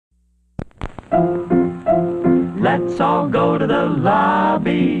Let's all go to the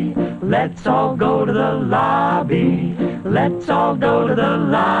lobby. Let's all go to the lobby. Let's all go to the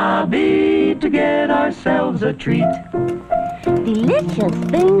lobby to get ourselves a treat. Delicious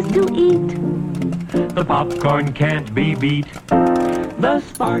things to eat. The popcorn can't be beat. The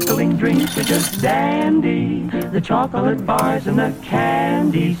sparkling drinks are just dandy. The chocolate bars and the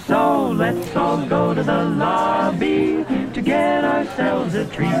candy. So let's all go to the lobby to get ourselves a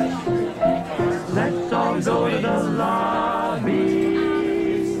treat. Let's all go to the lobby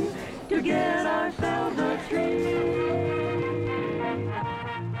to get ourselves a treat.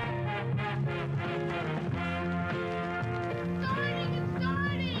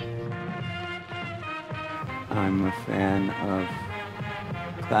 I'm a fan of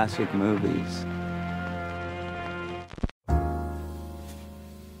classic movies.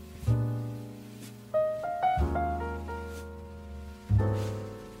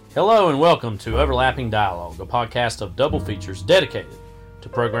 Hello and welcome to Overlapping Dialogue, a podcast of double features dedicated to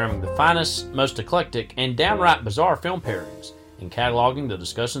programming the finest, most eclectic, and downright bizarre film pairings and cataloging the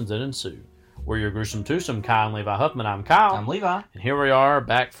discussions that ensue. We're your gruesome twosome, Kyle and Levi Huffman. I'm Kyle. I'm Levi. And here we are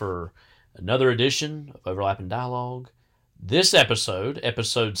back for another edition of Overlapping Dialogue. This episode,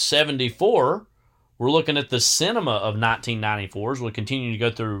 episode 74, we're looking at the cinema of 1994 as we continue to go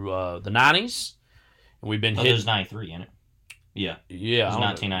through the 90s. And we've been There's 93 in it. Yeah. Yeah. It was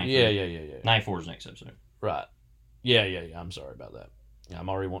 1993. Yeah. 94 is next episode. Right. Yeah. I'm sorry about that. Yeah, I'm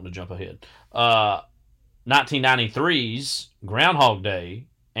already wanting to jump ahead. 1993's Groundhog Day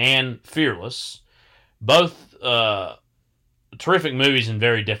and Fearless, both terrific movies in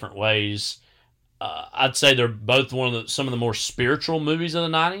very different ways. I'd say they're both some of the more spiritual movies of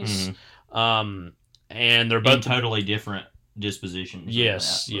the 90s. Mm-hmm. And they're both in totally different dispositions.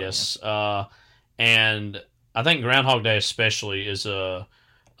 Yes. And I think Groundhog Day especially is a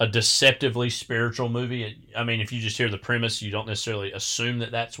deceptively spiritual movie. I mean, if you just hear the premise, you don't necessarily assume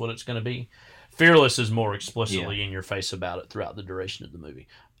that that's what it's going to be. Fearless is more explicitly in your face about it throughout the duration of the movie.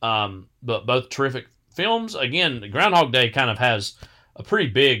 But both terrific films. Again, Groundhog Day kind of has a pretty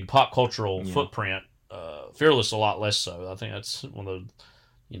big pop cultural footprint. Fearless a lot less so. I think that's one of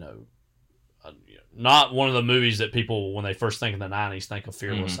the, not one of the movies that people, when they first think of the 90s, think of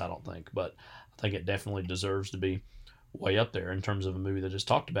Fearless, I don't think. But I think it definitely deserves to be way up there in terms of a movie that just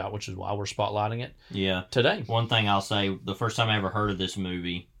talked about, which is why we're spotlighting it today. One thing I'll say, the first time I ever heard of this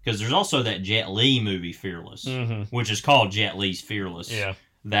movie, because there's also that Jet Li movie, Fearless, which is called Jet Li's Fearless. Yeah.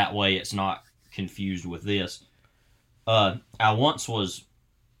 That way it's not confused with this. I once was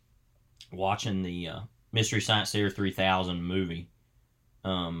watching the Mystery Science Theater 3000 movie,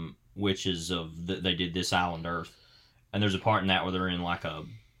 which is they did This Island Earth. And there's a part in that where they're in like a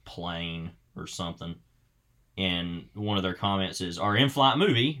plane or something. And one of their comments is, our in-flight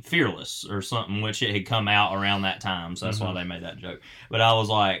movie, Fearless, or something, which it had come out around that time, so that's why they made that joke. But I was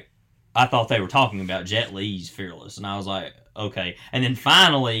like, I thought they were talking about Jet Li's Fearless, and I was like, okay. And then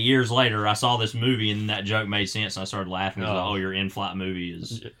finally, years later, I saw this movie, and that joke made sense, and I started laughing. I was like, your in-flight movie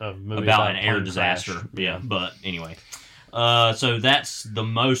is about an air disaster. Crash. Yeah, but anyway. So that's the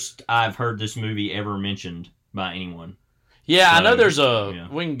most I've heard this movie ever mentioned by anyone. Yeah, so, I know there's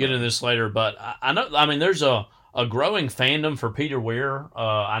we can get into this later, but there's a growing fandom for Peter Weir,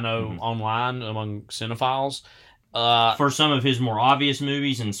 I know online among cinephiles. For some of his more obvious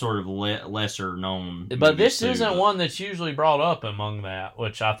movies and sort of lesser known. But this isn't one that's usually brought up among that,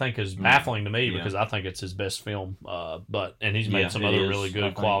 which I think is baffling to me because I think it's his best film. And he's made some other really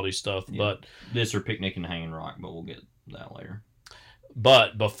good quality stuff. Yeah. But this or Picnic and Hanging Rock, but we'll get that later.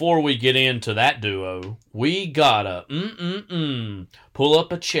 But before we get into that duo, we gotta pull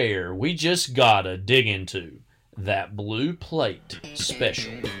up a chair. We just gotta dig into that Blue Plate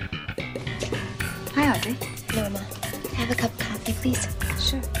special. Hi, Audrey. Norma, have a cup of coffee, please?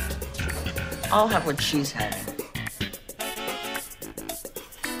 Sure. I'll have what she's having.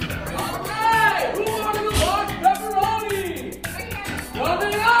 All right! Who wants the large pepperoni?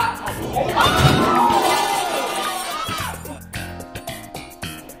 Coming up!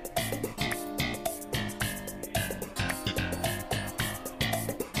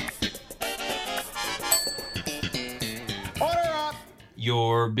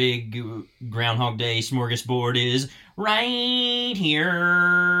 Your big Groundhog Day smorgasbord is right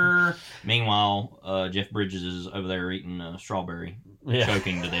here. Meanwhile, Jeff Bridges is over there eating a strawberry,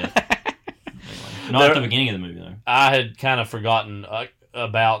 choking to death. Anyway, not at the beginning of the movie, though. I had kind of forgotten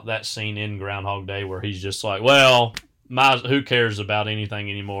about that scene in Groundhog Day where he's just like, well, who cares about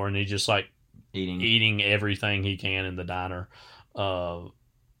anything anymore? And he's just like eating everything he can in the diner,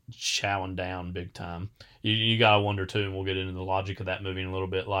 chowing down big time. You gotta wonder too, and we'll get into the logic of that movie in a little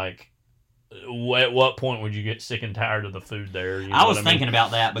bit. Like, at what point would you get sick and tired of the food there? You know I was what mean? thinking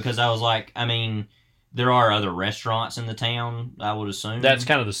about that because I was like, I mean, there are other restaurants in the town, I would assume. That's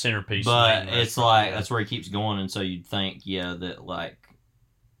kind of the centerpiece. But it's like, that's where he keeps going, and so you'd think, that like,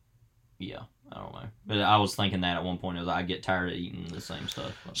 I don't know. But I was thinking that at one point, I get tired of eating the same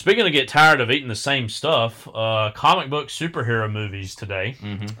stuff. Speaking of get tired of eating the same stuff, comic book superhero movies today.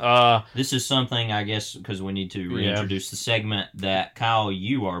 Mm-hmm. This is something, I guess, because we need to reintroduce the segment that, Kyle,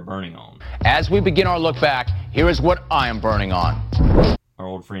 you are burning on. As we begin our look back, here is what I am burning on. Our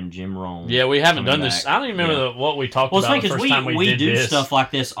old friend Jim Rome. Yeah, we haven't done this. I don't even remember what we talked about the first time we did do this. Stuff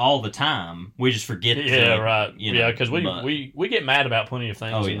like this all the time. We just forget. Right. Because we get mad about plenty of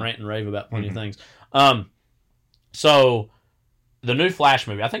things and rant and rave about plenty of things. So the new Flash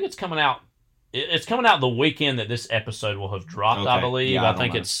movie, I think it's coming out. It's coming out the weekend that this episode will have dropped. I believe. I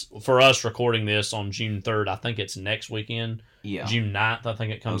think it's for us recording this on June 3rd. I think it's next weekend. Yeah. June 9th, I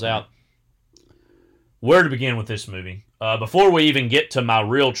think it comes out. Where to begin with this movie? Before we even get to my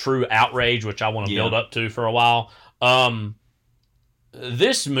real true outrage, which I want to build up to for a while,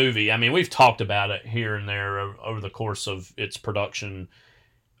 this movie, I mean, we've talked about it here and there over the course of its production.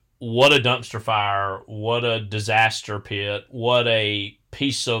 What a dumpster fire, what a disaster pit, what a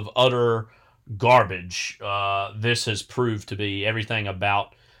piece of utter garbage this has proved to be. Everything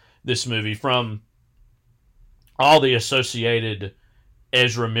about this movie, from all the associated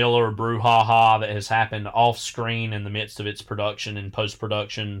Ezra Miller brouhaha that has happened off screen in the midst of its production and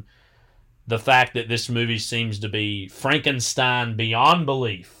post-production. The fact that this movie seems to be Frankenstein beyond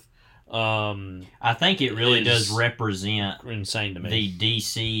belief. I think it really does represent insane to me. The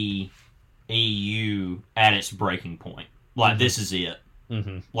DC EU at its breaking point. Like, this is it.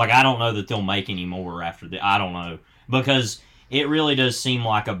 Mm-hmm. Like, I don't know that they'll make any more after that. I don't know. Because it really does seem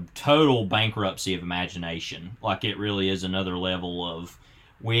like a total bankruptcy of imagination. Like, it really is another level of,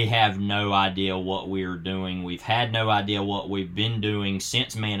 we have no idea what we're doing. We've had no idea what we've been doing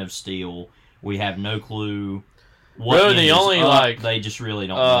since Man of Steel. We have no clue what really the only up. They just really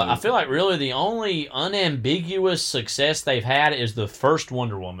don't know. I feel like really the only unambiguous success they've had is the first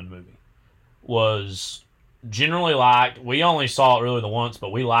Wonder Woman movie. Was generally liked. We only saw it really the once,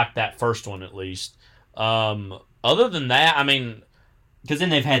 but we liked that first one at least. Other than that, I mean, because then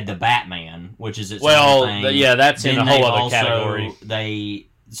they've had the Batman, which is its own thing. That's in a whole other category.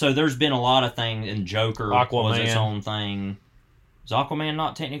 So there's been a lot of things, and Joker Aquaman was its own thing. Is Aquaman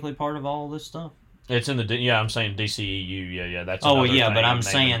not technically part of all this stuff? It's in the I'm saying DCEU. That's but I'm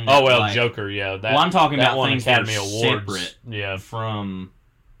saying that, like, Joker. I'm talking about one things Academy that are Awards. Separate from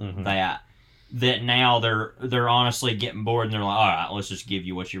that. That now they're honestly getting bored and they're like, all right, let's just give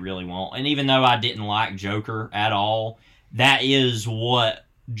you what you really want. And even though I didn't like Joker at all, that is what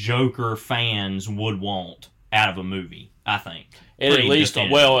Joker fans would want out of a movie, I think. At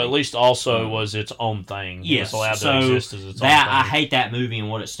least also was its own thing. Yes, it was allowed to exist as its own thing. I hate that movie and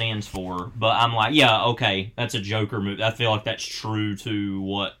what it stands for, but I'm like, yeah, okay, that's a Joker movie. I feel like that's true to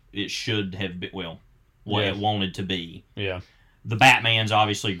what it should have been, it wanted to be. Yeah. The Batman's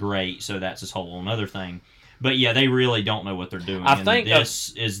obviously great, so that's this whole other thing. But yeah, they really don't know what they're doing. I think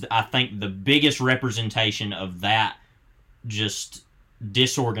the biggest representation of that just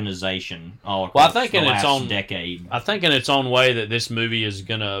disorganization all across the last decade. I think in its own way that this movie is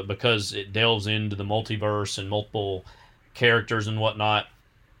gonna, because it delves into the multiverse and multiple characters and whatnot,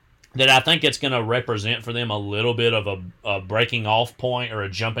 that I think it's gonna represent for them a little bit of a breaking off point or a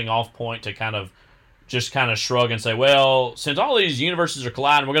jumping off point to kind of shrug and say, well, since all these universes are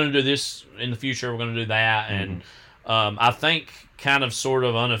colliding, we're going to do this in the future, we're going to do that. And I think kind of sort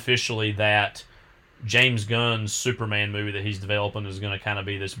of unofficially that James Gunn's Superman movie that he's developing is going to kind of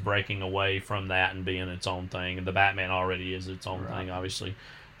be this breaking away from that and being its own thing. And the Batman already is its own thing, obviously.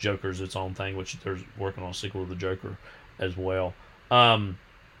 Joker's its own thing, which they're working on a sequel of the Joker as well. And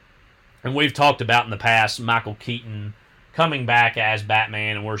we've talked about in the past Michael Keaton coming back as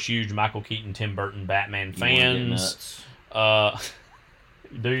Batman, and we're huge Michael Keaton, Tim Burton Batman fans. You want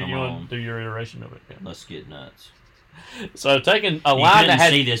to do your iteration of it? Yeah. Let's get nuts. So taking a line that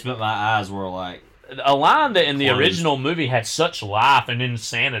had, see this, but my eyes were like, a line that in the original movie had such life and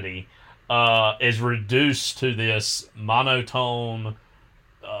insanity is reduced to this monotone,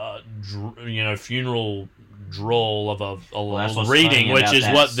 funeral droll of a reading, which is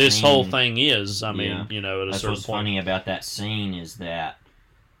what this whole thing is. I mean, at a that's certain what's point. Funny about that scene is that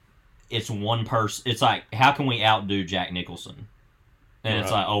it's one person. It's like, how can we outdo Jack Nicholson? And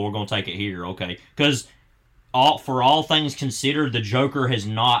it's like, oh, we're going to take it here, okay? Because for all things considered, the Joker has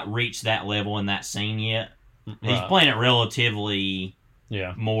not reached that level in that scene yet. He's playing it relatively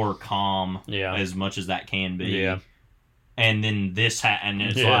more calm, as much as that can be. Yeah. And then this and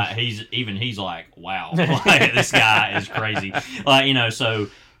it's like he's like, wow, like, this guy is crazy. Like, you know, so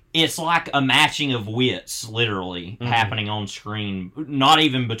it's like a matching of wits literally happening on screen, not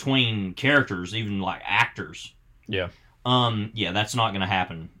even between characters, even like actors. Yeah. Yeah, that's not going to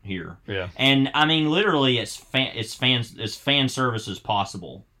happen here. Yeah. And I mean, literally, it's fan service as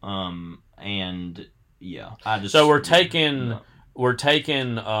possible. And yeah, we're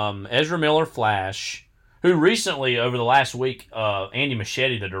taking Ezra Miller Flash, who recently over the last week, Andy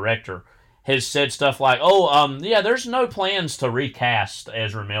Muschietti, the director, has said stuff like, there's no plans to recast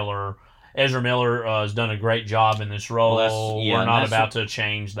Ezra Miller. Ezra Miller has done a great job in this role. We're not about to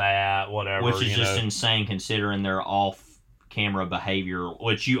change that, whatever. Which is just insane considering their off-camera behavior,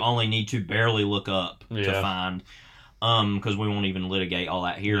 which you only need to barely look up to find, because we won't even litigate all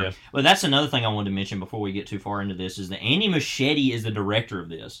that here. Yeah. But that's another thing I wanted to mention before we get too far into this, is that Andy Muschietti is the director of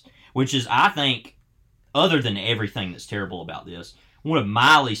this, which is, I think, other than everything that's terrible about this, one of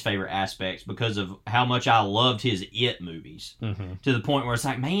my least favorite aspects because of how much I loved his It movies. To the point where it's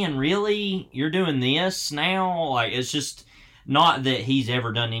like, man, really? You're doing this now? Like, it's just not that he's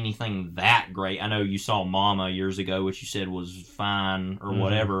ever done anything that great. I know you saw Mama years ago, which you said was fine or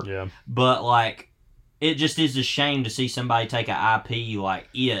whatever. Yeah. But, like, it just is a shame to see somebody take an IP like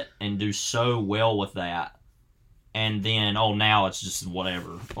It and do so well with that. And then, now it's just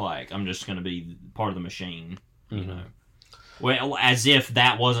whatever. Like, I'm just going to be part of the machine, you know. Well, as if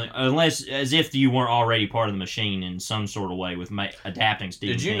that wasn't, as if you weren't already part of the machine in some sort of way with adapting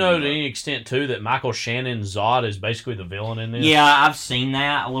Stephen King. Did you know to any extent, too, that Michael Shannon Zod is basically the villain in this? Yeah, I've seen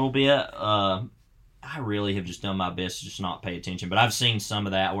that a little bit. I really have just done my best to just not pay attention, but I've seen some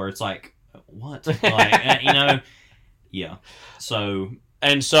of that where it's like, what? Like, you know, yeah. So,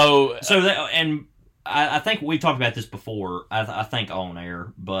 and I think we've talked about this before, I think on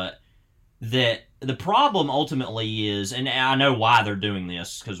air, but that the problem ultimately is, and I know why they're doing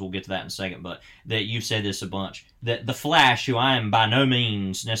this, because we'll get to that in a second, but that you've said this a bunch, that The Flash, who I am by no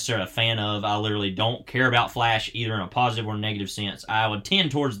means necessarily a fan of, I literally don't care about Flash either in a positive or negative sense. I would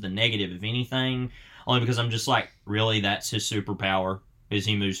tend towards the negative, if anything, only because I'm just like, really, that's his superpower, is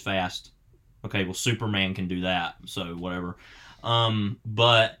he moves fast. Okay, well, Superman can do that, so whatever.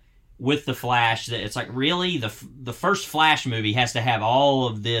 But with The Flash, that it's like, really, the first Flash movie has to have all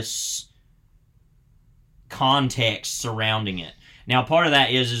of this context surrounding it. Now, part of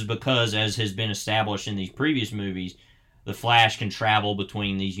that is because, as has been established in these previous movies, the Flash can travel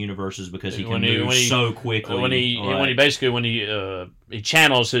between these universes because he can move so quickly. When he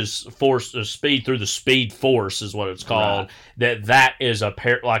channels his force, speed through the Speed Force is what it's called. Right. That is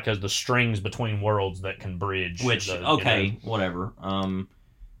the strings between worlds that can bridge. Which whatever.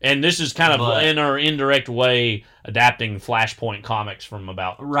 And this is kind of in our indirect way adapting Flashpoint comics from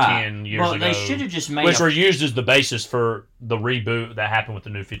about 10 years ago. They should have just made which were used as the basis for the reboot that happened with the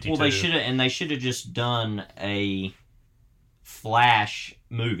New 52. Well, they should have just done a Flash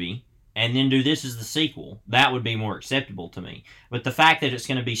movie and then do this as the sequel. That would be more acceptable to me. But the fact that it's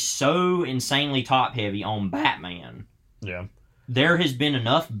going to be so insanely top-heavy on Batman. Yeah. There has been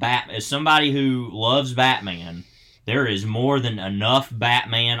enough as somebody who loves Batman, there is more than enough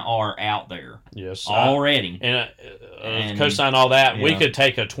Batman art out there. Yes. Already. And co-sign all that. Yeah. We could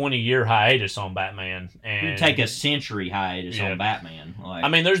take a 20-year hiatus on Batman. And we'd take a century hiatus on Batman. I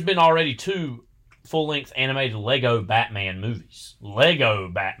mean, there's been already 2 full-length animated Lego Batman movies. Lego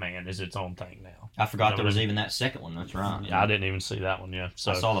Batman is its own thing now. I forgot there was even that second one. That's right. Yeah, I didn't even see that one,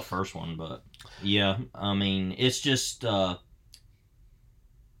 So I saw the first one, but yeah, I mean, it's just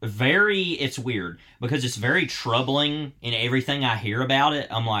it's weird because it's very troubling in everything I hear about it.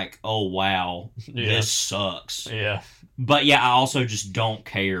 I'm like, oh wow, this sucks. Yeah. But yeah, I also just don't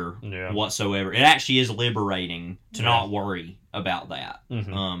care whatsoever. It actually is liberating to not worry about that.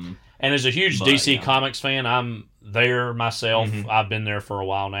 Mm-hmm. And as a huge DC Comics fan, I'm there myself. Mm-hmm. I've been there for a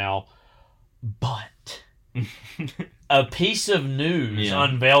while now. But a piece of news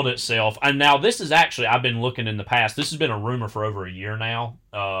unveiled itself. And now this is actually, I've been looking in the past. This has been a rumor for over a year now.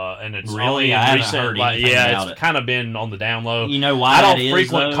 And it's really recent. It's kind of been on the down low. You know why I don't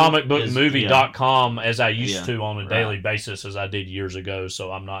frequent comicbookmovie.com as I used to on a daily basis as I did years ago.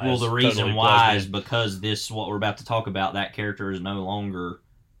 So I'm not. Well, the reason why is because what we're about to talk about, that character is no longer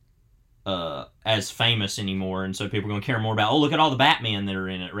as famous anymore, and so people are going to care more about, look at all the Batman that are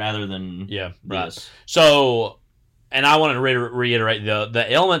in it rather than this. So, and I want to reiterate the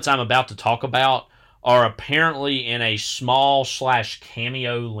elements I'm about to talk about are apparently in a small /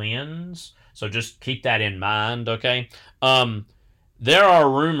 cameo lens, so just keep that in mind, okay? There are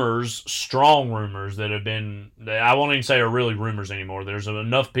rumors, strong rumors, that have been, I won't even say are really rumors anymore. There's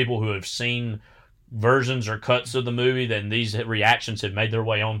enough people who have seen versions or cuts of the movie, then these reactions have made their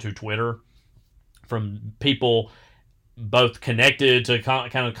way onto Twitter from people both connected to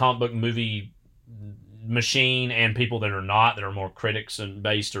kind of comic book movie machine and people that are not, that are more critics and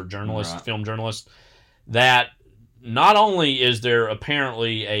based or journalists, film journalists, that not only is there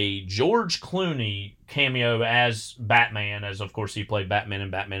apparently a George Clooney cameo as Batman, as of course he played Batman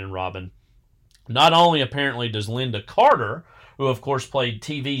and Robin, not only apparently does Linda Carter, who of course played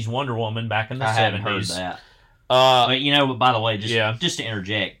TV's Wonder Woman back in the 70s. I hadn't heard that. But by the way, just to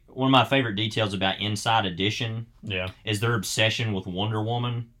interject, one of my favorite details about Inside Edition is their obsession with Wonder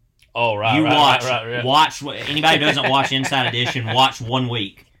Woman. Oh, right. You right. watch, anybody who doesn't watch Inside Edition, watch 1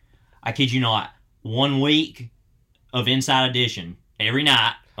 week. I kid you not. 1 week of Inside Edition, every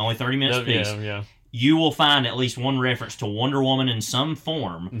night, only 30 minutes apiece. Yeah. You will find at least one reference to Wonder Woman in some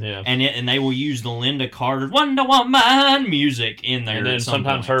form, and they will use the Linda Carter Wonder Woman music in there. And then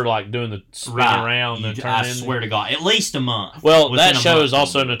sometimes her doing the spin around. I swear to God, at least a month. Well, that show is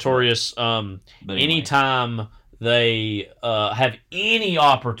also notorious. Anytime they have any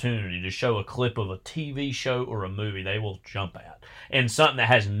opportunity to show a clip of a TV show or a movie, they will jump at, and something that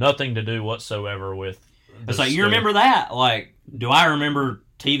has nothing to do whatsoever with. It's like, you remember that? Like, do I remember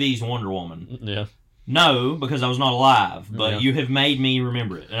TV's Wonder Woman? Yeah. No, because I was not alive, but you have made me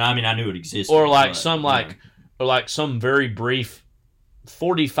remember it. And I mean, I knew it existed. Or some very brief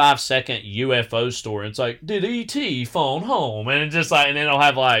 45-second UFO story. It's like, did E.T. phone home? And it's just and then it'll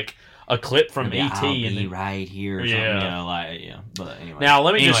have a clip from E.T. I'll be right here or something. But anyway. Now,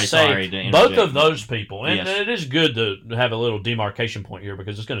 let me just say, both of those people, and it is good to have a little demarcation point here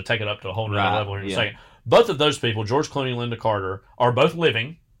because it's going to take it up to a whole nother level here in a second. Both of those people, George Clooney and Linda Carter, are both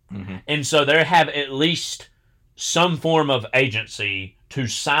living. Mm-hmm. And so they have at least some form of agency to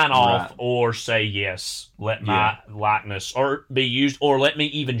sign off or say, yes, let my likeness or be used, or let me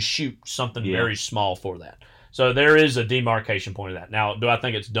even shoot something very small for that. So there is a demarcation point of that. Now, do I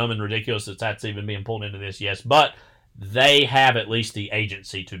think it's dumb and ridiculous that that's even being pulled into this? Yes. But they have at least the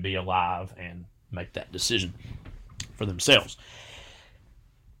agency to be alive and make that decision for themselves.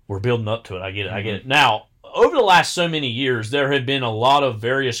 We're building up to it. I get it. Now, over the last so many years, there have been a lot of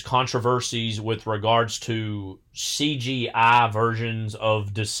various controversies with regards to CGI versions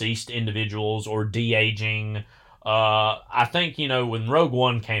of deceased individuals or de-aging. I think, when Rogue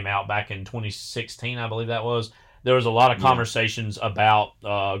One came out back in 2016, I believe that was, there was a lot of conversations about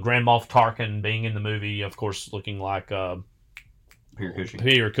Grand Moff Tarkin being in the movie, of course, looking like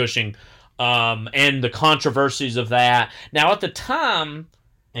Peter Cushing, and the controversies of that. Now, at the time...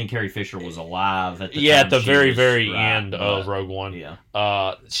 And Carrie Fisher was alive at the time. Yeah, at the very end of Rogue One. Yeah.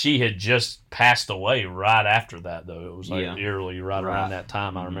 She had just passed away right after that, though. It was eerily right around that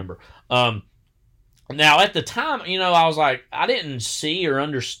time, I remember. Now, at the time, I was like, I didn't see or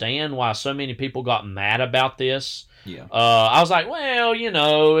understand why so many people got mad about this. Yeah. I was like, well,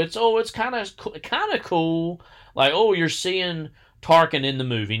 it's kind of cool. Like, you're seeing Tarkin in the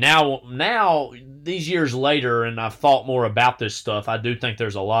movie. Now, these years later, and I've thought more about this stuff, I do think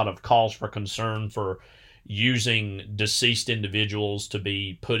there's a lot of cause for concern for using deceased individuals to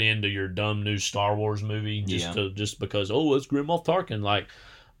be put into your dumb new Star Wars movie just because, it's Grand Moff Tarkin.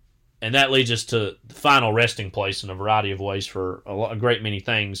 And that leads us to the final resting place in a variety of ways for a great many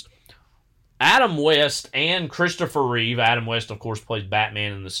things. Adam West and Christopher Reeve. Adam West, of course, played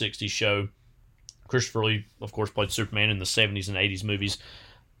Batman in the 60s show. Christopher Reeve, of course, played Superman in the 70s and 80s movies,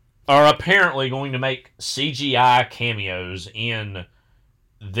 are apparently going to make CGI cameos in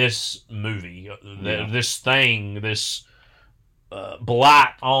this movie. This thing, this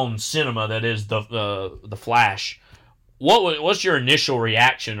blight on cinema that is the Flash. What's your initial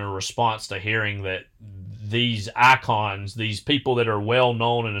reaction or response to hearing that these icons, these people that are well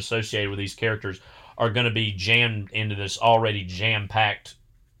known and associated with these characters, are going to be jammed into this already jam-packed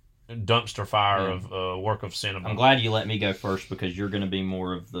dumpster fire of work of cinema? I'm glad you let me go first because you're going to be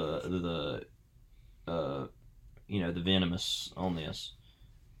more of the venomous on this.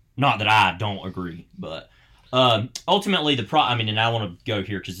 Not that I don't agree, but ultimately and I want to go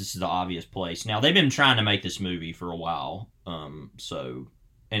here because this is the obvious place. Now, they've been trying to make this movie for a while, and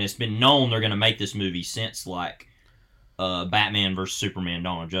it's been known they're going to make this movie since Batman vs Superman: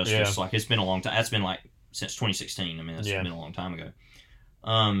 Dawn of Justice. Yeah. It's been a long time. That's been since 2016. I mean, that's been a long time ago.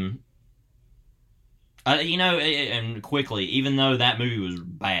 And quickly, even though that movie was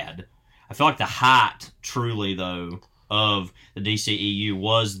bad, I feel like the height, truly though, of the DCEU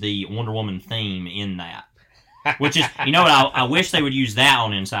was the Wonder Woman theme in that. Which is, what I wish they would use that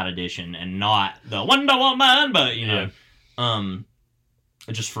on Inside Edition and not the Wonder Woman, but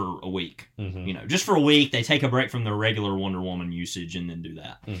just for a week. Mm-hmm. Just for a week, they take a break from their regular Wonder Woman usage and then do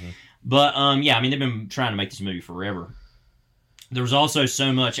that. Mm-hmm. But they've been trying to make this movie forever. There was also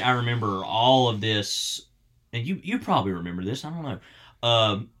so much. I remember all of this, and you probably remember this. I don't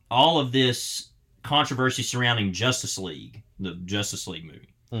know. All of this controversy surrounding Justice League, the Justice League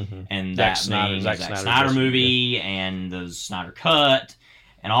movie, and Zack that being Zack Zack Snyder Snyder movie and the Snyder Cut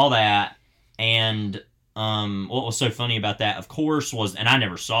and all that. And what was so funny about that, of course, was, and I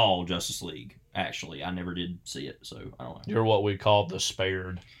never saw Justice League. Actually, I never did see it, so I don't know. You're what we call the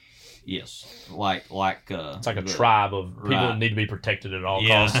spared. Yes, like it's like a tribe of people that need to be protected at all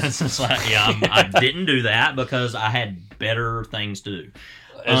costs. It's like, I didn't do that because I had better things to do.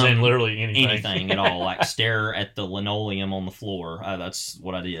 As in literally anything. Anything at all, like stare at the linoleum on the floor. That's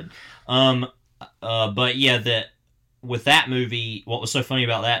what I did. But yeah, that with that movie, what was so funny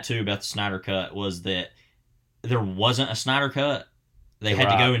about that too, about the Snyder Cut, was that there wasn't a Snyder Cut. They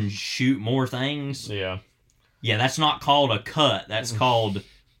had to go and shoot more things. Yeah, that's not called a cut. That's called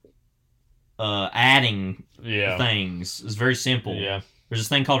adding things. It's very simple. Yeah, there's this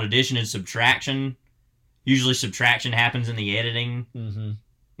thing called addition and subtraction. Usually, subtraction happens in the editing. Mm-hmm.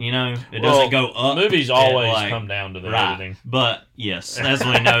 It doesn't go up. Movies always come down to the editing. But yes, as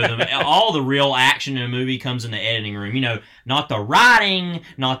we know, all the real action in a movie comes in the editing room. Not the writing,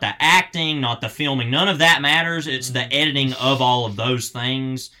 not the acting, not the filming. None of that matters. It's the editing of all of those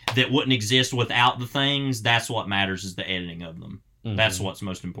things that wouldn't exist without the things. That's what matters, is the editing of them. Mm-hmm. That's what's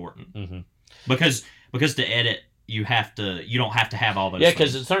most important. Mm-hmm. Because to edit, you don't have to have all those things.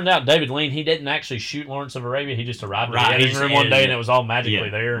 Because it turned out David Lean, he didn't actually shoot Lawrence of Arabia. He just arrived in the editing room one day and it was all magically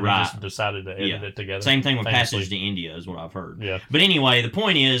there, and he just decided to edit it together. Same thing with Passage to India is what I've heard. Yeah. But anyway, the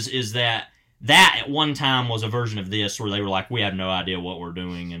point is that at one time was a version of this where they were like, we have no idea what we're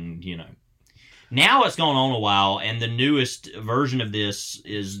doing, and Now it's gone on a while, and the newest version of this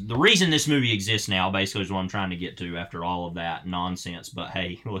is the reason this movie exists now, basically, is what I'm trying to get to after all of that nonsense. But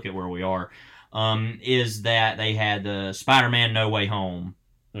hey, look at where we are. Is that they had the Spider-Man No Way Home,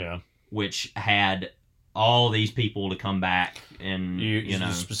 which had all these people to come back, and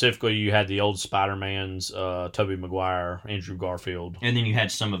specifically you had the old Spider-Mans, Tobey Maguire, Andrew Garfield, and then you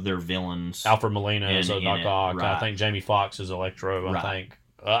had some of their villains, Alfred Molina as Doc Ock. I think Jamie Foxx as Electro.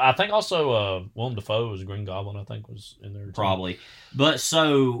 I think also Willem Dafoe as Green Goblin. I think was in there too. Probably, but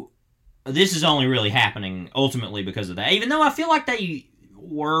so this is only really happening ultimately because of that. Even though I feel like they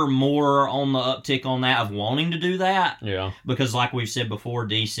were more on the uptick on that of wanting to do that. Yeah. Because like we've said before,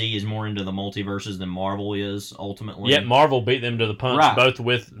 DC is more into the multiverses than Marvel is, ultimately. Yeah, Marvel beat them to the punch, both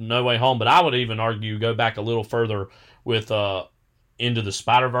with No Way Home, but I would even argue go back a little further with Into the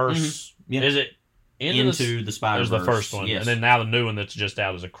Spider-Verse. Mm-hmm. Yeah. Is it Into the Spider-Verse? There's the first one. Yes. And then now the new one that's just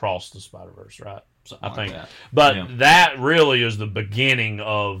out is Across the Spider-Verse, right? Something I think. Like that. But that really is the beginning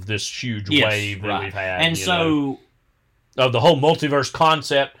of this huge wave that we've had. And so... of the whole multiverse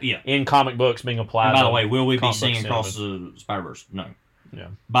concept in comic books being applied. And by the way, will we be seeing Across the Spider-Verse? No. Yeah.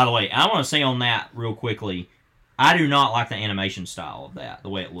 By the way, I want to say on that real quickly, I do not like the animation style of that, the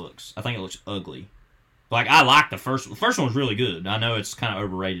way it looks. I think it looks ugly. Like, I like the first one. The first one was really good. I know it's kind of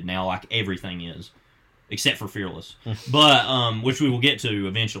overrated now, like everything is, except for Fearless. But, which we will get to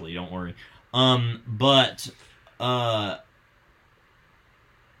eventually, don't worry.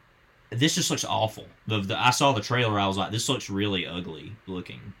 This just looks awful. I saw the trailer. I was like, this looks really ugly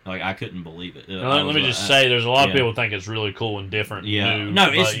looking. Like, I couldn't believe it. Let me just say, there's a lot of people think it's really cool and different. Yeah. And new, no,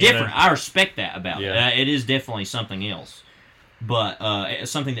 it's different. I respect that about it. It is definitely something else. But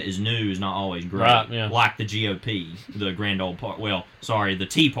something that is new is not always great. Right, yeah. Like the GOP, the Grand Old Party. Well, sorry, the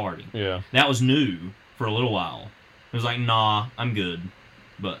Tea Party. Yeah. That was new for a little while. It was like, nah, I'm good.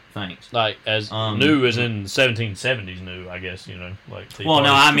 But thanks. Like as new as in 1770s new, I guess, like. Tea well, Party.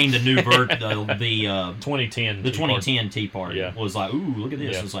 no, I mean the new version, the 2010. The 2010 Tea Party was like, ooh, look at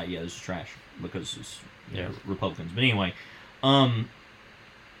this. Yeah. It's like, this is trash because it's Republicans. But anyway,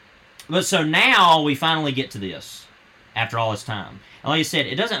 but so now we finally get to this after all this time. And like I said,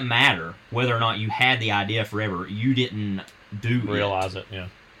 it doesn't matter whether or not you had the idea forever. You didn't realize it. Yeah.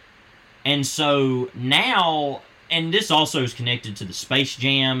 And so now. And this also is connected to the Space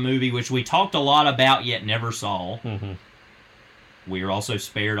Jam movie, which we talked a lot about yet never saw. Mm-hmm. We were also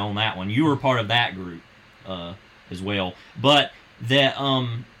spared on that one. You were part of that group as well. But that,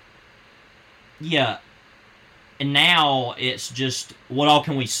 and now it's just, what all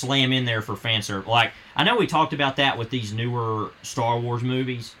can we slam in there for fan service? Like, I know we talked about that with these newer Star Wars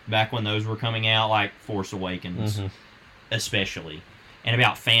movies, back when those were coming out, like Force Awakens, especially, and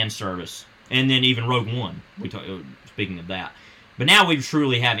about fan service. And then even Rogue One, speaking of that. But now we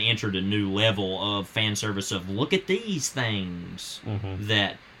truly have entered a new level of fan service of look at these things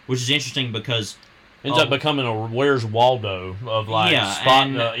which is interesting because ends up becoming a Where's Waldo of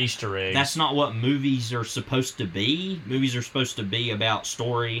spotting the Easter eggs. That's not what movies are supposed to be. Movies are supposed to be about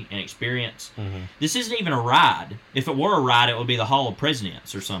story and experience. This isn't even a ride. If it were a ride, it would be the Hall of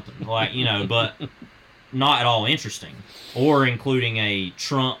Presidents or something. But not at all interesting. Or including a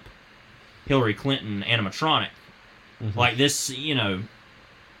Trump, Hillary Clinton animatronic. Like this,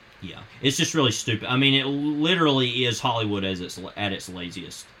 it's just really stupid. I mean, it literally is Hollywood at its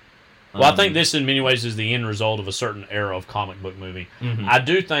laziest. Well, I think this, in many ways, is the end result of a certain era of comic book movie. I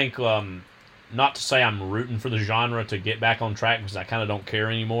do think, not to say I'm rooting for the genre to get back on track, because I kind of don't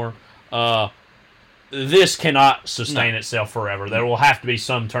care anymore, this cannot sustain itself forever. There will have to be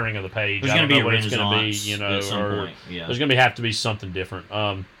some turning of the page. There's going to be a what it's going to be, at some point. Yeah. There's going to have to be something different.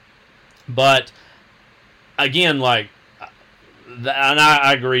 But, again, and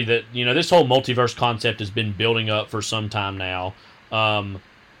I agree that, this whole multiverse concept has been building up for some time now.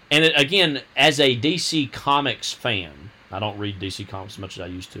 And again, as a DC Comics fan, I don't read DC Comics as much as I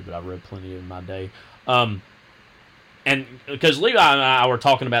used to, but I've read plenty in my day. And because Levi and I were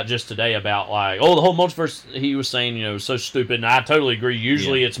talking about just today about the whole multiverse, he was saying, is so stupid, and I totally agree.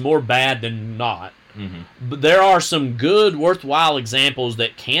 Usually it's more bad than not. But there are some good, worthwhile examples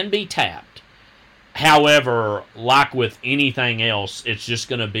that can be tapped. However, like with anything else, it's just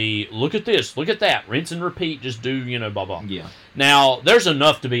going to be, look at this, look at that, rinse and repeat, just do, blah, blah. Yeah. Now, there's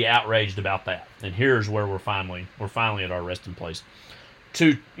enough to be outraged about that. And here's where we're finally at our resting place.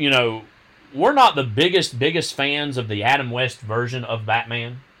 We're not the biggest fans of the Adam West version of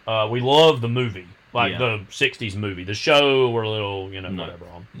Batman. We love the movie, the 60s movie. The show, we're a little, whatever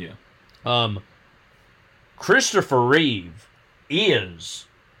on. Yeah. Christopher Reeve is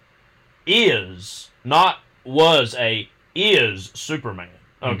not was a is Superman.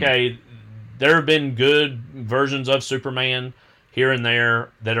 Okay, there have been good versions of Superman here and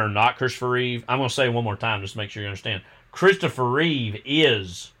there that are not Christopher Reeve. I'm going to say it one more time just to make sure you understand. Christopher Reeve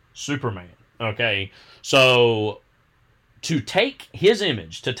is Superman. Okay, so to take his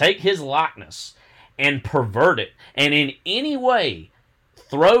image, to take his likeness and pervert it, and in any way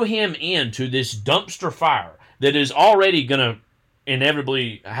throw him into this dumpster fire that is already going to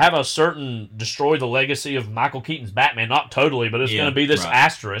inevitably have a certain destroy the legacy of Michael Keaton's Batman. Not totally, but it's going to be this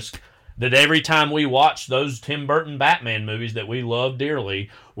asterisk that every time we watch those Tim Burton Batman movies that we love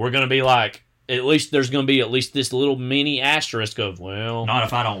dearly, we're going to be like, at least there's going to be at least this little mini asterisk of, well... Not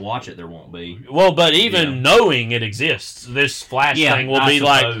if I don't watch it, there won't be. Well, but even knowing it exists, this Flash thing will be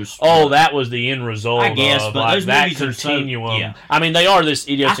that was the end result. I guess, of, but those that movies continuum. are so... I mean, they are this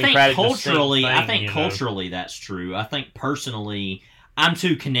idiosyncratic I think culturally that's true. I think personally, I'm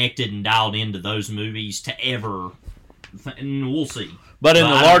too connected and dialed into those movies to ever... And we'll see. But in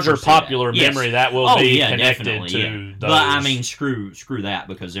the larger popular memory, that will be connected to those. But I mean, screw that,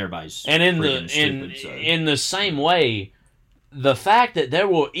 because everybody's in the same way, the fact that there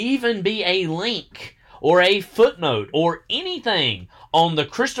will even be a link or a footnote or anything on the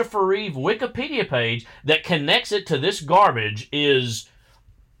Christopher Reeve Wikipedia page that connects it to this garbage is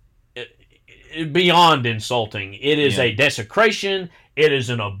beyond insulting. It is a desecration. It is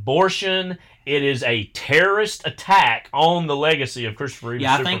an abortion. It is a terrorist attack on the legacy of Christopher Reeve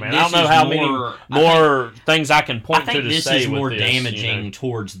Superman. I don't know how many more things I can point to say with this. I think this is more damaging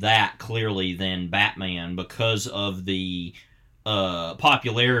towards that, clearly, than Batman, because of the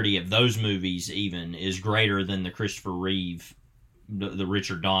popularity of those movies even is greater than the Christopher Reeve, the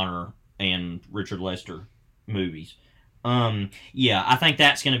Richard Donner, and Richard Lester movies. I think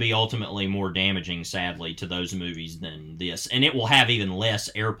that's going to be ultimately more damaging, sadly, to those movies than this. And it will have even less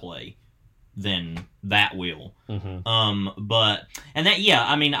airplay than that will. I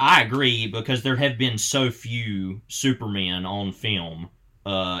agree, because there have been so few Supermen on film.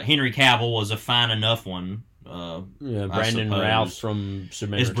 Henry Cavill was a fine enough one. Brandon Routh from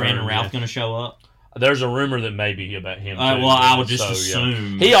Superman. Is Brandon Routh going to show up? There's a rumor that maybe about him. Too, I would just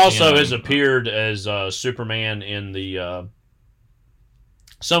assume. He also has appeared as Superman in the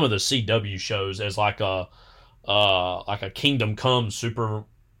some of the CW shows as like a Kingdom Come super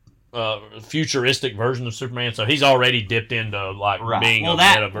futuristic version of Superman. So he's already dipped into being a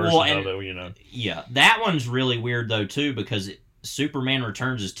meta version of it. Yeah, that one's really weird though too, because Superman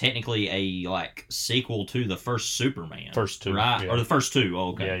Returns is technically a sequel to the first Superman. First two, right? Yeah. Or the first two. Oh,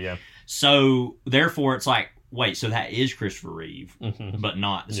 okay. Yeah. So therefore, it's like, wait, so that is Christopher Reeve, but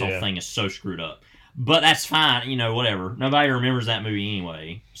not. This whole thing is so screwed up. But that's fine, whatever. Nobody remembers that movie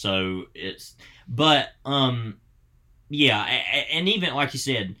anyway. So it's, but and even like you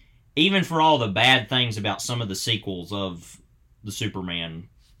said, even for all the bad things about some of the sequels of the Superman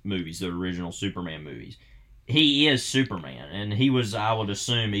movies, the original Superman movies. He is Superman, and he was, I would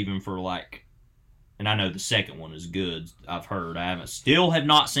assume, even for like, and I know the second one is good, I've heard. I still have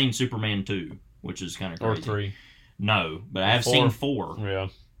not seen Superman 2, which is kind of crazy. Or 3. No, but I have seen 4. Yeah.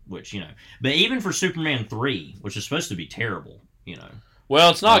 Which, but even for Superman 3, which is supposed to be terrible,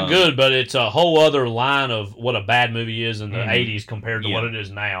 Well, it's not good, but it's a whole other line of what a bad movie is in the 80s compared to what it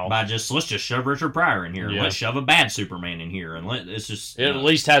is now. Let's just shove Richard Pryor in here. Yeah. Let's shove a bad Superman in here, and it's just it at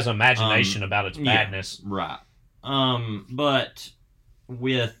least has imagination about its badness. Yeah, right. But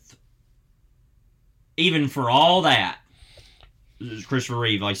with even for all that, Christopher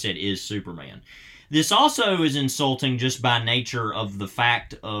Reeve, like I said, is Superman. This also is insulting just by nature of the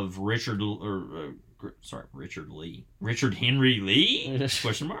fact of Richard Henry Lee?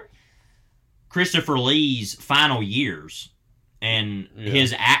 Question mark. Christopher Lee's final years and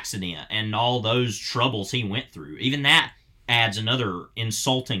his accident and all those troubles he went through. Even that adds another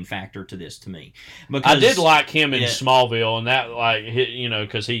insulting factor to this to me. Because I did like him in Smallville, and that,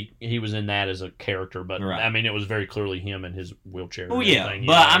 because he was in that as a character, but I mean, it was very clearly him in his wheelchair. Oh yeah,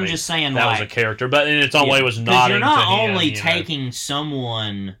 but I'm just saying that was a character, but in its own way was nodding. You're not to him, only taking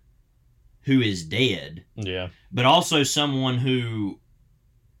someone who is dead, but also someone who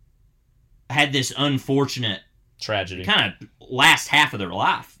had this unfortunate tragedy, kind of last half of their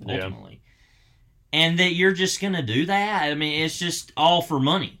life ultimately. And that you're just going to do that? I mean, it's just all for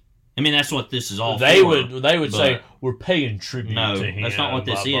money. I mean, that's what this is all for. They would say, we're paying tribute to him. No, that's not what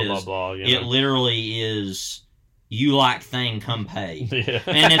this is. Blah, blah, blah, it literally is, you like thing, come pay.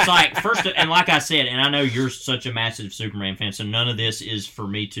 And it's like, and like I said, and I know you're such a massive Superman fan, so none of this is for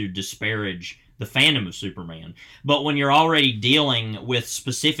me to disparage the fandom of Superman. But when you're already dealing with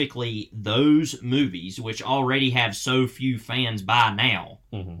specifically those movies, which already have so few fans by now,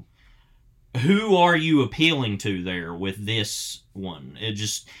 who are you appealing to there with this one? It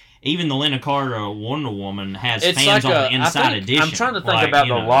just, even the Lena Carter Wonder Woman has fans on the Inside Edition. I'm trying to think about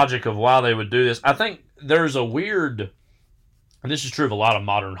the logic of why they would do this. I think there's a weird, and this is true of a lot of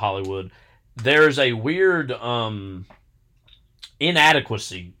modern Hollywood, there's a weird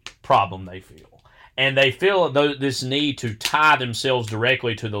inadequacy problem they feel. And they feel this need to tie themselves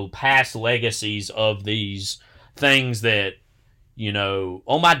directly to the past legacies of these things that,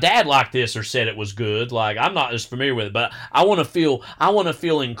 my dad liked this or said it was good. Like, I'm not as familiar with it, but I want to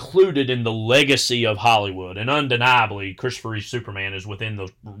feel included in the legacy of Hollywood. And undeniably, Christopher Reeve's Superman is within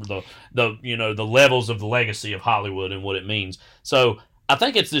the levels of the legacy of Hollywood and what it means. So I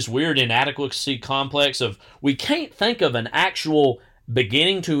think it's this weird inadequacy complex of, we can't think of an actual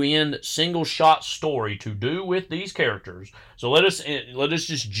beginning to end single shot story to do with these characters. So let us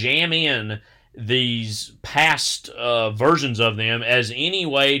just jam in these past versions of them as any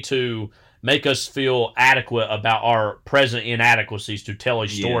way to make us feel adequate about our present inadequacies to tell a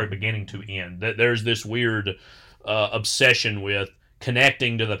story beginning to end. There's this weird obsession with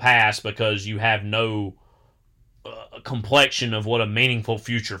connecting to the past because you have no complexion of what a meaningful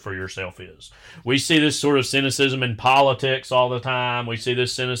future for yourself is. We see this sort of cynicism in politics all the time. We see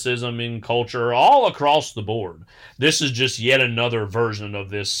this cynicism in culture all across the board. This is just yet another version of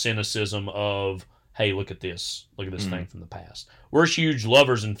this cynicism of, hey, look at this. Look at this thing from the past. We're huge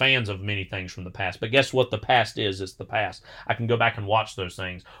lovers and fans of many things from the past, but guess what the past is? It's the past. I can go back and watch those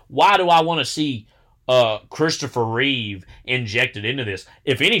things. Why do I want to see Christopher Reeve injected into this?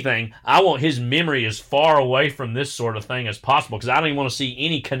 If anything, I want his memory as far away from this sort of thing as possible, because I don't even want to see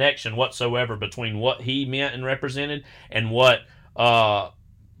any connection whatsoever between what he meant and represented and what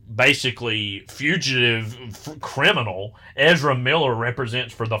basically fugitive criminal Ezra Miller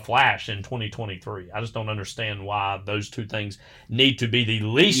represents for The Flash in 2023. I just don't understand why those two things need to be the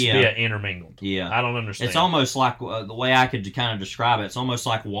least bit intermingled. I don't understand. It's almost like the way I could kind of describe it. It's almost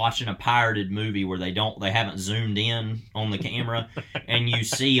like watching a pirated movie where they haven't zoomed in on the camera, and you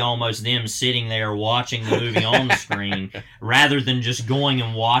see almost them sitting there watching the movie on the screen rather than just going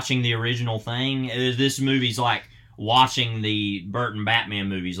and watching the original thing. This movie's like watching the Burton Batman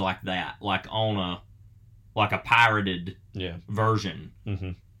movies like that, like on a pirated version.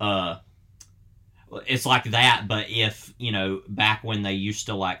 It's like that, but if, back when they used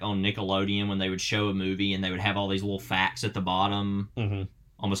to, like, on Nickelodeon, when they would show a movie and they would have all these little facts at the bottom,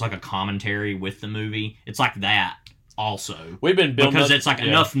 almost like a commentary with the movie. It's like that also. We've been building because it's like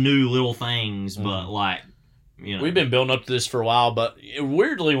enough new little things, but like, we've been building up to this for a while, but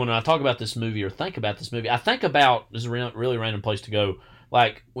weirdly, when I talk about this movie or think about this movie, I think about, this is a really random place to go,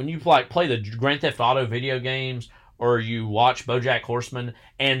 like when you play the Grand Theft Auto video games, or you watch BoJack Horseman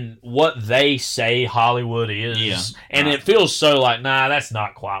and what they say Hollywood is. Yeah, and right. it feels so like, nah, that's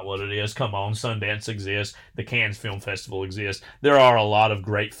not quite what it is. Come on, Sundance exists. The Cannes Film Festival exists. There are a lot of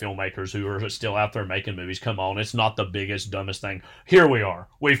great filmmakers who are still out there making movies. Come on, it's not the biggest, dumbest thing. Here we are.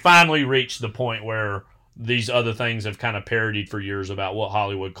 We finally reached the point where these other things have kind of parodied for years about what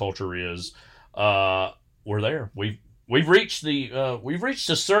Hollywood culture is. We're there. We've reached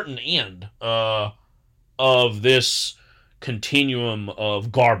a certain end of this continuum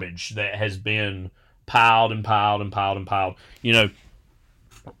of garbage that has been piled and piled and piled and piled. I'm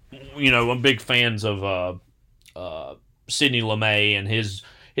big fans of Sidney Lumet, and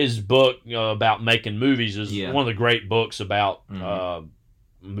his book about making movies is one of the great books about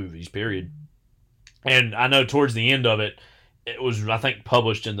movies, period. And I know towards the end of it was, I think,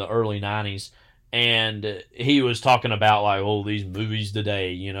 published in the early 90s. And he was talking about, like, these movies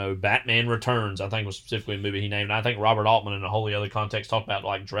today, Batman Returns, I think was specifically a movie he named. And I think Robert Altman in a wholly other context talked about,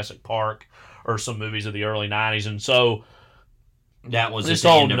 like, Jurassic Park or some movies of the early 90s. And so that was this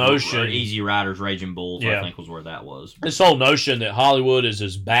whole notion, Easy Riders, Raging Bulls, I think was where that was. This whole notion that Hollywood is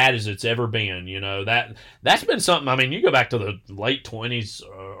as bad as it's ever been, that's been something. I mean, you go back to the late 20s,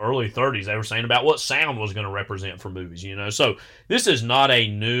 early 30s, they were saying about what sound was going to represent for movies, So this is not a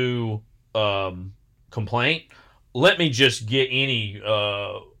new complaint. Let me just get any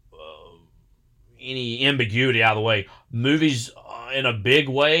ambiguity out of the way. Movies, in a big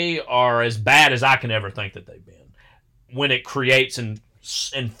way, are as bad as I can ever think that they've been. When it creates and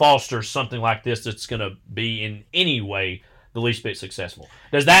fosters something like this that's going to be in any way the least bit successful.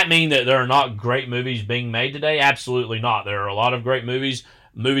 Does that mean that there are not great movies being made today? Absolutely not. There are a lot of great movies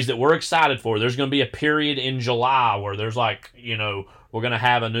that we're excited for. There's going to be a period in July where there's we're going to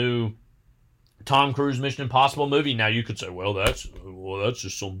have a new Tom Cruise Mission Impossible movie. Now you could say, that's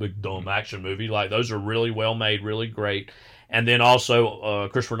just some big dumb action movie. Like, those are really well made, really great. And then also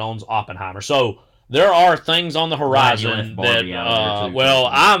Christopher Nolan's Oppenheimer. So there are things on the horizon that,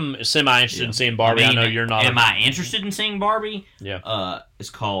 I'm semi-interested in seeing Barbie. I know you're not. Am I interested in seeing Barbie? Yeah. It's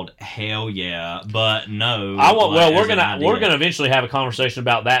called Hell Yeah, but no. We're gonna eventually have a conversation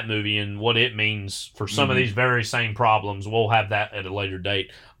about that movie and what it means for some of these very same problems. We'll have that at a later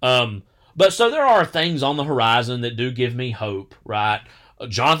date. But so there are things on the horizon that do give me hope, right?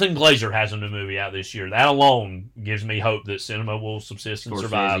 Jonathan Glazer has a new movie out this year. That alone gives me hope that cinema will subsist and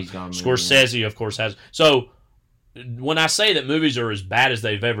survive. Scorsese, of course, has. So when I say that movies are as bad as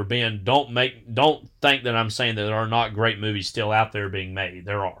they've ever been, don't think that I'm saying that there are not great movies still out there being made.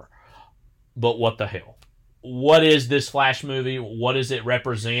 There are. But what the hell? What is this Flash movie? What does it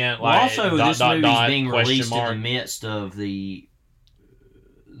represent? Well, also, this movie's being released in the midst of the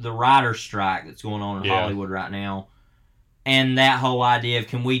writer's strike that's going on in Hollywood right now. And that whole idea of,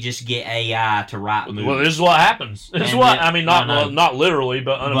 can we just get AI to write movies? Well, this is what happens. This is what I mean. Not literally,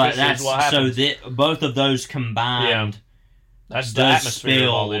 but unofficially, this is what happens. So both of those combined, that's the atmosphere of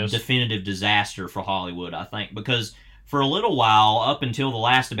all this. Definitive disaster for Hollywood, I think, because for a little while, up until the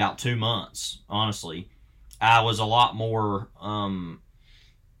last about 2 months, honestly, I was a lot more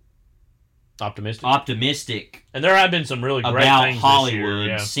optimistic, and there have been some really great about things Hollywood this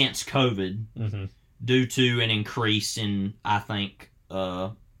year, since COVID. Mm-hmm. Due to an increase in, I think,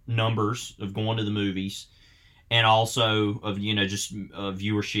 numbers of going to the movies, and also of just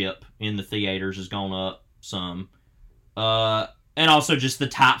viewership in the theaters has gone up some, and also just the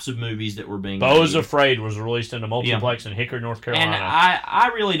types of movies that were being Beau's Afraid was released in a multiplex in Hickory, North Carolina. And I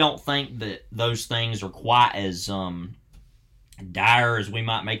really don't think that those things are quite as dire as we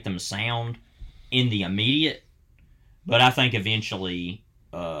might make them sound in the immediate, but I think eventually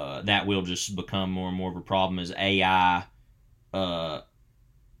that will just become more and more of a problem as AI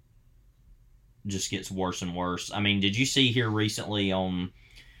just gets worse and worse. I mean, did you see here recently on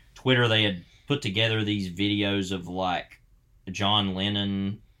Twitter they had put together these videos of like John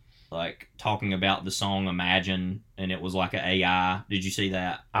Lennon talking about the song Imagine, and it was like an AI. Did you see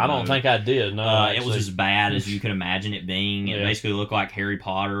that? I don't think I did. No, it was as bad as you could imagine it being. It basically looked like Harry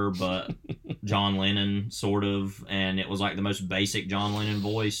Potter, but John Lennon, sort of, and it was like the most basic John Lennon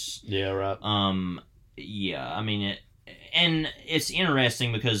voice. Yeah, right. Yeah, I mean, it's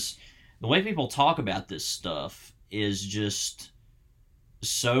interesting because the way people talk about this stuff is just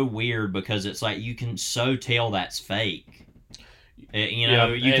so weird, because it's like you can so tell that's fake.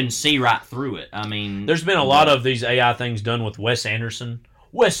 You can see right through it. I mean, there's been a lot of these AI things done with Wes Anderson.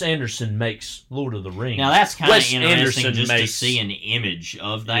 Wes Anderson makes Lord of the Rings. Now that's kind of interesting to see an image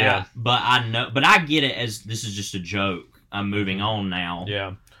of that. Yeah. But I get it as this is just a joke. I'm moving on now.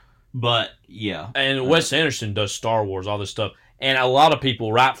 Yeah. But yeah. And Wes Anderson does Star Wars, all this stuff. And a lot of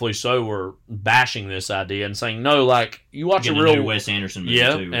people, rightfully so, were bashing this idea and saying, no, like, you watch Getting a real... new Wes Anderson movie,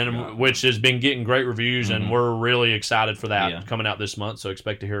 yeah, too. and which has been getting great reviews, and we're really excited for that coming out this month, so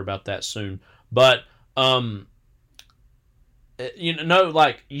expect to hear about that soon. But, like,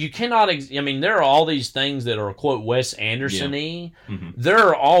 you cannot... there are all these things that are, quote, Wes Anderson-y. Yeah. There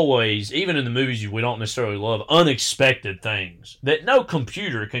are always, even in the movies we don't necessarily love, unexpected things that no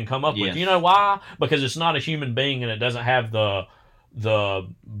computer can come up with. You know why? Because it's not a human being, and it doesn't have the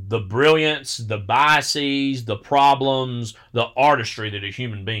brilliance, the biases, the problems, the artistry that a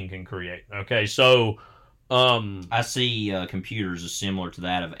human being can create. Okay, so... I see computers as similar to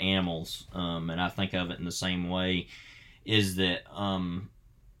that of animals, and I think of it in the same way, is that and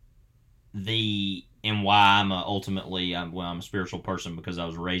why I'm I'm a spiritual person because I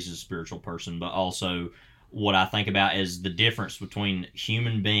was raised as a spiritual person, but also what I think about is the difference between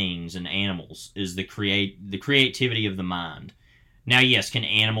human beings and animals is the creativity of the mind. Now, yes, can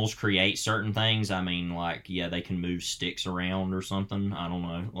animals create certain things? I mean, like, yeah, they can move sticks around or something. I don't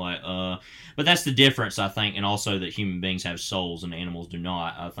know. But that's the difference, I think, and also that human beings have souls and animals do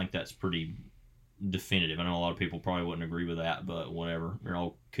not. I think that's pretty definitive. I know a lot of people probably wouldn't agree with that, but whatever. They're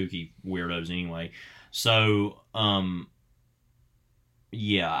all kooky weirdos anyway. So,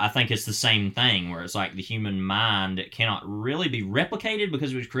 yeah, I think it's the same thing where it's like the human mind, it cannot really be replicated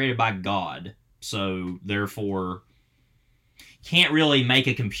because it was created by God. So, therefore, can't really make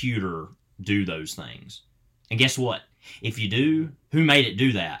a computer do those things. And guess what? If you do, who made it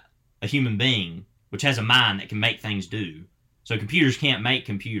do that? A human being, which has a mind that can make things do. So computers can't make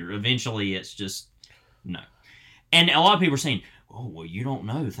computer. Eventually, it's just, no. And a lot of people are saying, oh, well, you don't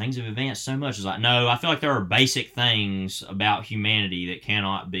know. Things have advanced so much. It's like, no, I feel like there are basic things about humanity that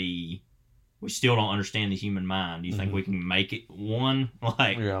cannot be, we still don't understand the human mind. Do you think we can make it one?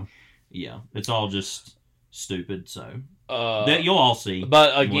 Like, yeah, it's all just stupid, so. That you'll all see.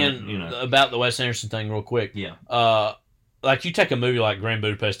 But again, about the Wes Anderson thing real quick. Yeah. Like, you take a movie like Grand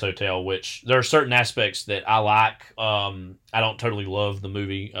Budapest Hotel, which there are certain aspects that I like. I don't totally love the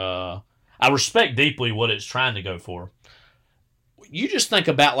movie. I respect deeply what it's trying to go for. You just think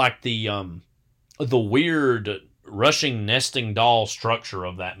about, like, the weird Russian nesting doll structure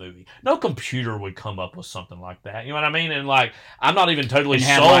of that movie. No computer would come up with something like that. You know what I mean? And, like, I'm not even totally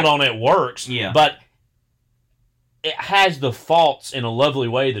sold on it works. Yeah. But it has the faults in a lovely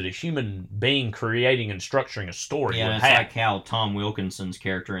way that a human being creating and structuring a story would it's have. like how Tom Wilkinson's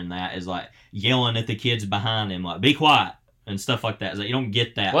character in that is like yelling at the kids behind him, like, be quiet, and stuff like that. It's like, you don't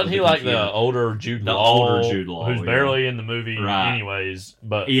get that. Wasn't he like the older Jude Law? Who's barely in the movie anyways.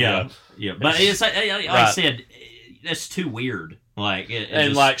 But yeah. But it's like I said, that's too weird. Like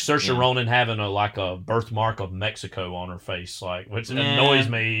like Saoirse Ronan having a birthmark of Mexico on her face, like, which annoys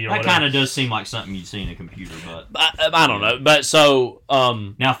me. That kind of does seem like something you'd see in a computer, but I don't know. But so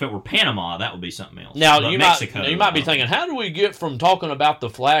now, if it were Panama, that would be something else. Now you might be thinking, how do we get from talking about the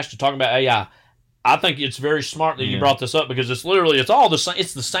Flash to talking about AI? I think it's very smart that you brought this up because it's all the same.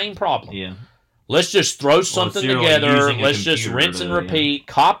 It's the same problem. Yeah. Let's just throw something together. Let's just rinse and repeat,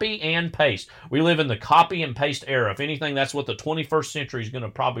 copy and paste. We live in the copy and paste era. If anything, that's what the 21st century is going to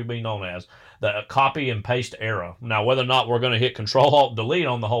probably be known as, the copy and paste era. Now, whether or not we're going to hit Control-Alt-Delete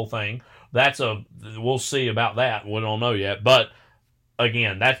on the whole thing, we'll see about that. We don't know yet. But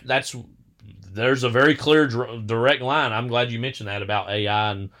again, there's a very clear, direct line. I'm glad you mentioned that about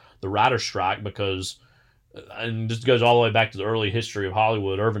AI and the writer's strike because. And this goes all the way back to the early history of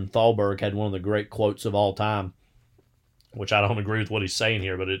Hollywood. Irving Thalberg had one of the great quotes of all time, which I don't agree with what he's saying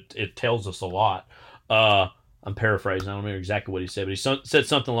here, but it tells us a lot. I'm paraphrasing. I don't remember exactly what he said, but he said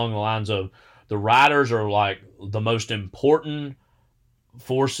something along the lines of, the writers are like the most important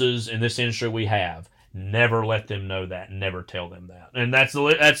forces in this industry we have. Never let them know that. Never tell them that. And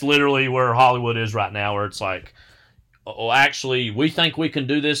that's literally where Hollywood is right now, where it's like, oh, actually, we think we can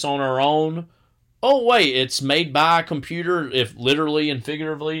do this on our own. Oh, wait, it's made by a computer, if literally and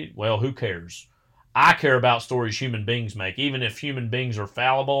figuratively. Well, who cares? I care about stories human beings make. Even if human beings are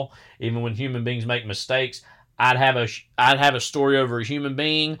fallible, even when human beings make mistakes, I'd have a story over a human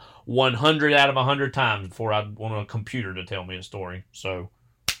being 100 out of 100 times before I'd want a computer to tell me a story. So,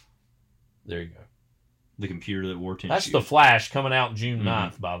 there you go. The computer that wore tennis That's shoes. The Flash coming out June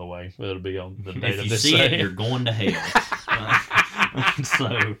 9th, by the way. It'll be on the date of this. If you see it, you're going to hell.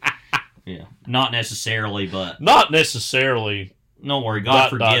 So... Yeah, not necessarily, but... Not necessarily. Don't worry, God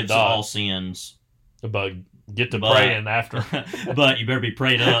forgives all sins. But get to praying after. But you better be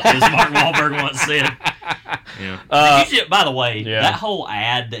prayed up, as Mark Wahlberg once said. Yeah. By the way, that whole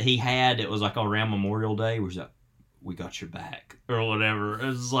ad that he had, it was like around Memorial Day, was like, we got your back, or whatever. It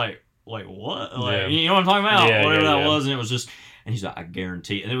was like what? Like, you know what I'm talking about? Whatever that was, and it was just... And he's like, I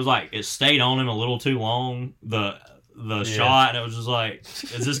guarantee it. And it was like, it stayed on him a little too long, the shot. And it was just like,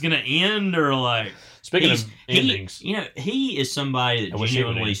 is this going to end? Or like... Speaking of endings... he is somebody that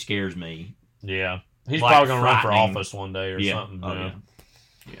genuinely scares me. Yeah. He's Like probably going to run for frightening. office one day or something. Oh,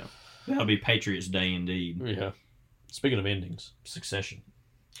 yeah. That'll be Patriots Day indeed. Yeah. Speaking of endings, Succession.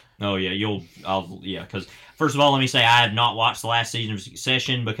 Oh, yeah. Because, first of all, let me say I have not watched the last season of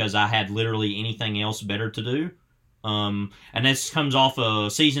Succession because I had literally anything else better to do. And this comes off a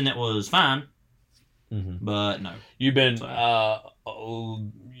season that was fine. Mm-hmm. But no. You've been...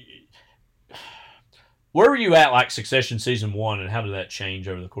 where were you at, like, Succession Season 1, and how did that change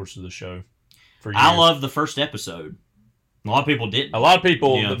over the course of the show for you? I loved the first episode. A lot of people didn't. A lot of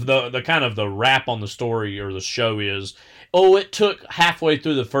people, Yeah. the kind of the wrap on the story or the show is, it took halfway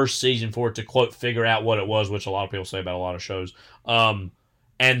through the first season for it to, quote, figure out what it was, which a lot of people say about a lot of shows. And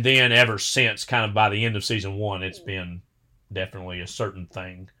then ever since, kind of by the end of Season 1, it's been definitely a certain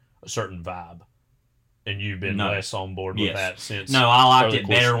thing, a certain vibe. And you've been less on board with that since. No, I liked it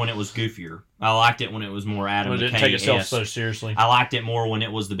better when it was goofier. I liked it when it was more Adam McKay. It didn't take itself so seriously. I liked it more when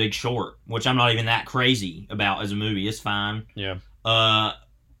it was The Big Short, which I'm not even that crazy about as a movie. It's fine. Yeah.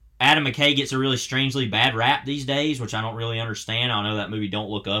 Adam McKay gets a really strangely bad rap these days, which I don't really understand. I know that movie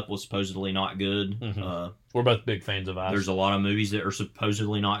Don't Look Up was supposedly not good. Mm-hmm. We're both big fans of Ice. There's a lot of movies that are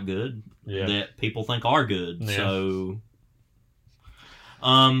supposedly not good that people think are good. Yeah. So...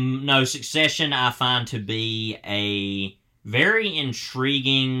 no, Succession I find to be a very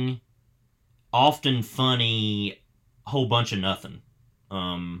intriguing, often funny, whole bunch of nothing.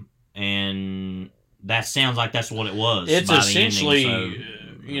 And that sounds like that's what it was. It's by essentially, the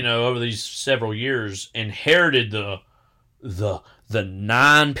ending, over these several years, inherited the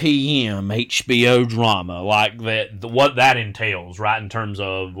 9 p.m. HBO drama, like that, what that entails, right, in terms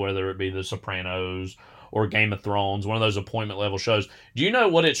of whether it be The Sopranos or Game of Thrones, one of those appointment level shows. Do you know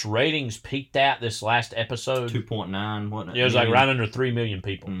what its ratings peaked at this last episode? 2.9, wasn't it? Yeah, it was like right under 3 million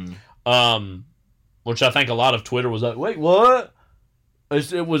people. Which I think a lot of Twitter was like, wait, what?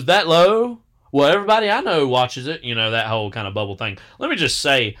 It was that low? Well, everybody I know watches it, that whole kind of bubble thing. Let me just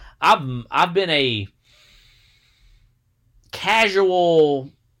say, I've been a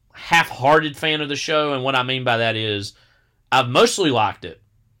casual, half-hearted fan of the show, and what I mean by that is I've mostly liked it.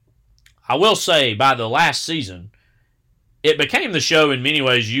 I will say, by the last season, it became the show in many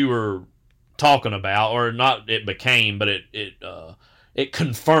ways you were talking about, or not it became, but it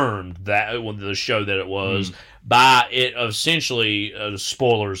confirmed that the show that it was by it essentially,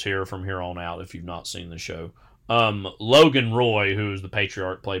 spoilers here from here on out if you've not seen the show. Logan Roy, who is the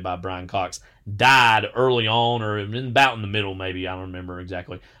patriarch played by Brian Cox, died early on, or about in the middle maybe, I don't remember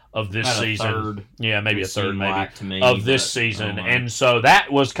exactly, of this season. Yeah, maybe a third maybe of this season. And so that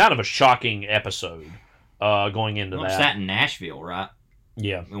was kind of a shocking episode going into that. It's that in Nashville, right?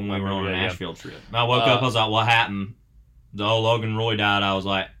 Yeah. When we were on a Nashville trip. I woke up, I was like, what happened? The old Logan Roy died. I was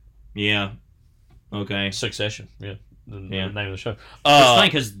like, yeah, okay. Succession, yeah. The name of the show. It's funny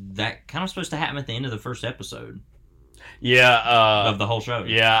because that kind of supposed to happen at the end of the first episode. Yeah. Of the whole show.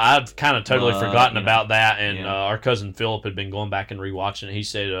 Yeah, I'd kind of totally forgotten about that, and our cousin Philip had been going back and rewatching it. He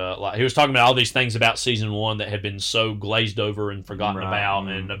said, he was talking about all these things about season 1 that had been so glazed over and forgotten about,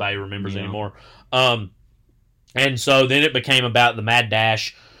 and nobody remembers anymore. And so then it became about the mad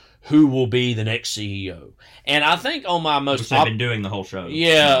dash, who will be the next CEO. And I think on my most... Which they've been doing the whole show.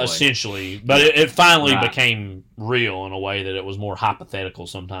 Yeah, essentially. But it finally became real in a way that it was more hypothetical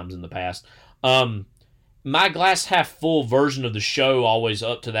sometimes in the past. My glass half full version of the show always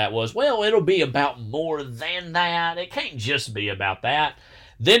up to that was, well, it'll be about more than that. It can't just be about that.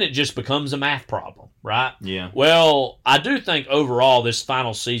 Then it just becomes a math problem, right? Yeah. Well, I do think overall this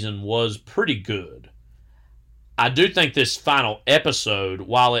final season was pretty good. I do think this final episode,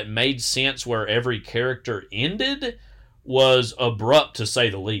 while it made sense where every character ended, was abrupt to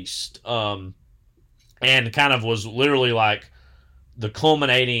say the least. And kind of was literally like the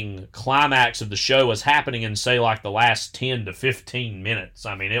culminating climax of the show was happening in, say, like the last 10 to 15 minutes.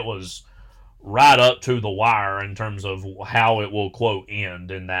 I mean, it was right up to the wire in terms of how it will, quote, end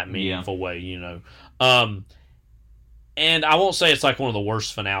in that meaningful way, And I won't say it's like one of the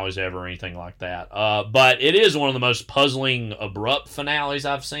worst finales ever or anything like that. But it is one of the most puzzling, abrupt finales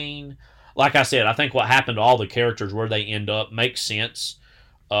I've seen. Like I said, I think what happened to all the characters, where they end up, makes sense.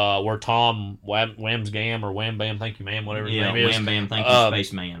 Where Tom Whamsgam or Wham Bam, thank you, ma'am, whatever his name is. Wham Bam, thank you,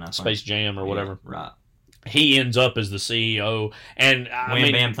 Spaceman. Space Jam or whatever. Right. He ends up as the CEO. And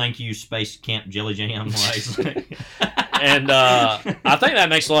Wham Bam, thank you, Space Camp Jelly Jam. And I think that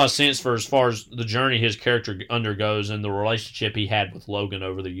makes a lot of sense for as far as the journey his character undergoes and the relationship he had with Logan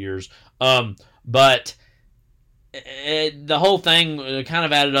over the years. But the whole thing kind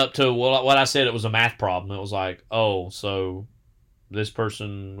of added up to what I said. It was a math problem. It was like, oh, so this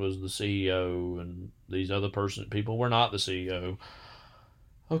person was the CEO and these other people were not the CEO.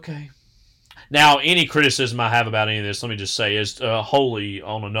 Okay. Now, any criticism I have about any of this, let me just say, is wholly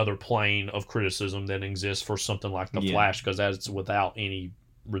on another plane of criticism that exists for something like The Flash, because that's without any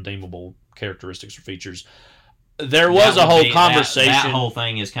redeemable characteristics or features. There was a whole conversation. That whole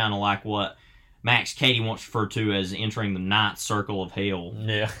thing is kind of like what Max Cady once referred to as entering the ninth circle of hell.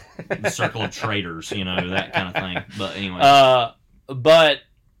 Yeah. The circle of traitors, that kind of thing. But anyway. But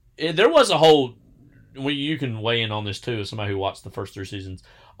there was a whole... Well, you can weigh in on this too as somebody who watched the first 3 seasons.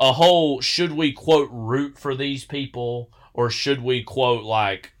 A whole, should we, quote, root for these people? Or should we, quote,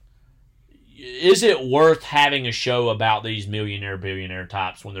 like... Is it worth having a show about these millionaire, billionaire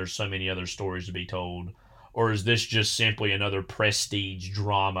types when there's so many other stories to be told? Or is this just simply another prestige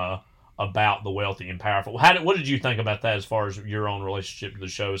drama about the wealthy and powerful? What did you think about that as far as your own relationship to the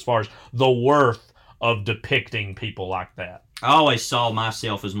show, as far as the worth of depicting people like that? I always saw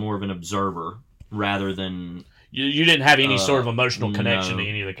myself as more of an observer rather than... You didn't have any sort of emotional connection to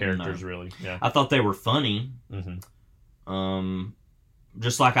any of the characters, really. Yeah. I thought they were funny. Mm-hmm.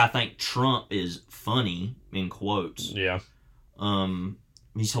 Just like I think Trump is funny, in quotes. Yeah.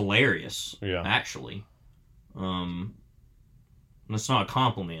 He's hilarious, actually. That's not a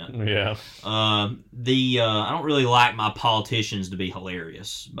compliment. Yeah. I don't really like my politicians to be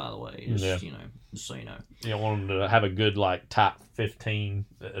hilarious, by the way. Just so you know. You don't want them to have a good, top 15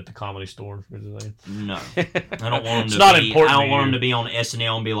 at the Comedy Store? No. I don't want them it's not important. I don't want them to be on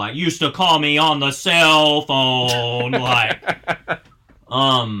SNL and be like, used to call me on the cell phone. I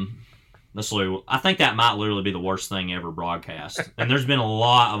think that might literally be the worst thing ever broadcast. And there's been a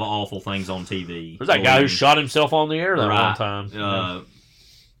lot of awful things on TV. There's that guy who shot himself on the air that one time.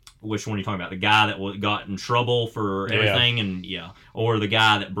 Which one are you talking about? The guy that got in trouble for everything, or the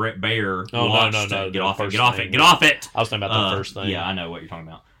guy that Brett Baer watched? No. Get off it! I was talking about the first thing. Yeah, I know what you're talking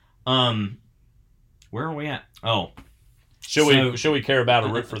about. Where are we at? Oh. Should we care about a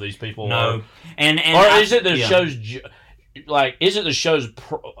root for these people? No. Is it the show's... isn't the show's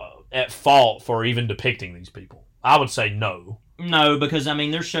at fault for even depicting these people? I would say no. No, because,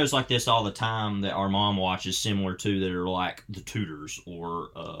 there's shows like this all the time that our mom watches similar to that are like The Tudors or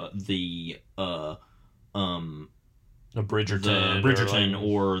the Bridgerton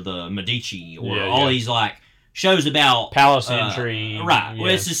or the Medici or all these shows about palace intrigue. Right.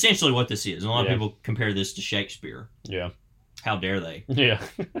 Well, it's essentially what this is. And a lot of people compare this to Shakespeare. Yeah. How dare they? Yeah.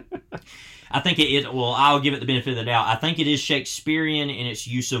 I think I'll give it the benefit of the doubt. I think it is Shakespearean in its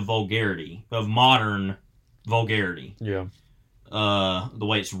use of vulgarity, of modern vulgarity. Yeah. The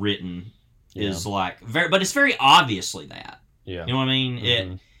way it's written is very, but it's very obviously that. Yeah. You know what I mean?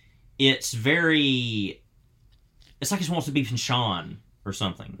 Mm-hmm. It's very, it's like it wants to be Sean or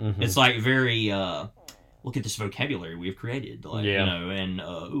something. Mm-hmm. It's very, look at this vocabulary we've created.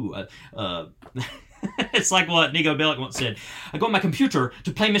 It's like what Nico Bellic once said. I go on my computer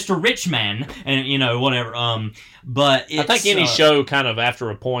to play Mr. Richman, and whatever. But I think any show kind of after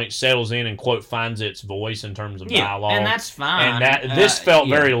a point settles in and quote finds its voice in terms of dialogue, and that's fine. And this felt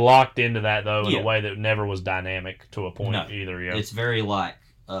very locked into that though in a way that never was dynamic to a point either. Yeah, it's very FF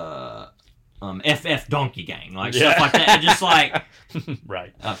Donkey Gang, stuff like that. Just right,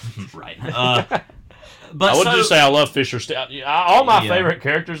 right. But I would just say I love Fisher. All my favorite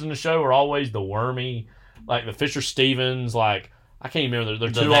characters in the show are always the wormy, the Fisher Stevens. I can't even remember.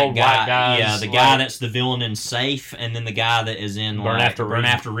 They're two old white guys. Yeah, the guy that's the villain in Safe, and then the guy that is in Burn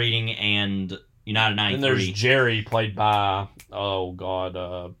After Reading and United 93. And there's Jerry, played by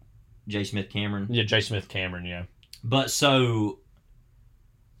J. Smith Cameron. Yeah, J. Smith Cameron. Yeah. But so,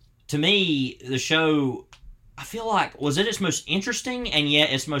 to me, the show, I feel was it its most interesting and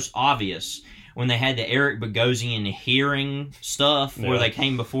yet its most obvious. When they had the Eric Bogosian hearing stuff, where they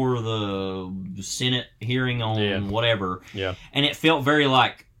came before the Senate hearing on whatever, and it felt very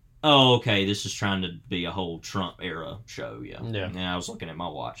oh, okay, this is trying to be a whole Trump era show, And I was looking at my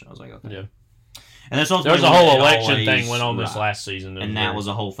watch, and I was like, okay. Yeah. And that's also there's a whole election thing went on this last season, and that was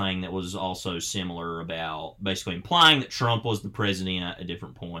a whole thing that was also similar about basically implying that Trump was the president at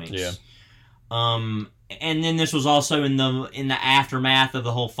different points. Yeah. And then this was also in the aftermath of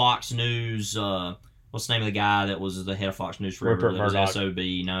the whole Fox News. What's the name of the guy that was the head of Fox News forever? Rupert Murdoch. Was SOB.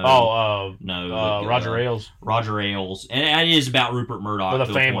 No. Roger Ailes. Roger Ailes, and it is about Rupert Murdoch. Well,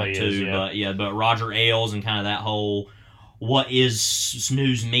 the family too, but Roger Ailes and kind of that whole what is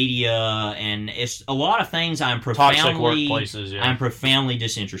news media, and it's a lot of things I'm profoundly toxic workplaces. Yeah. I'm profoundly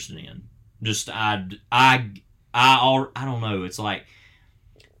disinterested in. Just I don't know. It's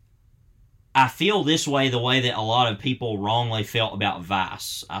I feel this way the way that a lot of people wrongly felt about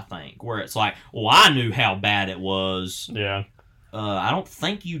Vice, I think. Where it's like, well, I knew how bad it was. Yeah. I don't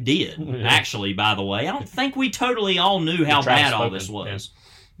think you did, actually, by the way. I don't think we totally all knew how bad all this was,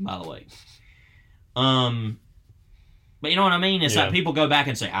 by the way. But you know what I mean? It's like people go back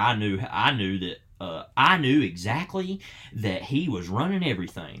and say, I knew exactly that he was running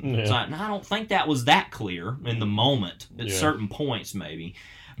everything. It's like, no, I don't think that was that clear in the moment at certain points, maybe.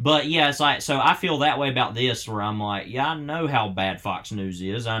 But yeah, it's like, so I feel that way about this, where I'm like, yeah, I know how bad Fox News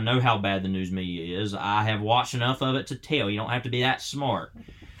is. I know how bad the news media is. I have watched enough of it to tell. You don't have to be that smart.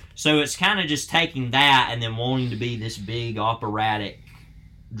 So it's kind of just taking that and then wanting to be this big operatic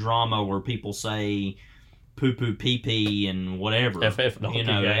drama where people say poo poo pee pee and whatever. FF Donkey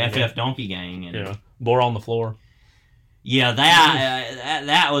Gang. FF Donkey Gang. And, Bore on the floor. Yeah,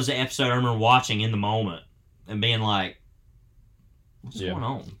 that was the episode I remember watching in the moment and being like, what's going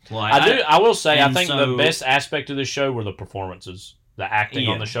on? Like, I will say, I think the best aspect of this show were the performances, the acting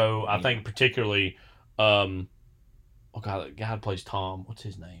on the show. I think particularly, the guy who plays Tom, what's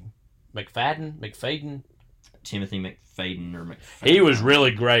his name? McFadden? Timothy McFadden or McFadden. He was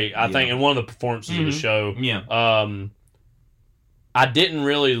really great, I think, in one of the performances of the show. Yeah. I didn't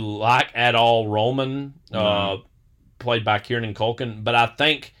really like at all Roman, played by Kieran Culkin, but I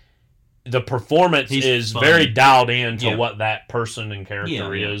think the performance is very dialed in to what that person and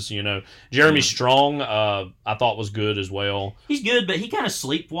character is. You know, Jeremy Strong, I thought was good as well. He's good, but he kind of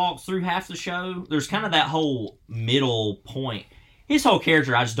sleepwalks through half the show. There's kind of that whole middle point. His whole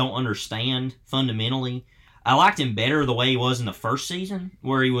character, I just don't understand fundamentally. I liked him better the way he was in the first season,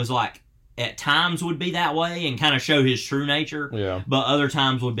 where he was like, at times would be that way and kind of show his true nature. Yeah. But other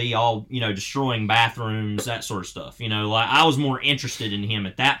times would be all, destroying bathrooms, that sort of stuff. Like I was more interested in him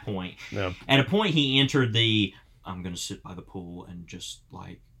at that point. Yeah. At a point he entered I'm going to sit by the pool and just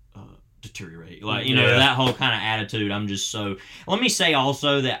deteriorate. That whole kind of attitude. I'm just so... Let me say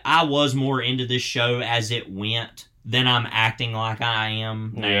also that I was more into this show as it went than I'm acting like I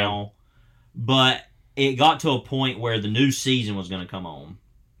am now. But it got to a point where the new season was going to come on.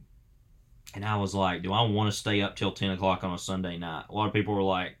 And I was like, do I want to stay up till 10 o'clock on a Sunday night? A lot of people were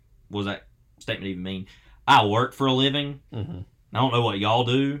like, what does that statement even mean? I work for a living. Mm-hmm. I don't know what y'all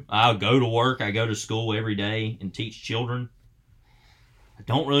do. I go to work. I go to school every day and teach children. I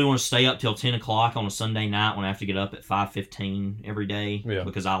don't really want to stay up till 10 o'clock on a Sunday night when I have to get up at 5:15 every day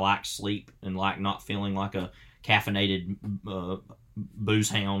because I like sleep and like not feeling like a caffeinated booze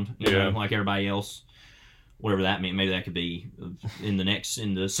hound, like everybody else. Whatever that means. Maybe that could be in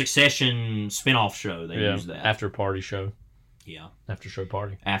the Succession spinoff show. They use that. After party show. Yeah. After show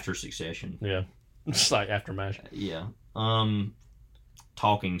party. After Succession. Yeah. It's like after MASH. Yeah.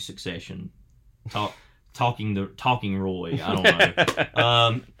 Talking Succession. Talking Roy. I don't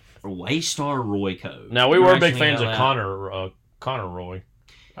know. Waystar Royco. Now, we were big fans of Connor Roy.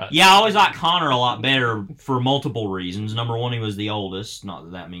 Yeah, I always liked Connor a lot better for multiple reasons. Number one, he was the oldest. Not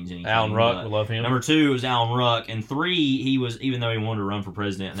that that means anything. Alan Ruck, we love him. Number two, it was Alan Ruck. And three, he was, even though he wanted to run for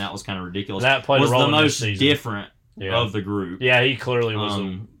president, and that was kind of ridiculous, that played a role the in most this season. different of the group. Yeah, he clearly was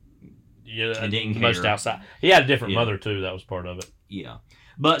the most outside. He had a different mother, too. That was part of it. Yeah.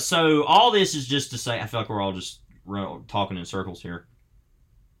 But so all this is just to say, I feel like we're all just talking in circles here.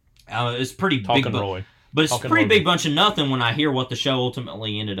 It's pretty talking big. Roy. But it's a pretty big bunch of nothing when I hear what the show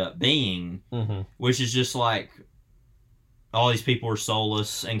ultimately ended up being, which is just like all these people are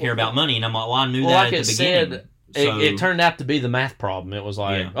soulless and care about money. And I'm like, well, I knew that at the beginning. It turned out to be the math problem. It was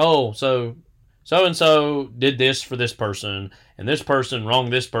like, so-and-so did this for this person, and this person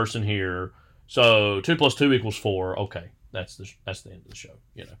wronged this person here. So 2 + 2 = 4. Okay, that's the end of the show.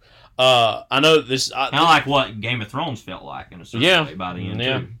 I know this. Kind of like what Game of Thrones felt like in a certain way by the end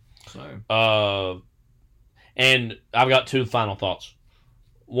too. So. And I've got two final thoughts.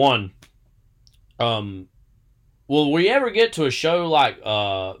 One, will we ever get to a show like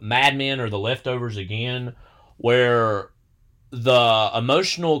Mad Men or The Leftovers again, where the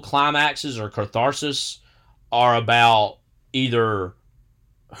emotional climaxes or catharsis are about either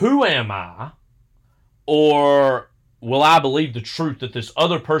who am I, or will I believe the truth that this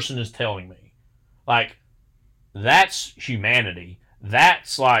other person is telling me? Like, that's humanity.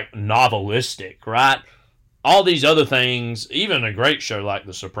 That's like novelistic, right? All these other things, even a great show like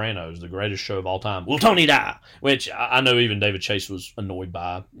The Sopranos, the greatest show of all time, will Tony die? Which I know even David Chase was annoyed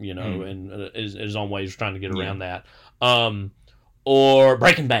by, and in his own ways trying to get around that. Or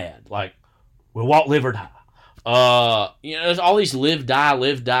Breaking Bad, like, will Walt live or die? There's all these live,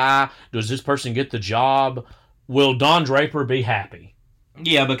 die. Does this person get the job? Will Don Draper be happy?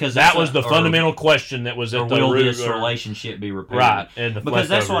 Yeah, because that was the fundamental question that was at the will root. This relationship be repaired? Right, and because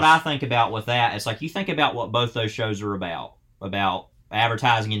that's what I think about with that. It's like you think about what both those shows are about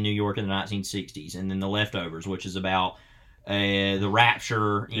advertising in New York in the 1960s, and then The Leftovers, which is about the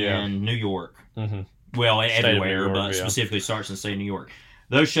rapture in New York. Mm-hmm. Well, everywhere, York, but specifically starts in the state of New York.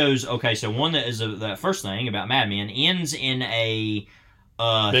 Those shows, okay, so one that is the first thing about Mad Men ends in a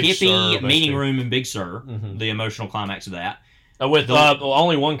hippie meeting room in Big Sur, the emotional climax of that. With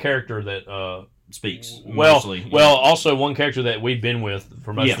only one character that speaks. Also one character that we've been with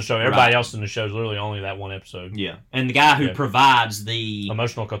for most of the show. Everybody else in the show is literally only that one episode. Yeah, and the guy who provides the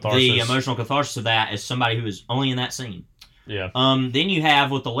emotional catharsis of that is somebody who is only in that scene. Yeah. Then you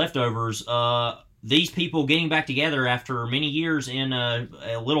have with The Leftovers, these people getting back together after many years in a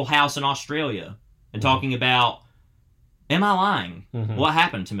little house in Australia and talking about, am I lying? What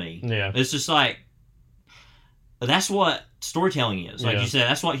happened to me? Yeah. It's just like, that's what storytelling is. Like you said,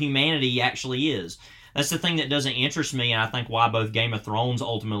 that's what humanity actually is. That's the thing that doesn't interest me, and I think why both Game of Thrones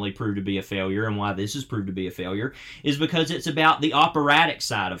ultimately proved to be a failure and why this has proved to be a failure is because it's about the operatic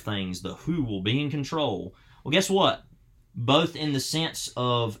side of things, the who will be in control. Well, guess what? Both in the sense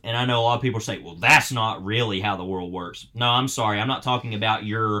of, and I know a lot of people say, well, that's not really how the world works. No, I'm sorry. I'm not talking about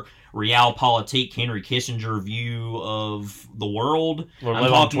your realpolitik Henry Kissinger view of the world. I'm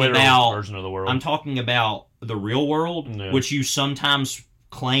talking about version of the world. I'm talking about the real world, which you sometimes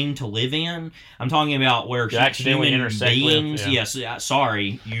claim to live in. I'm talking about where human beings. Yes,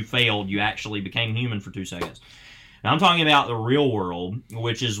 sorry, you failed. You actually became human for 2 seconds. Now, I'm talking about the real world,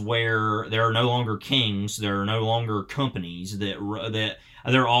 which is where there are no longer kings, there are no longer companies, that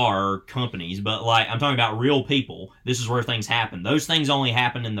there are companies, but like I'm talking about real people. This is where things happen. Those things only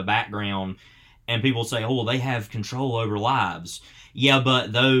happen in the background, and people say, "Oh, well, they have control over lives." Yeah,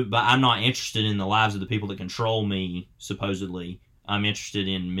 but I'm not interested in the lives of the people that control me. Supposedly, I'm interested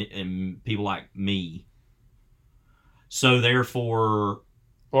in people like me. So therefore,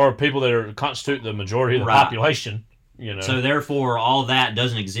 or people that constitute the majority of the population. You know. So therefore, all that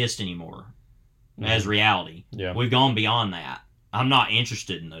doesn't exist anymore as reality. Yeah. We've gone beyond that. I'm not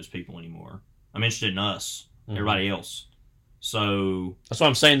interested in those people anymore. I'm interested in us, everybody else. So that's what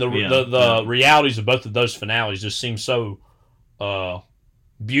I'm saying. The realities of both of those finales just seem so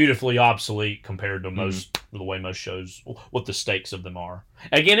beautifully obsolete compared to most the way most shows, what the stakes of them are.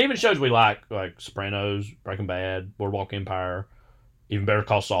 Again, even shows we like Sopranos, Breaking Bad, Boardwalk Empire, even Better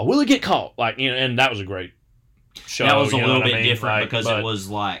Call Saul. Will he get caught? And that was a great show. That was a little bit different because it was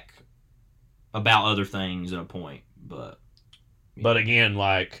like about other things at a point, but again,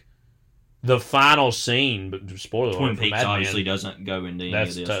 like the final scene, but spoiler Twin alert, Peaks obviously doesn't go into any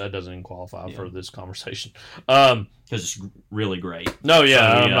of this. That doesn't even qualify for this conversation. Because it's really great. No,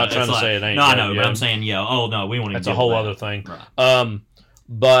 I'm not trying to say it ain't. No, I know, but I'm saying, we won't even. That's a whole other thing. Right.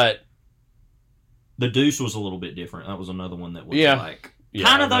 But The Deuce was a little bit different. That was another one that was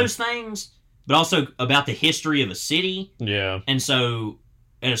kind of those things, but also about the history of a city. Yeah. And so,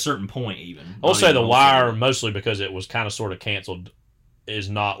 at a certain point, even I'll say The Wire mostly because it was kind of sort of canceled.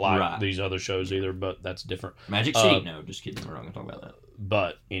 Is not like these other shows either, but that's different. Magic City? No, just kidding. We're not going to talk about that.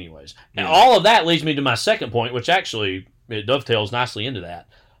 But anyways, and all of that leads me to my second point, which actually it dovetails nicely into that.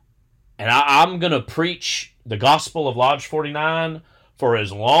 And I'm going to preach the gospel of Lodge 49 for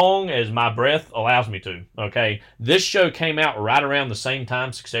as long as my breath allows me to. Okay, this show came out right around the same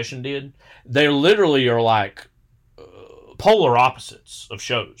time Succession did. They literally are like polar opposites of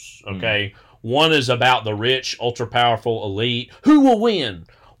shows. Okay. One is about the rich, ultra-powerful elite. Who will win?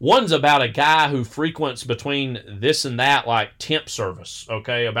 One's about a guy who frequents between this and that, like temp service,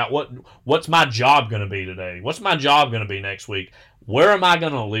 okay? About what's my job going to be today? What's my job going to be next week? Where am I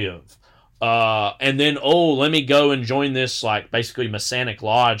going to live? And then, let me go and join this, like, basically Masonic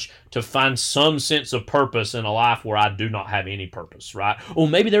Lodge to find some sense of purpose in a life where I do not have any purpose, right? Oh,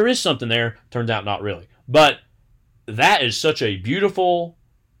 maybe there is something there. Turns out not really. But that is such a beautiful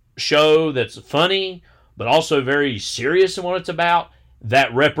show that's funny but also very serious in what it's about,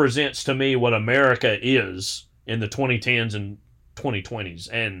 that represents to me what America is in the 2010s and 2020s.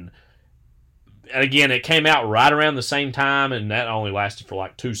 And again, it came out right around the same time, and that only lasted for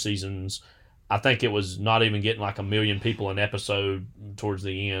like 2 seasons. I think it was not even getting like 1 million people an episode towards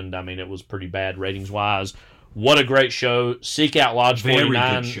the end. I mean, it was pretty bad ratings wise. What a great show. Seek out Lodge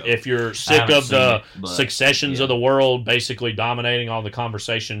 49 if you're sick of the Successions of the world basically dominating all the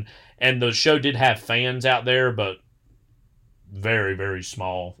conversation. And the show did have fans out there, but very, very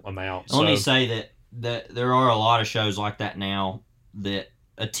small amount. Let me say that there are a lot of shows like that now that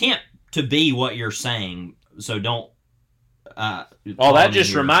attempt to be what you're saying, so don't... that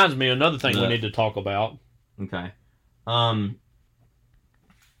just reminds me of another thing we need to talk about. Okay.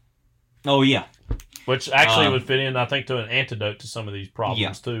 Oh yeah, which actually would fit in, I think, to an antidote to some of these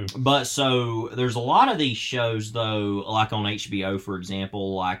problems too. But so there's a lot of these shows though, like on HBO, for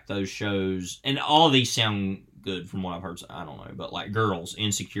example, like those shows, and all of these sound good from what I've heard. I don't know, but like Girls,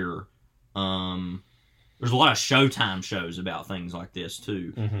 Insecure. There's a lot of Showtime shows about things like this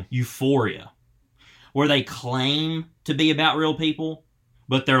too. Mm-hmm. Euphoria, where they claim to be about real people,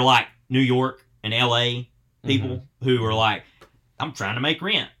 but they're like New York and LA people who are like, I'm trying to make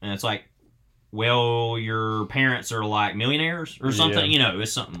rent. And it's like, well, your parents are like millionaires or something. You know,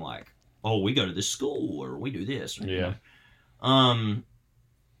 it's something like, oh, we go to this school or we do this. Or, you know.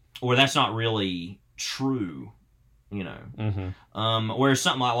 Or that's not really true, you know. Whereas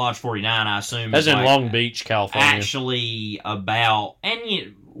something like Lodge 49, I assume, as is in like Long Beach, California, actually about,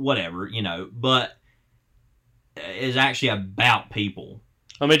 and whatever, you know, but is actually about people.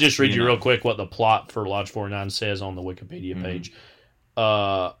 Let me just read you real quick what the plot for Lodge 49 says on the Wikipedia page.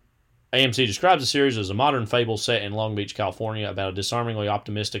 AMC describes the series as a modern fable set in Long Beach, California, about a disarmingly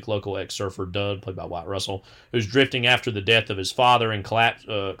optimistic local ex-surfer, Dud, played by Wyatt Russell, who's drifting after the death of his father and collapse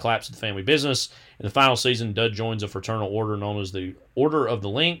of the family business. In the final season, Dud joins a fraternal order known as the Order of the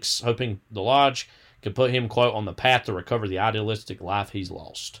Lynx, hoping the Lodge could put him, quote, on the path to recover the idealistic life he's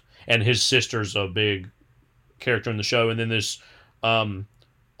lost. And his sister's a big character in the show. And then this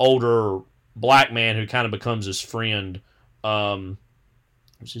older black man who kind of becomes his friend.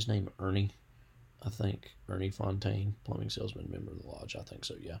 What's his name? Ernie, I think. Ernie Fontaine, plumbing salesman, member of the Lodge. I think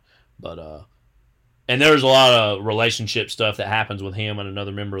so, yeah. But and there's a lot of relationship stuff that happens with him and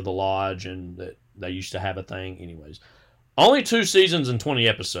another member of the Lodge, and that they used to have a thing. Anyways, only 2 seasons and 20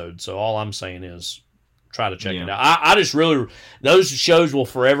 episodes. So all I'm saying is, try to check it out. I just really, those shows will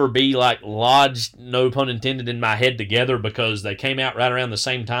forever be like lodged, no pun intended, in my head together because they came out right around the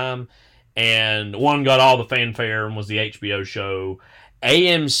same time, and one got all the fanfare and was the HBO show.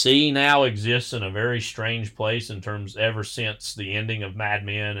 AMC now exists in a very strange place in terms ever since the ending of Mad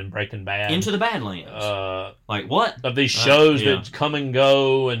Men and Breaking Bad. Into the Badlands. Like what? Of these shows that come and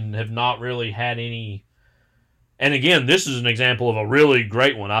go and have not really had any. And again, this is an example of a really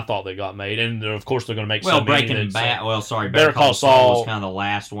great one I thought that got made. And of course they're going to make so many. Better Call Saul was kind of the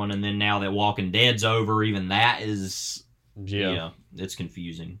last one. And then now that Walking Dead's over, even that is. Yeah, it's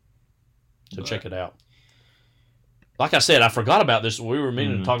confusing. So check it out. Like I said, I forgot about this. We were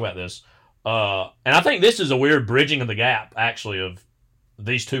meaning to talk about this. And I think this is a weird bridging of the gap, actually, of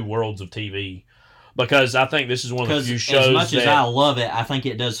these two worlds of TV. Because I think this is one of the few shows as much as I love it, I think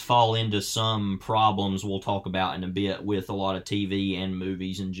it does fall into some problems we'll talk about in a bit with a lot of TV and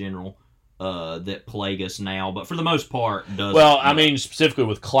movies in general that plague us now. But for the most part, does. Well, I mean, specifically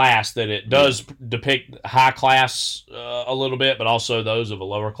with class, that it does depict high class a little bit, but also those of a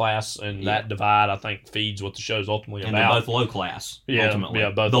lower class. And that divide, I think, feeds what the show's ultimately and about. They're both low class, ultimately.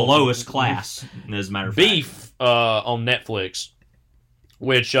 Yeah, both the lowest class, as a matter of fact. Beef on Netflix,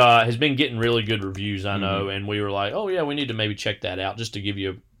 which has been getting really good reviews, I know, and we were like, oh yeah, we need to maybe check that out, just to give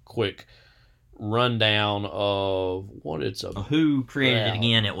you a quick rundown of what it's about. Who created it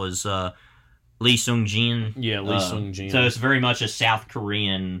again? It was Lee Sung-jin. Yeah, Lee Sung-jin. So it's very much a South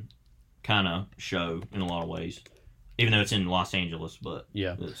Korean kind of show in a lot of ways, even though it's in Los Angeles. But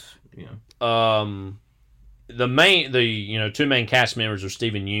it's, the two main cast members are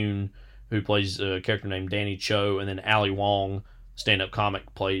Stephen Yoon, who plays a character named Danny Cho, and then Ali Wong, stand-up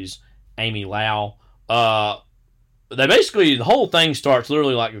comic, plays Amy Lau. They basically, the whole thing starts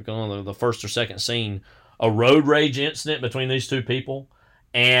literally like on the first or second scene, a road rage incident between these two people,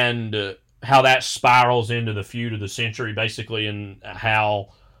 and how that spirals into the feud of the century, basically, and how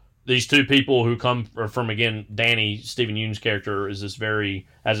these two people who come from, again, Danny, Stephen Yoon's character, is this very,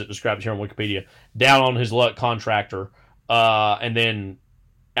 as it describes here on Wikipedia, down on his luck contractor, and then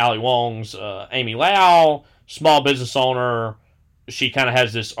Ali Wong's Amy Lau, small business owner. She kind of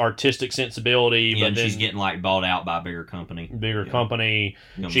has this artistic sensibility, but then she's getting like bought out by a bigger company. Company.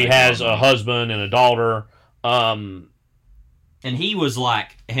 She has a husband and a daughter. And he was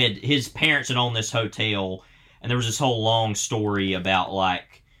like, his parents had owned this hotel, and there was this whole long story about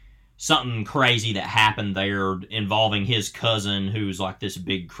like something crazy that happened there involving his cousin, who's like this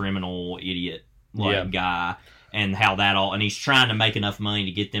big criminal idiot guy. And how that all, and he's trying to make enough money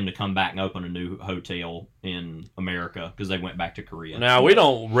to get them to come back and open a new hotel in America because they went back to Korea. Now, we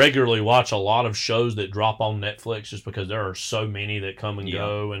don't regularly watch a lot of shows that drop on Netflix just because there are so many that come and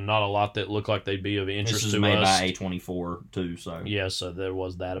go, and not a lot that look like they'd be of interest to us. This is made by A24 too, so yeah, so there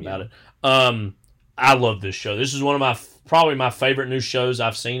was that about it. I love this show. This is one of probably my favorite new shows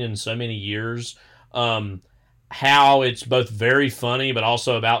I've seen in so many years. how it's both very funny, but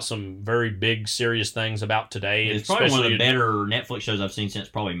also about some very big, serious things about today. It's probably one of the better Netflix shows I've seen since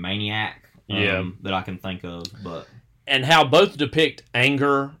probably Maniac. That I can think of, but and how both depict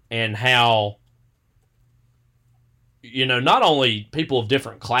anger and how not only people of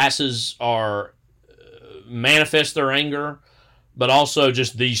different classes are manifest their anger, but also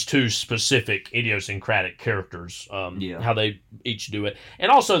just these two specific idiosyncratic characters, how they each do it.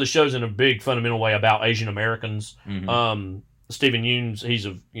 And also the show's in a big fundamental way about Asian Americans. Mm-hmm. Stephen Yoon's, he's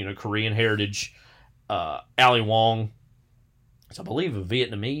of Korean heritage. Ali Wong, it's, I believe, a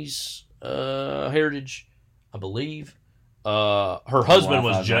Vietnamese heritage, I believe. Her husband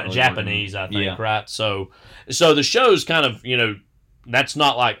was Japanese, I think, right? So the show's kind of, that's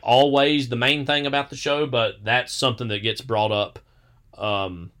not like always the main thing about the show, but that's something that gets brought up.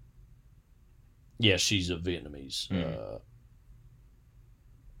 She's of Vietnamese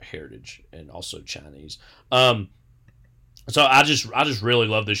heritage and also Chinese. So I just really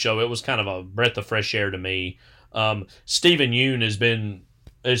love this show. It was kind of a breath of fresh air to me. Stephen Yoon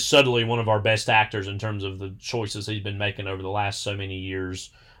is subtly one of our best actors in terms of the choices he's been making over the last so many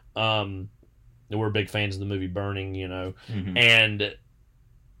years. We're big fans of the movie Burning, mm-hmm. and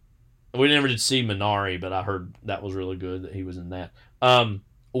we never did see Minari, but I heard that was really good, that he was in that.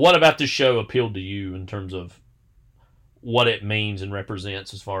 What about this show appealed to you in terms of what it means and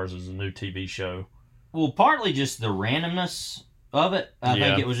represents as far as a new TV show? Well, partly just the randomness of it. I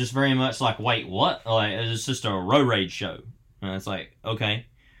think it was just very much like, wait, what? Like, it's just a road rage show. And it's like, okay.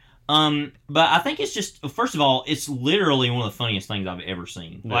 But I think it's just, first of all, it's literally one of the funniest things I've ever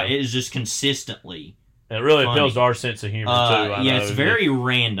seen. Yeah. Like, it is just consistently and it really funny. appeals to our sense of humor, too. It's very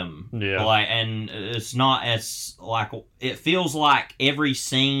random. Yeah. Like, and it's not as, like, it feels like every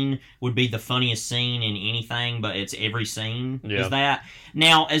scene would be the funniest scene in anything, but it's every scene is that.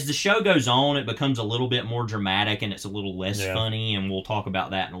 Now, as the show goes on, it becomes a little bit more dramatic and it's a little less funny, and we'll talk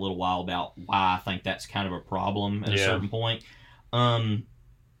about that in a little while about why I think that's kind of a problem at a certain point.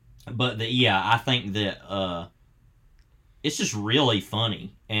 But I think that it's just really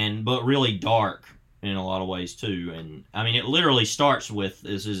funny but really dark in a lot of ways too. And I mean, it literally starts with,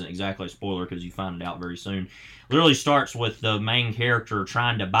 this isn't exactly a spoiler because you find it out very soon. Literally starts with the main character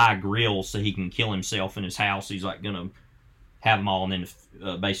trying to buy grills so he can kill himself in his house. He's like gonna have them all and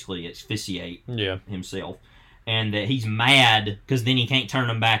then basically asphyxiate himself. And that he's mad because then he can't turn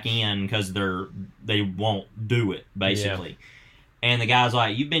them back in because they won't do it, basically. And the guy's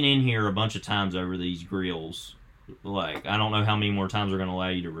like, you've been in here a bunch of times over these grills. Like, I don't know how many more times they're going to allow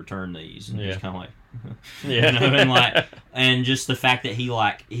you to return these. And he's kind of like, and just the fact that he,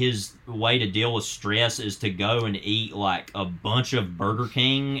 like, his way to deal with stress is to go and eat, like, a bunch of Burger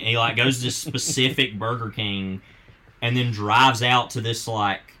King. And he, like, goes to this specific Burger King and then drives out to this,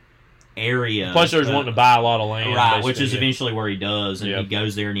 like, area. Plus, there's wanting to buy a lot of land. Right, which is eventually where he does. And he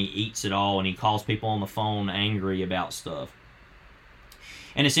goes there and he eats it all and he calls people on the phone angry about stuff.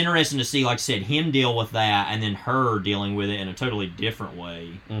 And it's interesting to see, like I said, him deal with that and then her dealing with it in a totally different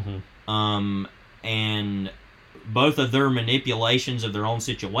way. Mm-hmm. And both of their manipulations of their own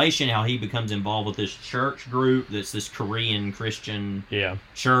situation, how he becomes involved with this church group that's this Korean Christian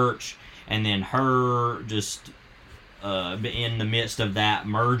church, and then her just in the midst of that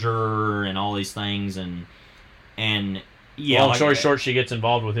merger and all these things. And long story short, she gets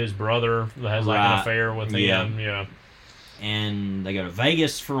involved with his brother that has like an affair with him. Yeah. And they go to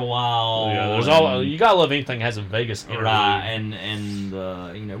Vegas for a while. Yeah, there's you gotta love anything that has a Vegas interlude. Right,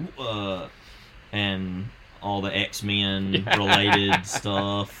 and all the X-Men related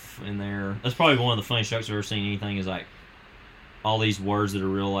stuff in there. That's probably one of the funniest jokes I've ever seen. Anything is like all these words that are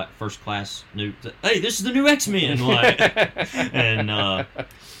real, like first class new. Hey, this is the new X-Men. Like,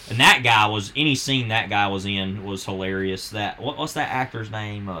 and that guy was, any scene that guy was in was hilarious. That what's that actor's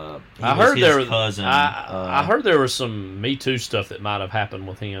name? I heard his there was cousin. I heard there was some Me Too stuff that might have happened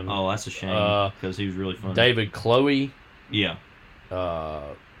with him. Oh, that's a shame because he was really funny. David Chloe. Yeah.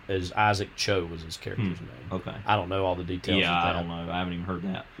 Is Isaac Cho was his character's name. Okay. I don't know all the details. Yeah, of that. I don't know. I haven't even heard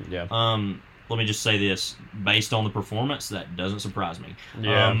that. Yeah. Let me just say this: based on the performance, that doesn't surprise me.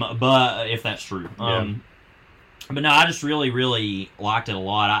 Yeah. But if that's true. But no, I just really, really liked it a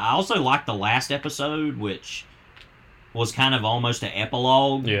lot. I also liked the last episode, which was kind of almost an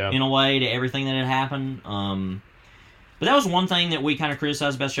epilogue in a way to everything that had happened. But that was one thing that we kind of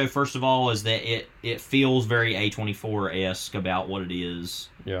criticized about the show. First of all, is that it feels very A24-esque about what it is.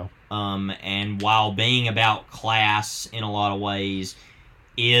 Yeah. And while being about class in a lot of ways,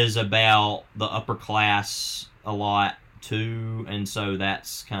 is about the upper class a lot too. And so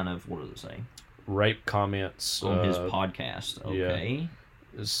that's kind of, what does it say? Rape comments on his podcast. Okay.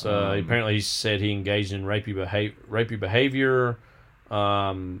 Apparently, he said he engaged in rapey behavior.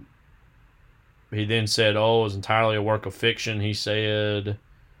 He then said, "Oh, it was entirely a work of fiction." He said,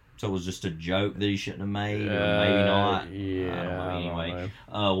 "So it was just a joke that he shouldn't have made, or maybe not." Yeah. Anyway,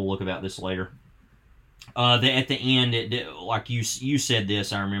 we'll look about this later. At the end, like you said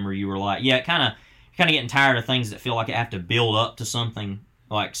this, I remember you were like, "Yeah, kind of getting tired of things that feel like it have to build up to something."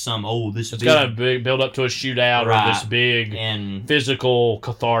 Like it's got to build up to a shootout or this big and physical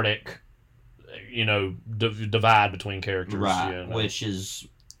cathartic, divide between characters, right? Which is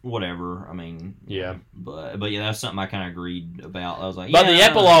whatever. I mean, yeah, but yeah, that's something I kind of agreed about. I was like, but the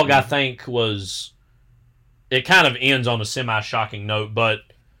epilogue, I think, it kind of ends on a semi-shocking note, but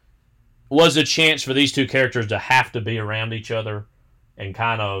was a chance for these two characters to have to be around each other and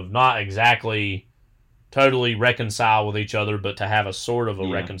kind of not exactly totally reconcile with each other, but to have a sort of a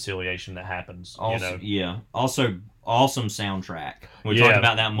reconciliation that happens. Also, also awesome soundtrack. We talked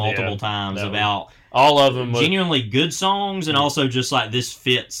about that multiple times about all of them genuinely good songs, and also just like this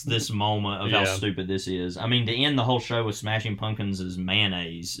fits this moment of how stupid this is. I mean, to end the whole show with Smashing Pumpkins'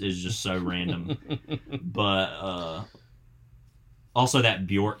 Mayonnaise is just so random. But also that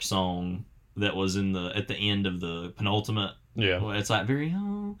Bjork song that was at the end of the penultimate. Yeah, it's like very.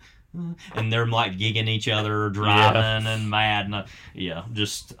 And they're like gigging each other, driving and mad, and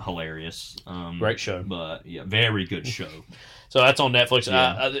just hilarious. Great show, but very good show. So that's on Netflix.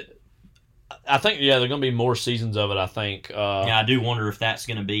 Yeah. I think there are going to be more seasons of it. I think. I do wonder if that's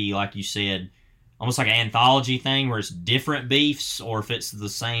going to be like you said, almost like an anthology thing where it's different beefs, or if it's the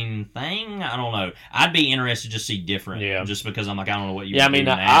same thing. I don't know. I'd be interested to just see different. Yeah. Just because I'm like, I don't know what you. Yeah, I mean,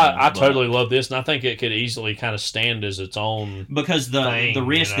 I totally love this, and I think it could easily kind of stand as its own. Because the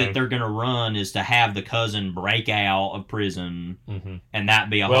risk that they're going to run is to have the cousin break out of prison, and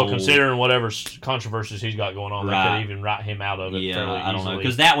that be a whole. Well, considering whatever controversies he's got going on, they could even write him out of it. Yeah, I don't know,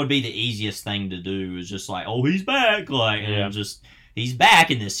 because that would be the easiest thing to do. Is just like, oh, he's back, like, and just. He's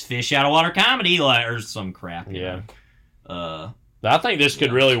back in this fish out of water comedy, or some crap. I think this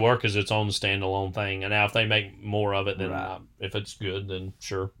could really work as its own standalone thing. And now, if they make more of it, then if it's good, then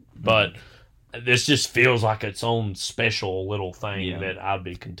sure. But this just feels like its own special little thing that I'd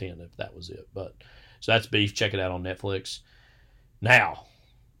be content if that was it. But so that's Beef. Check it out on Netflix. Now,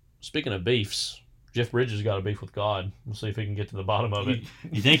 speaking of beefs, Jeff Bridges got a beef with God. We'll see if he can get to the bottom of it.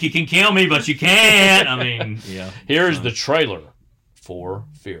 You think you can kill me, but you can't. I mean, Here's the trailer for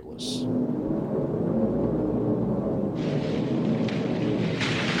Fearless.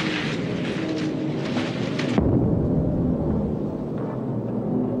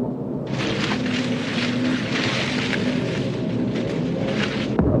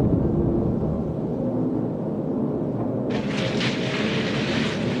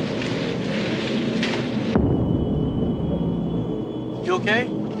 You okay?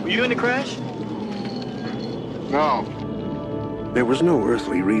 Were you in the crash? No. There was no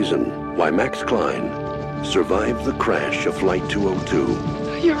earthly reason why Max Klein survived the crash of Flight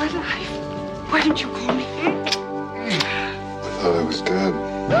 202. You're alive. Why didn't you call me? I thought I was dead.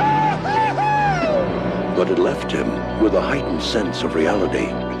 But it left him with a heightened sense of reality.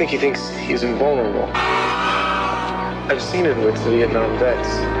 I think he thinks he's invulnerable. I've seen it with the Vietnam vets.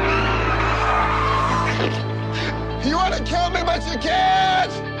 You want to kill me, but you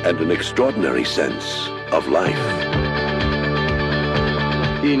can't! And an extraordinary sense of life.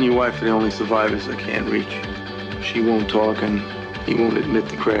 He and your wife are the only survivors I can't reach. She won't talk, and he won't admit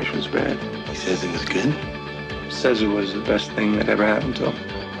the crash was bad. He says it was good? Says it was the best thing that ever happened to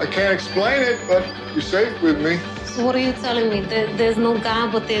him. I can't explain it, but you're safe with me. So what are you telling me? There's no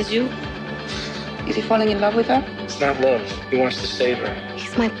God, but there's you? Is he falling in love with her? It's not love. He wants to save her.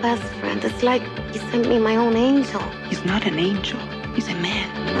 He's my best friend. It's like he sent me my own angel. He's not an angel. He's a man.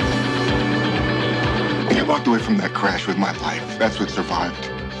 I walked away from that crash with my life. That's what survived.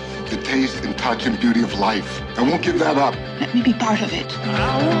 The taste and touch and beauty of life. I won't give that up. Let me be part of it.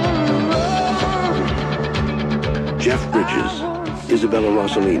 Jeff Bridges, Isabella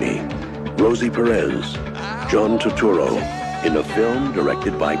Rossellini, Rosie Perez, John Turturro, in a film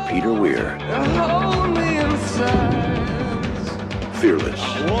directed by Peter Weir. Fearless.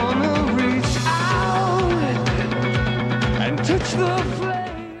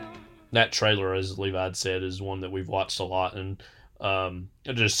 That trailer, as Levi had said, is one that we've watched a lot, and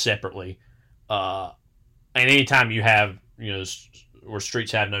just separately. And anytime you have, where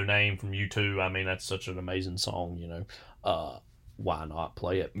Streets Have No Name from U2, I mean, that's such an amazing song, why not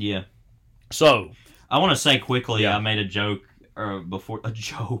play it? Yeah. So, I want to say quickly, I made a joke before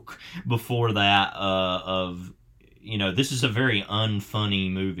that of, this is a very unfunny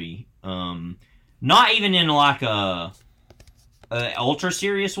movie. Not even in like a ultra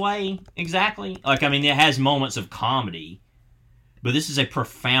serious way exactly. Like, I mean, it has moments of comedy, but this is a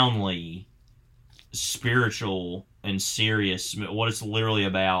profoundly spiritual and serious. What it's literally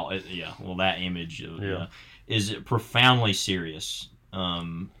about, that image is profoundly serious.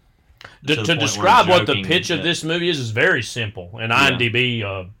 To describe what the pitch of this movie is very simple, and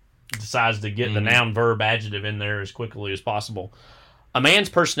IMDb decides to get the noun, verb, adjective in there as quickly as possible. A man's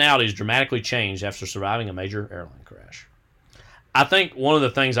personality is dramatically changed after surviving a major airline crash. I think one of the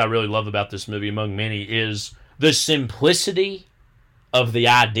things I really love about this movie, among many, is the simplicity of the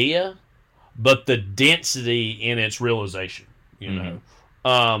idea, but the density in its realization. You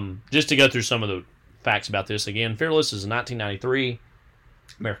know, just to go through some of the facts about this again. Fearless is a 1993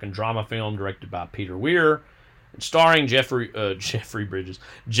 American drama film directed by Peter Weir, and starring Jeff Bridges.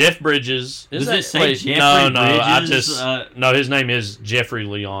 Jeff Bridges. Does it say Jeffrey Bridges? No, his name is Jeffrey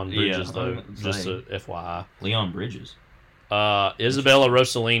Leon Bridges, though. Just a FYI. Leon Bridges. Isabella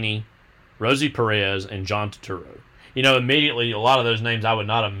Rossellini, Rosie Perez, and John Turturro. You know, immediately, a lot of those names I would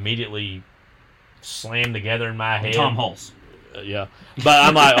not immediately slam together in my head. Tom Hulse. Yeah. But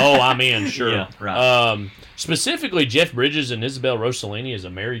I'm like, I'm in, sure. Yeah, right. Specifically, Jeff Bridges and Isabel Rossellini is a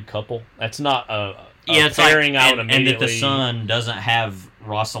married couple. That's not a it's pairing like, I would immediately... And that the son doesn't have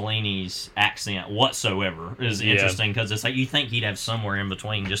Rossellini's accent whatsoever is interesting, because it's like you think he'd have somewhere in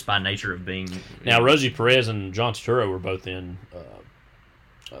between just by nature of being... Now, Rosie Perez and John Turturro were both in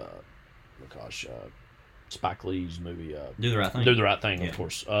Spike Lee's movie... Do the Right Thing. Do the Right Thing, of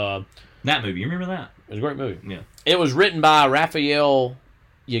course. That movie, you remember that? It was a great movie. Yeah. It was written by Raphael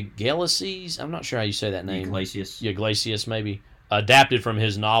Iglesias. I'm not sure how you say that name. Iglesias, maybe. Adapted from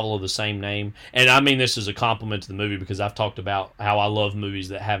his novel of the same name. And I mean this is a compliment to the movie because I've talked about how I love movies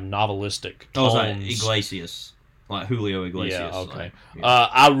that have novelistic tones. Oh, it's like Iglesias. Like Julio Iglesias. Yeah, okay. Like,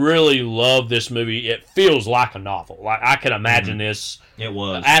 I really love this movie. It feels like a novel. Like I can imagine this. It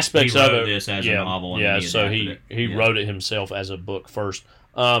was. Aspects he wrote of it. This as a novel. And yeah, then so he wrote it himself as a book first.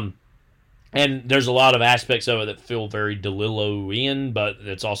 And there's a lot of aspects of it that feel very DeLillo-ian, but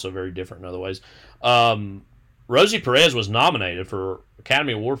it's also very different in other ways. Rosie Perez was nominated for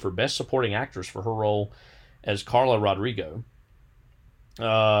Academy Award for Best Supporting Actress for her role as Carla Rodrigo.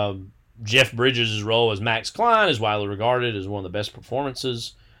 Jeff Bridges' role as Max Klein is widely regarded as one of the best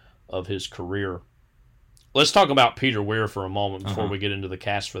performances of his career. Let's talk about Peter Weir for a moment before we get into the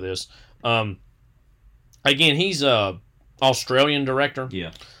cast for this. Again, he's a Australian director.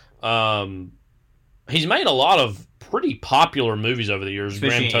 Yeah. He's made a lot of pretty popular movies over the years.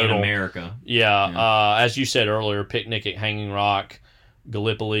 Especially Grand total, in America. Yeah. As you said earlier, Picnic at Hanging Rock,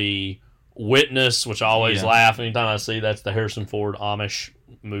 Gallipoli, Witness, which I always laugh anytime I see. That's the Harrison Ford Amish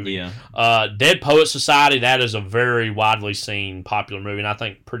movie. Yeah. Dead Poet Society, that is a very widely seen popular movie, and I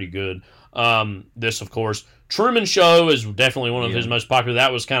think pretty good. This, of course. Truman Show is definitely one of his most popular.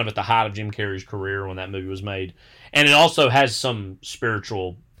 That was kind of at the height of Jim Carrey's career when that movie was made. And it also has some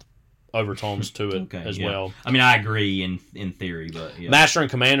spiritual overtones to it as well. I mean, I agree in theory, but Master and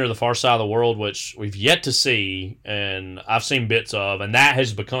Commander, The Far Side of the World, which we've yet to see, and I've seen bits of, and that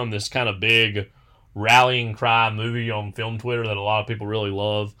has become this kind of big rallying cry movie on film Twitter that a lot of people really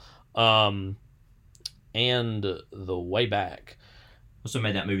love. And The Way Back. Also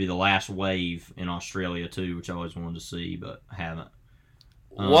made that movie The Last Wave in Australia too, which I always wanted to see, but I haven't.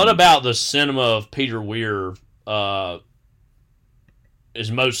 What about the cinema of Peter Weir is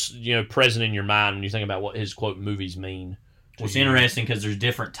most present in your mind when you think about what his quote movies mean? Well, it's interesting because there's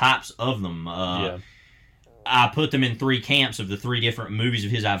different types of them. I put them in three camps of the three different movies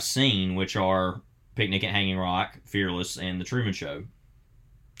of his I've seen, which are Picnic at Hanging Rock, Fearless, and The Truman Show.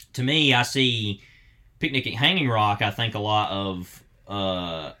 To me, I see Picnic at Hanging Rock. I think a lot of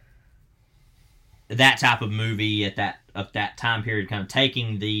that type of movie at that time period, kind of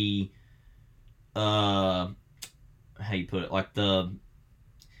taking the how you put it, like the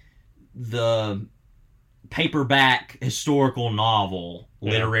paperback historical novel,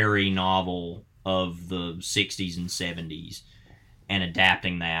 literary novel of the 60s and 70s, and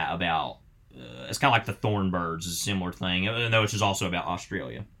adapting that about it's kind of like the Thornbirds is a similar thing, though which is also about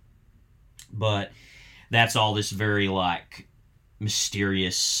Australia. But that's all this very like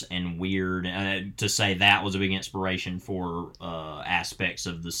mysterious and weird. To say that was a big inspiration for aspects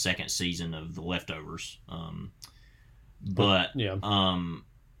of the second season of The Leftovers. Or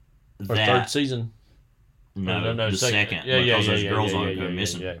third season. No, the second. Yeah, because those girls aren't go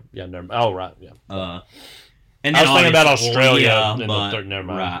missing. Yeah, never mind. Oh, right, yeah. And I was thinking about Australia. Never mind.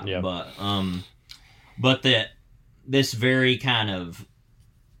 Right, yeah. But that this very kind of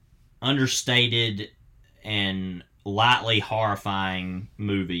understated and lightly horrifying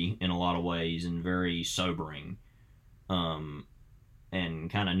movie in a lot of ways, and very sobering, and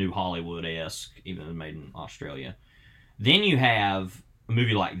kind of New Hollywood-esque, even though made in Australia. Then you have a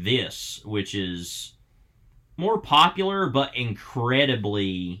movie like this, which is more popular, but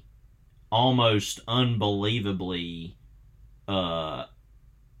incredibly, almost unbelievably, I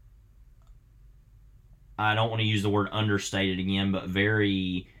don't want to use the word understated again, but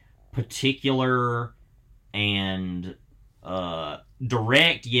very particular and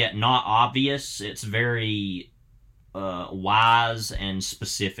direct, yet not obvious. It's very wise and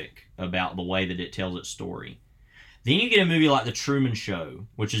specific about the way that it tells its story. Then you get a movie like The Truman Show,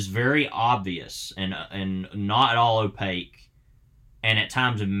 which is very obvious and not at all opaque, and at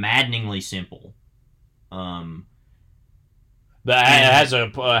times maddeningly simple. But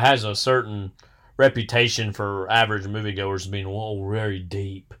it has a certain reputation for average moviegoers being very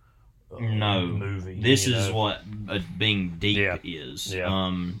deep. Movie. This is what being deep is.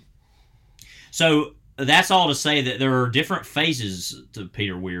 Yeah. So that's all to say that there are different phases to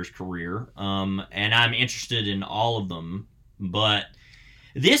Peter Weir's career, and I'm interested in all of them. But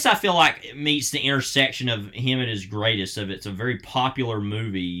this, I feel like, meets the intersection of him at his greatest. It's a very popular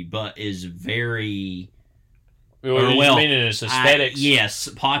movie, but is very... meaning its aesthetics? Yes,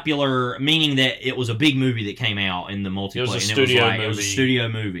 popular, meaning that it was a big movie that came out in the multiplayer. It was a studio movie. It was a studio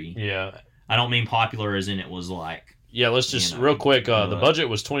movie. Yeah. I don't mean popular as in it was like... Yeah, let's just, real quick, the budget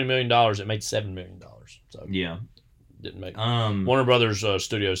was $20 million. It made $7 million. So yeah. Didn't make... Warner Brothers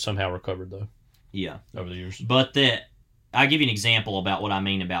Studios somehow recovered, though. Yeah. Over the years. But I'll give you an example about what I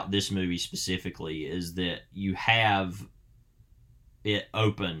mean about this movie specifically, is that you have it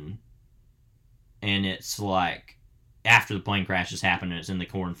open, and it's like after the plane crash has happened, and it's in the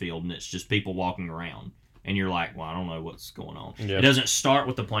cornfield, and it's just people walking around. And you're like, well, I don't know what's going on. Yeah. It doesn't start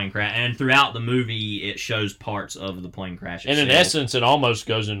with the plane crash. And throughout the movie, it shows parts of the plane crash itself. And in essence, it almost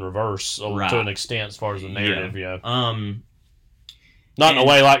goes in reverse to an extent as far as the narrative. Yeah. Not in a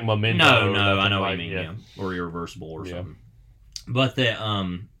way like Memento. No, I know what you mean. Yeah. Or Irreversible or something. But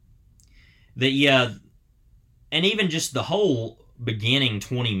and even just the whole beginning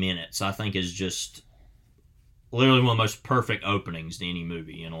 20 minutes, I think, is just literally one of the most perfect openings to any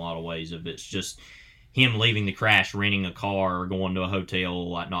movie in a lot of ways. If it's just him leaving the crash, renting a car, going to a hotel,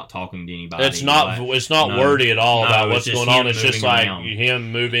 like not talking to anybody. It's not wordy at all about what's going on. It's just like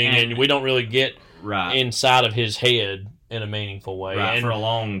him moving, and we don't really get inside of his head in a meaningful way. Right, for a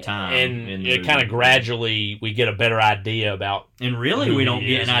long time. And it kind of gradually, we get a better idea about... And really, we don't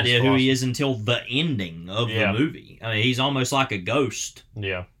get an idea who he is until the ending of the movie. I mean, he's almost like a ghost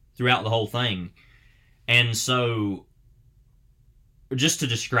throughout the whole thing. And so... Just to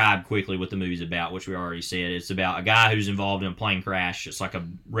describe quickly what the movie's about, which we already said, it's about a guy who's involved in a plane crash. It's like a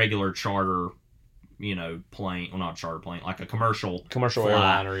regular charter, plane. Well, not a charter plane, like a commercial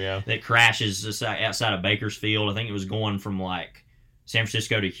airliner, that crashes outside of Bakersfield. I think it was going from like San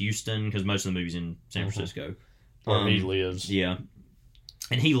Francisco to Houston, because most of the movie's in San Francisco. Where he lives. Yeah.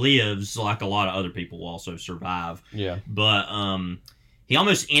 And he lives, like a lot of other people will also survive. Yeah. But he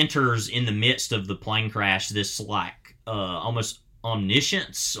almost enters in the midst of the plane crash this like almost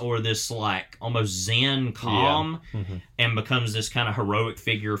omniscience, or this like almost zen calm, and becomes this kind of heroic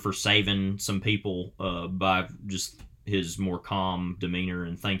figure for saving some people by just his more calm demeanor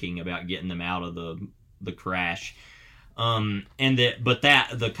and thinking about getting them out of the crash. The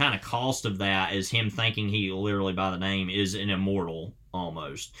kind of cost of that is him thinking he literally by the name is an immortal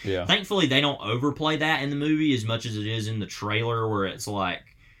almost. Yeah. Thankfully they don't overplay that in the movie as much as it is in the trailer, where it's like,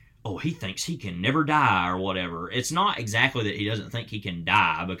 oh, he thinks he can never die or whatever. It's not exactly that he doesn't think he can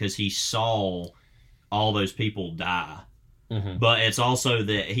die, because he saw all those people die. Mm-hmm. But it's also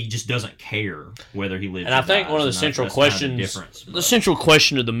that he just doesn't care whether he lives or dies. And I think one of the central questions, the central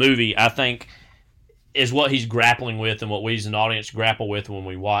question of the movie, I think, is what he's grappling with, and what we as an audience grapple with when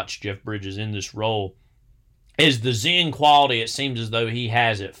we watch Jeff Bridges in this role, is the zen quality it seems as though he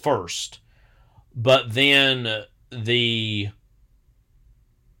has at first. But then the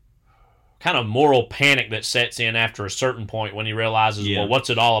kind of moral panic that sets in after a certain point, when he realizes, well,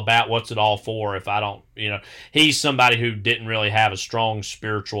 what's it all about? What's it all for? If I don't, he's somebody who didn't really have a strong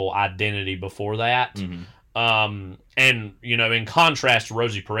spiritual identity before that. Mm-hmm. And, in contrast to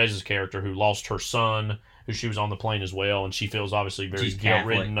Rosie Perez's character, who lost her son, who she was on the plane as well, and she feels obviously very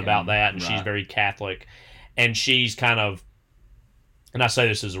guilt-ridden about that, and she's very Catholic. And she's kind of, and I say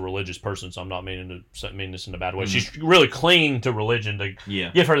this as a religious person, so I'm not meaning this in a bad way. Mm-hmm. She's really clinging to religion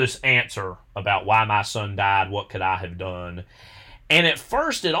to give her this answer about why my son died, what could I have done. And at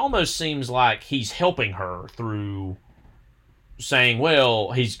first, it almost seems like he's helping her through saying,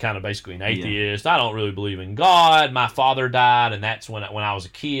 well, he's kind of basically an atheist. I don't really believe in God. My father died, and that's when I was a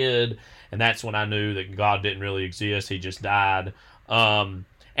kid, and that's when I knew that God didn't really exist. He just died.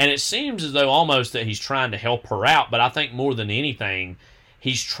 And it seems as though almost that he's trying to help her out, but I think more than anything,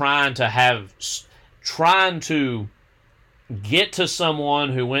 he's trying to get to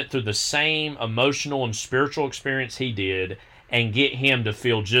someone who went through the same emotional and spiritual experience he did and get him to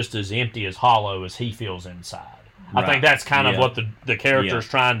feel just as empty as hollow as he feels inside. Right. I think that's kind of what the character is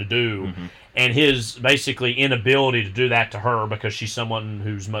trying to do. Mm-hmm. And his basically inability to do that to her because she's someone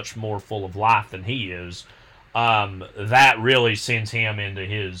who's much more full of life than he is, that really sends him into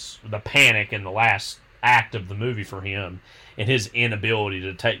the panic in the last act of the movie for him, and his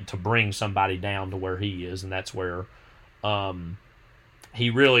inability to bring somebody down to where he is, and that's where he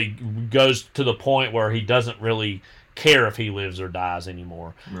really goes to the point where he doesn't really care if he lives or dies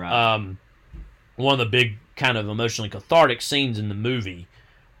anymore. Right. One of the big kind of emotionally cathartic scenes in the movie,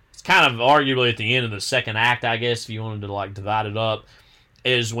 it's kind of arguably at the end of the second act, I guess, if you wanted to like divide it up,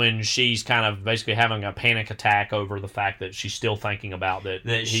 is when she's kind of basically having a panic attack over the fact that she's still thinking about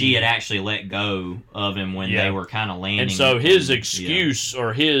that she had actually let go of him when they were kind of landing. And so his excuse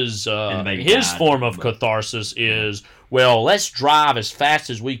or his form of catharsis is, well, let's drive as fast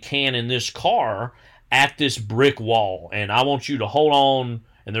as we can in this car at this brick wall, and I want you to hold on,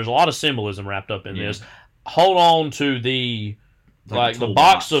 and there's a lot of symbolism wrapped up in this, hold on to the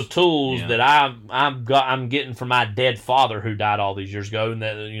box of tools that I'm getting from my dead father who died all these years ago. And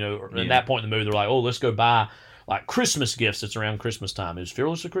that, at that point in the movie, they're like, oh, let's go buy like Christmas gifts. It's around Christmas time. It's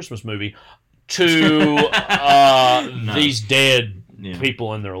Fearless a Christmas movie to these dead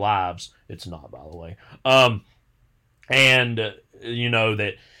people in their lives. It's not, by the way. That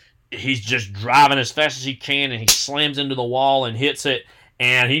he's just driving as fast as he can, and he slams into the wall and hits it,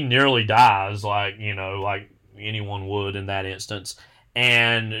 and he nearly dies, like anyone would in that instance.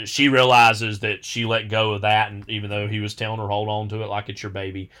 And she realizes that she let go of that, and even though he was telling her hold on to it like it's your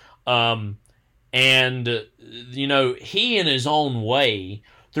baby, he in his own way,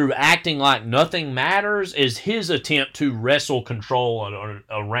 through acting like nothing matters, is his attempt to wrestle control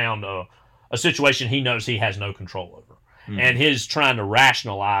around a situation he knows he has no control over. And his trying to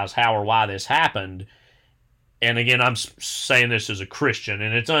rationalize how or why this happened. And again, I'm saying this as a Christian,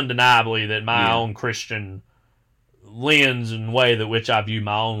 and it's undeniably that my own Christian lens and way that which I view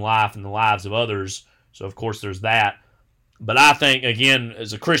my own life and the lives of others. So, of course, there's that. But I think, again,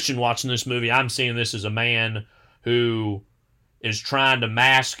 as a Christian watching this movie, I'm seeing this as a man who is trying to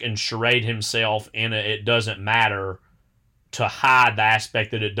mask and charade himself in it doesn't matter, to hide the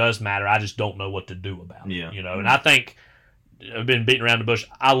aspect that it does matter. I just don't know what to do about it. And I think I've been beating around the bush.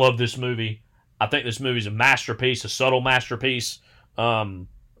 I love this movie. I think this movie's a masterpiece, a subtle masterpiece. And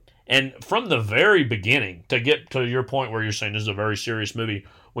from the very beginning, to get to your point where you're saying this is a very serious movie,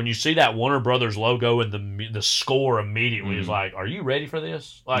 when you see that Warner Brothers logo and the score immediately is like, "Are you ready for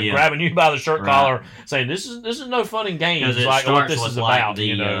this?" Like grabbing you by the shirt collar, saying, "This is no fun and games." It like what this is about.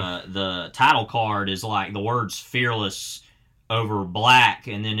 The title card is like the words "fearless" over black,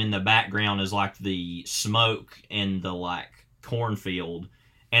 and then in the background is like the smoke and the like cornfield,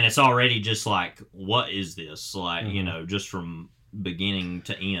 and it's already just like, what is this? Like just from beginning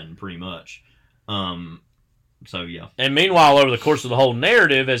to end, pretty much. So yeah. And meanwhile, over the course of the whole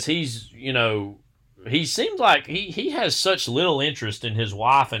narrative, as he's he seems like he has such little interest in his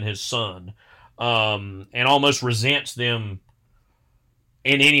wife and his son, and almost resents them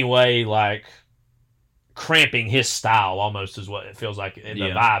in any way, like cramping his style, almost is what it feels like. The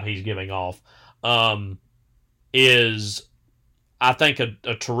vibe he's giving off is, I think,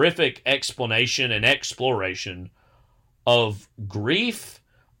 a terrific explanation and exploration of grief,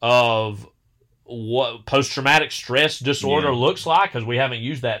 of what post-traumatic stress disorder looks like, because we haven't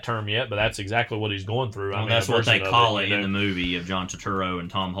used that term yet, but that's exactly what he's going through. Well, that's what they call it in the movie of John Turturro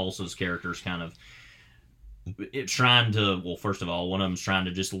and Tom Hulce's characters, kind of trying to, well, first of all, one of them's trying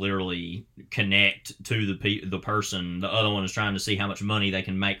to just literally connect to the person. The other one is trying to see how much money they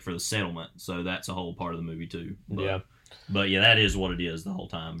can make for the settlement. So that's a whole part of the movie too. But that is what it is the whole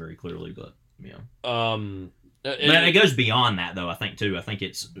time, very clearly. But but it goes beyond that, though, I think, too. I think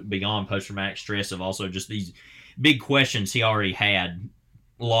it's beyond post-traumatic stress of also just these big questions he already had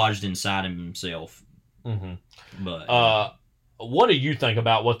lodged inside of himself. Mm-hmm. But what do you think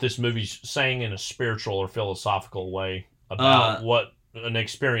about what this movie's saying in a spiritual or philosophical way about what an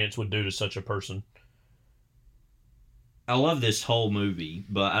experience would do to such a person? I love this whole movie,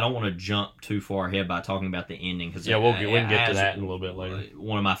 but I don't want to jump too far ahead by talking about the ending. Cause we can get to that in a little bit later.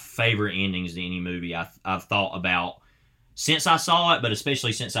 One of my favorite endings to any movie I've thought about since I saw it, but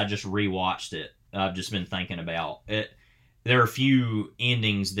especially since I just rewatched it. I've just been thinking about it. There are a few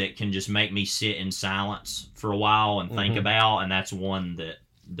endings that can just make me sit in silence for a while and think about, and that's one that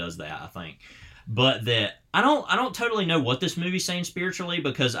does that, I think. but that I don't totally know what this movie's saying spiritually,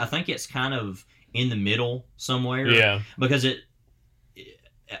 because I think it's kind of in the middle somewhere. Yeah. Because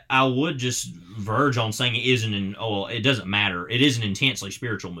I would just verge on saying it isn't it doesn't matter. It is an intensely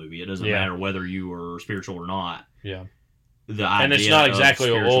spiritual movie. It doesn't matter whether you are spiritual or not. Yeah. And it's not exactly,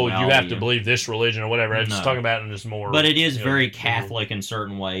 you have to believe this religion or whatever. It's talking about it in this more... But it is very Catholic in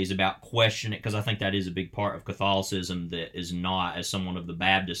certain ways about questioning, because I think that is a big part of Catholicism that is not, as someone of the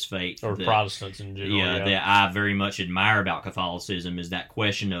Baptist faith... Or Protestants in general. That I very much admire about Catholicism is that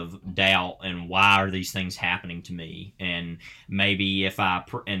question of doubt and why are these things happening to me? And maybe if I...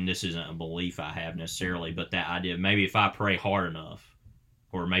 And this isn't a belief I have necessarily, but that idea, maybe if I pray hard enough,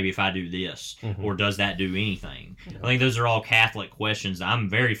 or maybe if I do this, or does that do anything? Yeah. I think those are all Catholic questions that I'm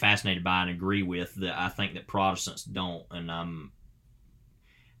very fascinated by and agree with, that I think that Protestants don't, and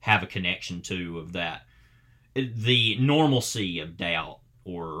have a connection to, of that. The normalcy of doubt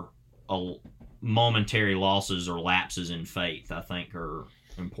or momentary losses or lapses in faith, I think, are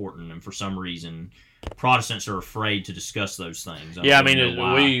important, and for some reason Protestants are afraid to discuss those things.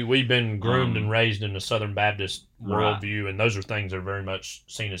 We've been groomed and raised in the Southern Baptist worldview, and those are things that are very much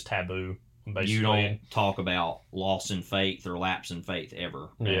seen as taboo. Basically, you don't talk about loss in faith or lapse in faith ever.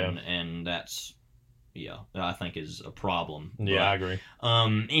 Yeah, and that's I think is a problem. Yeah, I agree.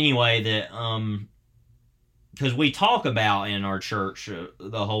 Anyway, that because we talk about in our church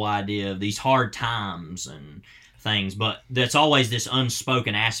the whole idea of these hard times and things, but that's always this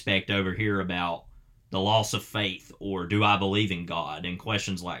unspoken aspect over here about the loss of faith, or do I believe in God, and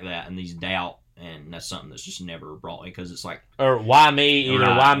questions like that, and these doubt, and that's something that's just never brought me, because it's like, or why me?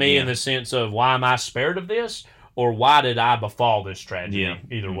 Why me in the sense of why am I spared of this, or why did I befall this tragedy? Yeah.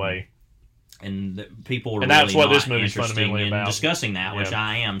 Either way, and people are and that's really what this movie's interested fundamentally in about. Discussing that, which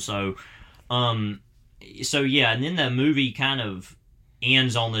I am. So yeah, and then the movie kind of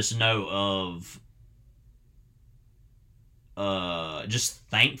ends on this note of just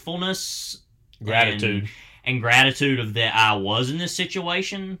thankfulness. Gratitude. And gratitude of that I was in this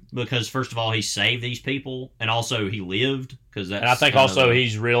situation, because first of all he saved these people, and also he lived, because that's. And I think also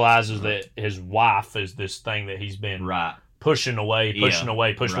he realizes that his wife is this thing that he's been pushing away,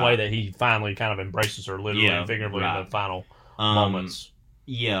 that he finally kind of embraces her literally and figuratively in the final moments.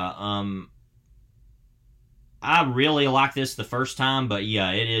 Yeah, I really like this the first time, but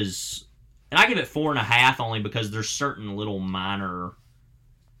yeah, it is, and I give it 4.5 only because there's certain little minor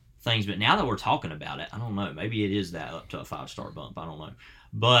things, but now that we're talking about it, I don't know. Maybe it is that up to a 5-star bump. I don't know.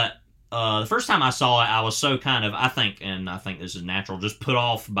 But the first time I saw it, I was so kind of, I think this is natural, just put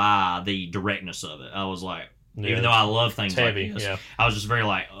off by the directness of it. I was like, even though I love things like this, I was just very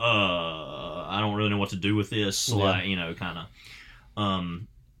like, I don't really know what to do with this, like, kind of.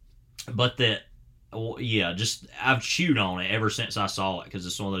 But that, just I've chewed on it ever since I saw it, because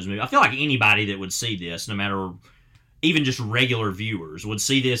it's one of those movies. I feel like anybody that would see this, no matter. Even just regular viewers would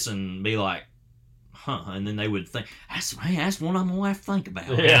see this and be like, and then they would think, that's one I'm gonna have to think about.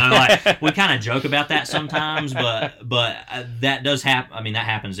 Like, we kind of joke about that sometimes, but that does happen. I mean, that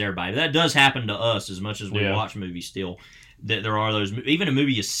happens to everybody. That does happen to us as much as we watch movies still. That there are those, even a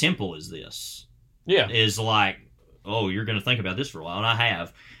movie as simple as this, is like, oh, you're gonna think about this for a while, and I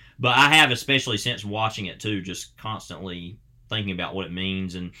have. But I have, especially since watching it too, just constantly thinking about what it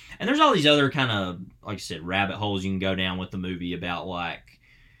means, and there's all these other kind of, like I said, rabbit holes you can go down with the movie about, like,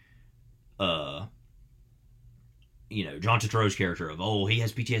 John Turturro's character of, he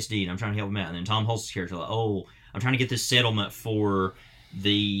has PTSD and I'm trying to help him out, and then Tom Hulce's character like, I'm trying to get this settlement for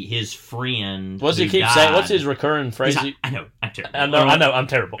his friend. What's he keep saying? What's his recurring phrase? I know, I'm terrible. I know, I'm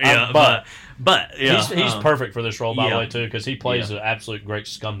terrible. Yeah, but he's perfect for this role, by the way, too, because he plays an absolute great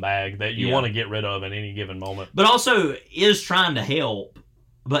scumbag that you want to get rid of at any given moment. But also is trying to help,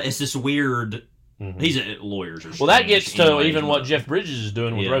 but it's this weird. He's lawyers. Well, that gets to even what Jeff Bridges is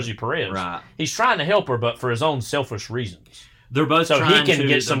doing with Rosie Perez. Right. He's trying to help her, but for his own selfish reasons. They're both so he can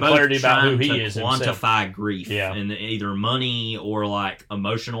get some clarity about who he is. Quantify grief in either money or like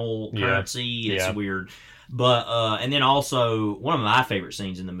emotional currency. It's weird, but and then also one of my favorite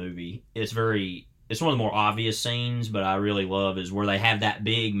scenes in the movie. It's one of the more obvious scenes, but I really love is where they have that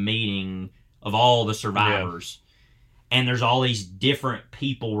big meeting of all the survivors, and there's all these different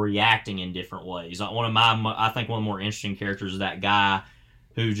people reacting in different ways. Like I think one of the more interesting characters is that guy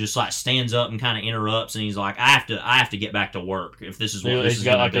who just like stands up and kind of interrupts, and he's like, I have to get back to work if this is what this is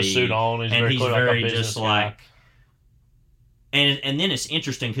going to be. He's got like a suit on, and he's very just guy. like, and then it's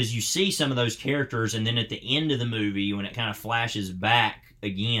interesting because you see some of those characters, and then at the end of the movie when it kind of flashes back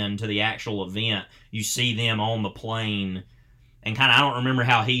again to the actual event, you see them on the plane, and kind of, I don't remember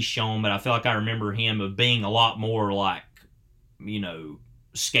how he's shown, but I feel like I remember him of being a lot more like,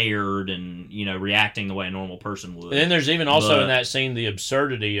 scared and reacting the way a normal person would. And then there's even also in that scene the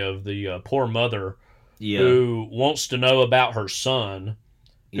absurdity of the poor mother who wants to know about her son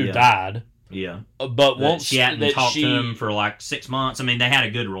who died. Yeah, but once she hadn't talked to him for like 6 months. I mean, they had a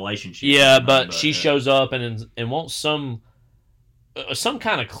good relationship. Yeah, but she shows up and wants some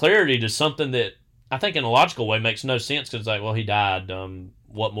kind of clarity to something that I think in a logical way makes no sense, because it's like, well, he died.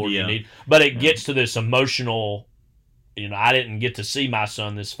 What more do you need? But it gets to this emotional. I didn't get to see my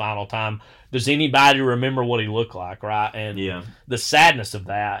son this final time. Does anybody remember what he looked like, right? And the sadness of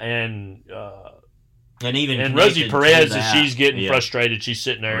that, and Rosie Perez, as she's getting frustrated, she's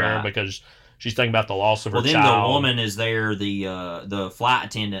sitting there because she's thinking about the loss of her child. Well, then the woman is there, the flight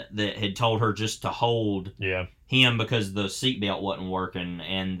attendant that had told her just to hold him because the seatbelt wasn't working,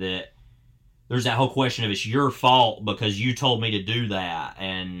 and that there's that whole question of it's your fault because you told me to do that.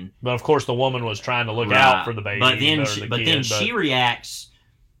 But of course, the woman was trying to look out for the baby. But then she reacts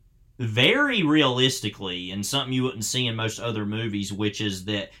very realistically, and something you wouldn't see in most other movies, which is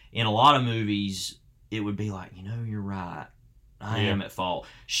that in a lot of movies it would be like, you're right. I am at fault.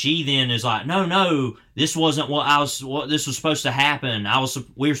 She then is like, no, this wasn't what this was supposed to happen.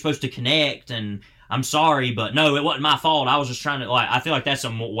 We were supposed to connect, and I'm sorry, but no, it wasn't my fault. I was just trying to, I feel like that's a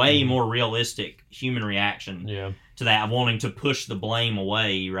way more realistic human reaction to that, wanting to push the blame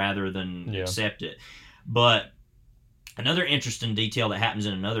away rather than accept it. But another interesting detail that happens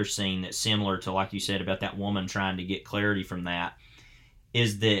in another scene that's similar to, like you said, about that woman trying to get clarity from that,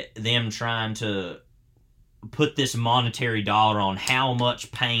 is that them trying to put this monetary dollar on how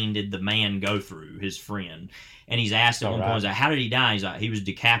much pain did the man go through, his friend. And he's asked at one point, he's like, how did he die? He's like, he was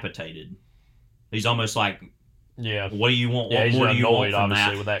decapitated. He's almost like, what do you want? What more do you want from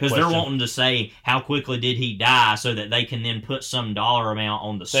that? Because they're wanting to say, how quickly did he die, so that they can then put some dollar amount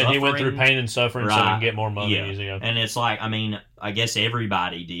on the suffering. He went through pain and suffering so he can get more money. And it's like, I guess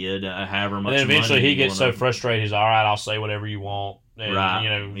everybody did, however much money. And eventually he gets so frustrated, he's all right, I'll say whatever you want. And,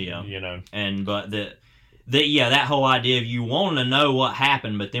 And but that whole idea of you wanting to know what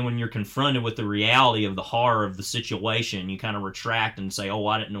happened, but then when you're confronted with the reality of the horror of the situation, you kind of retract and say, oh,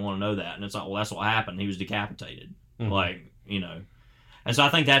 I didn't want to know that. And it's like, well, that's what happened. He was decapitated. And so I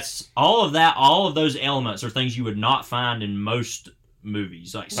think that's all of those elements are things you would not find in most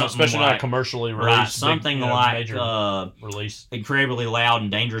movies, like especially not commercially released, something major release, Incredibly Loud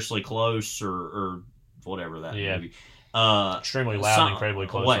and Dangerously Close, or whatever that movie. Extremely Loud and Incredibly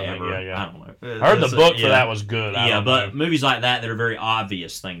Close. Whatever. I don't know. I heard the book for that was good. But movies like that are very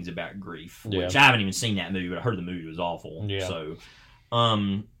obvious things about grief, which I haven't even seen that movie, but I heard the movie was awful. So,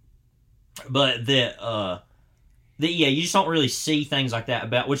 but you just don't really see things like that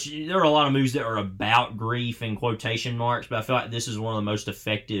about, which there are a lot of movies that are about grief in quotation marks, but I feel like this is one of the most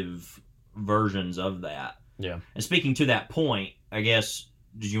effective versions of that. Yeah. And speaking to that point, I guess,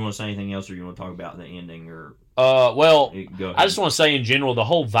 did you want to say anything else, or you want to talk about the ending, or? Well, I just want to say in general, the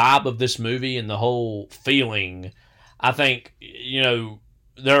whole vibe of this movie and the whole feeling, I think,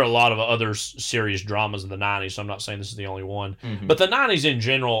 there are a lot of other serious dramas of the 90s, so I'm not saying this is the only one. Mm-hmm. But the 90s in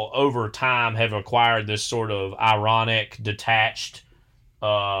general, over time, have acquired this sort of ironic, detached,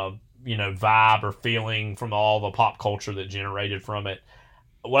 vibe or feeling from all the pop culture that generated from it.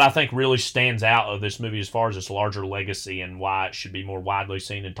 What I think really stands out of this movie as far as its larger legacy and why it should be more widely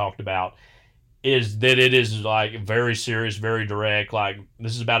seen and talked about is that it is like very serious, very direct. Like,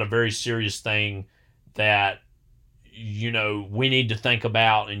 this is about a very serious thing that, we need to think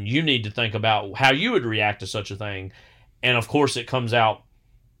about, and you need to think about how you would react to such a thing. And of course, it comes out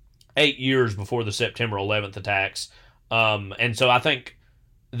 8 years before the September 11th attacks. And so I think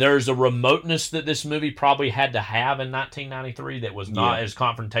there's a remoteness that this movie probably had to have in 1993 that was not as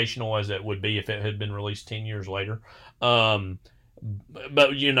confrontational as it would be if it had been released 10 years later. But,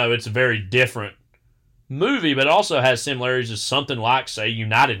 it's a very different movie, but it also has similarities to something like, say,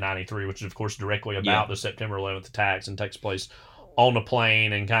 United 93, which is, of course, directly about the September 11th attacks and takes place on a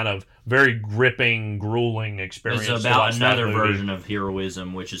plane, and kind of very gripping, grueling experience. It's about another version of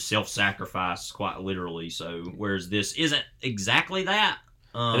heroism, which is self-sacrifice, quite literally. So, whereas this isn't exactly that.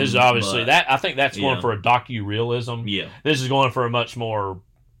 This is obviously that. I think that's going for a docu-realism. Yeah. This is going for a much more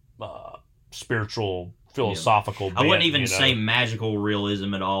spiritual, philosophical bent, I wouldn't even say magical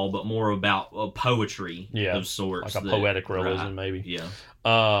realism at all, but more about poetry of sorts. Like a poetic realism, maybe. Yeah.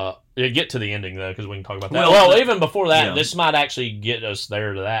 Get to the ending, though, because we can talk about that. Well, even before that, this might actually get us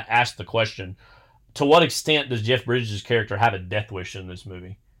there to that. Ask the question, to what extent does Jeff Bridges' character have a death wish in this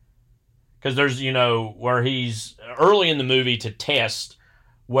movie? Because there's, where he's early in the movie to test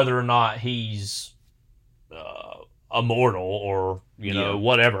whether or not he's immortal or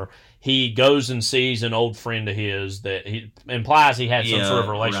whatever. He goes and sees an old friend of his that he implies he had some sort of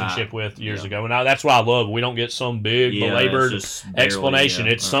relationship with years ago. And that's why I love we don't get some big belabored explanation.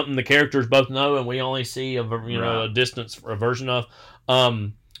 It's something the characters both know, and we only see a distance a version of.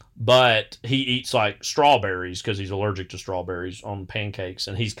 But he eats like strawberries because he's allergic to strawberries on pancakes,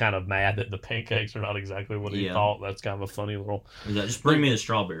 and he's kind of mad that the pancakes are not exactly what he thought. That's kind of a funny little. Just bring me the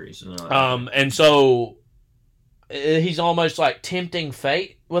strawberries. And so he's almost like tempting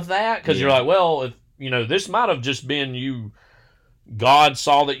fate with that because you're like, well, if this might have just been you. God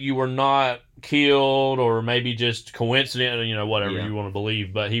saw that you were not killed, or maybe just coincident, whatever you want to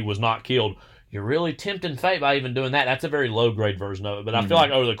believe, but he was not killed. You're really tempting fate by even doing that. That's a very low grade version of it. But I feel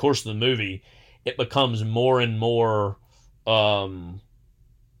like over the course of the movie, it becomes more and more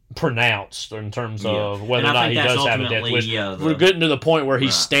pronounced in terms of whether or not he does have a death wish. We're getting to the point where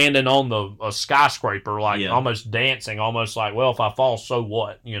he's standing on a skyscraper, like almost dancing, almost like, well, if I fall, so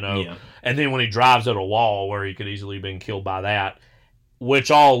what? And then when he drives at a wall where he could easily have been killed by that,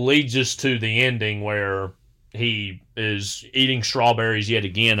 which all leads us to the ending where he is eating strawberries yet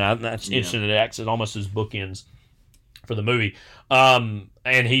again. That's interesting. It acts almost as bookends for the movie. And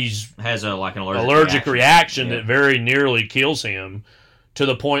he's has an allergic reaction that very nearly kills him, to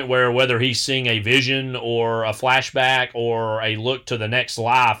the point where whether he's seeing a vision or a flashback or a look to the next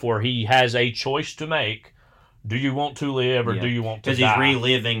life, where he has a choice to make: do you want to live or do you want to die? Because he's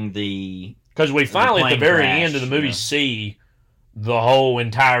reliving because we finally at the very end of the movie see the whole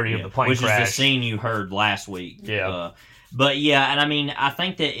entirety of the plane crash. Which is the scene you heard last week. Yeah. But yeah, and I mean, I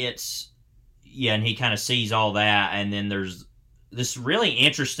think that it's... Yeah, and he kind of sees all that, and then there's this really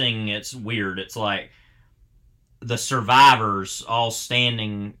interesting... It's weird. It's like the survivors all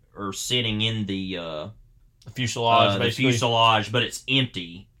standing or sitting in the fuselage, basically. The fuselage, but it's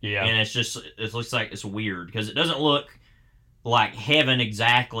empty. Yeah. And it looks like it's weird, because it doesn't look like heaven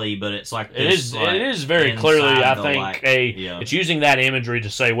exactly, but it's like this, it is very clearly, I think, it's using that imagery to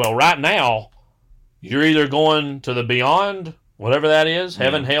say, well, right now you're either going to the beyond, whatever that is,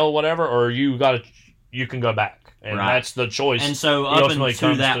 heaven, hell, whatever, or you can go back, and that's the choice. And so up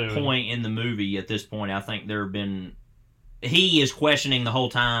until that point in the movie, at this point, I think he is questioning the whole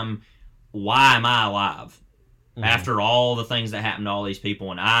time, why am I alive? After all the things that happened to all these people,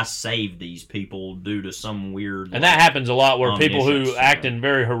 and I saved these people due to some weird... And that happens a lot, where people who act in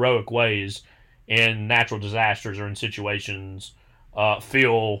very heroic ways in natural disasters or in situations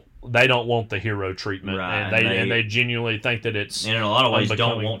feel they don't want the hero treatment, and they genuinely think that it's... And in a lot of ways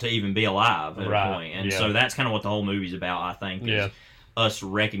don't want to even be alive at a point. And so that's kind of what the whole movie's about, I think, is us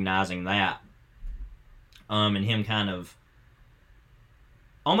recognizing that. And him kind of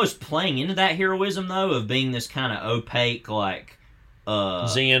almost playing into that heroism, though, of being this kind of opaque, like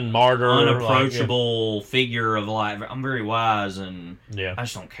Zen martyr, unapproachable figure of like, I'm very wise and I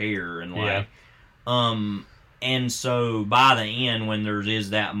just don't care, and like, and so by the end, when there is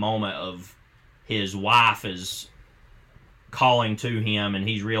that moment of his wife is calling to him, and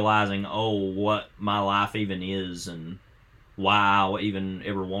he's realizing, oh, what my life even is, and why I even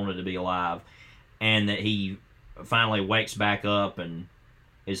ever wanted to be alive, and that he finally wakes back up and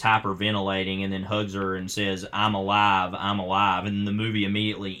is hyperventilating, and then hugs her and says, I'm alive, and the movie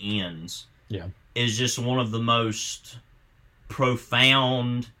immediately ends. Yeah. Is just one of the most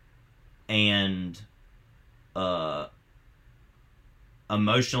profound and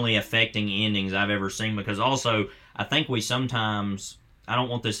emotionally affecting endings I've ever seen, because also, I think we sometimes, I don't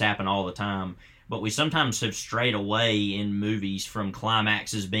want this to happen all the time, but we sometimes have strayed away in movies from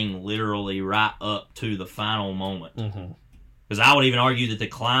climaxes being literally right up to the final moment. Mm-hmm. Because I would even argue that the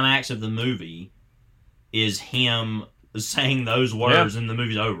climax of the movie is him saying those words and the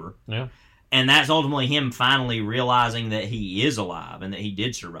movie's over. Yeah. And that's ultimately him finally realizing that he is alive and that he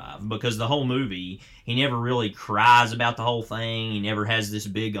did survive. Because the whole movie, he never really cries about the whole thing. He never has this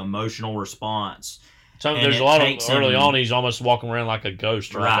big emotional response. So there's a lot of, early on, he's almost walking around like a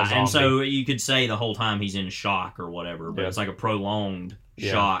ghost. Or like a zombie. And so you could say the whole time he's in shock or whatever, but it's like a prolonged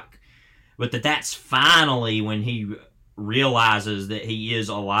shock. But that's finally when he realizes that he is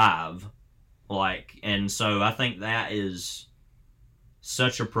alive, like, and so I think that is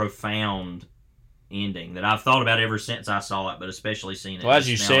such a profound ending that I've thought about ever since I saw it, but especially seeing it. Well, as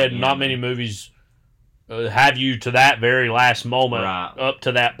you said, not many movies have you to that very last moment, up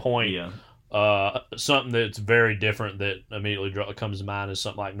to that point. Something that's very different that immediately comes to mind is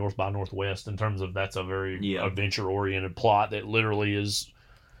something like North by Northwest, in terms of that's a very adventure-oriented plot that literally is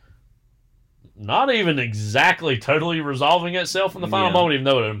not even exactly totally resolving itself in the final moment, even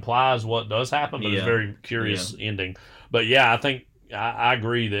though it implies what does happen, but it's a very curious ending. But yeah, I think I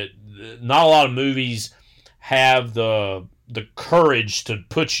agree that not a lot of movies have the courage to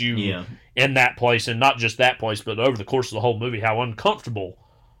put you in that place, and not just that place, but over the course of the whole movie, how uncomfortable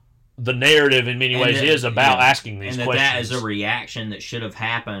the narrative in many ways is about asking these questions. That is a reaction that should have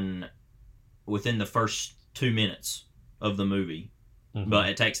happened within the first 2 minutes of the movie. Mm-hmm. But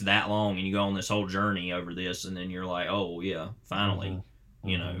it takes that long, and you go on this whole journey over this, and then you're like, oh, yeah, finally,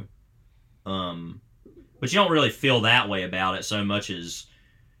 you know. But you don't really feel that way about it so much as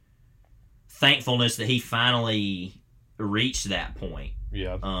thankfulness that he finally reached that point.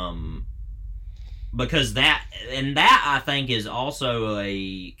 Yeah. Because that I think is also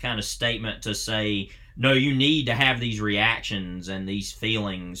a kind of statement to say, no, you need to have these reactions and these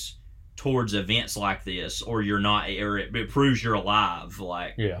feelings towards events like this, or you're not, or it proves you're alive,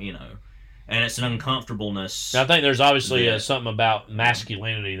 like, you know. And it's an uncomfortableness. I think there's obviously something about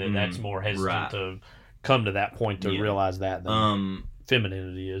masculinity that's more hesitant to come to that point to realize that than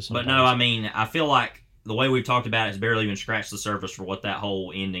femininity is. But no, I mean, I feel like the way we've talked about it has barely even scratched the surface for what that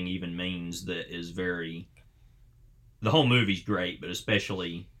whole ending even means. That is very... The whole movie's great, but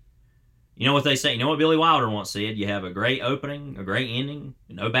especially... You know what they say? You know what Billy Wilder once said? You have a great opening, a great ending,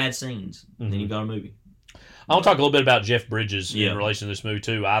 and no bad scenes. And then you've got a movie. I want to talk a little bit about Jeff Bridges in relation to this movie,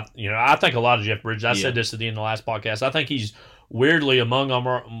 too. I think a lot of Jeff Bridges. I said this at the end of the last podcast. I think he's weirdly among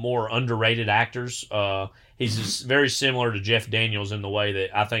our more underrated actors. He's very similar to Jeff Daniels in the way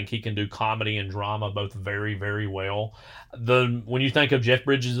that I think he can do comedy and drama both very, very well. When you think of Jeff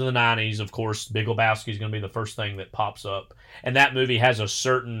Bridges in the 90s, of course, Big Lebowski is going to be the first thing that pops up. And that movie has a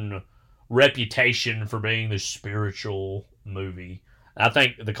certain reputation for being the spiritual movie. I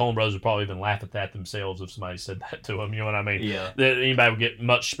think the Coen brothers would probably even laugh at that themselves if somebody said that to them. You know what I mean? Yeah. That anybody would get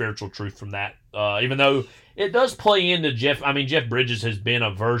much spiritual truth from that. Even though it does play into Jeff. I mean, Jeff Bridges has been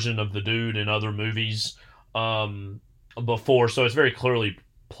a version of the dude in other movies before, so it's very clearly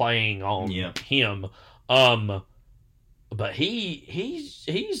playing on him. But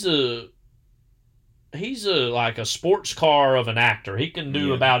he's a like a sports car of an actor. He can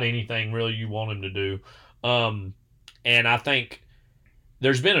do about anything really you want him to do. And I think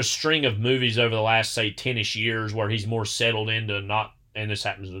there's been a string of movies over the last, say, 10-ish years where he's more settled into not, and this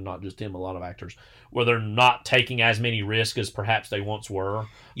happens to not just him, a lot of actors, where they're not taking as many risks as perhaps they once were.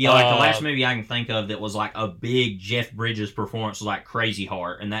 Yeah, like the last movie I can think of that was like a big Jeff Bridges performance was like Crazy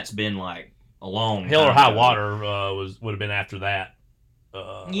Heart, and that's been like a long Hell or time High ago. Water would have been after that.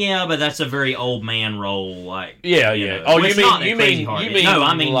 Yeah, but that's a very old man role, like yeah. Oh, well, you mean no?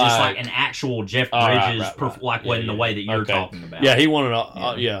 I mean like, just like an actual Jeff Bridges, like in the way that you're talking about. Yeah, he won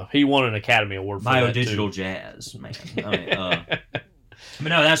he won an Academy Award for Biodigital Jazz, man. I mean, but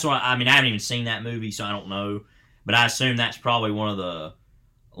no, that's what I mean. I haven't even seen that movie, so I don't know. But I assume that's probably one of the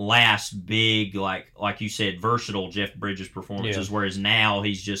last big, like you said, versatile Jeff Bridges performances. Whereas now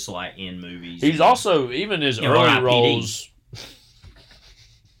he's just like in movies. He's also even his early roles.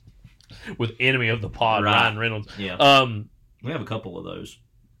 With Enemy of the Pod, Ryan Reynolds. Yeah. We have a couple of those.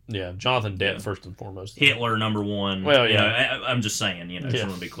 Yeah, Jonathan Demme first and foremost. Hitler #1. Well, yeah. You know, I'm just saying, just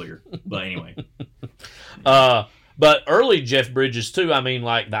want to be clear. But anyway. But early Jeff Bridges, too, I mean,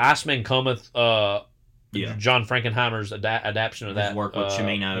 like, The Iceman Cometh, John Frankenheimer's adaptation of that. Work with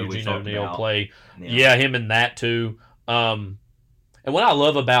Cimino, we talked O'Neill about. play. Yeah, him in that, too. And what I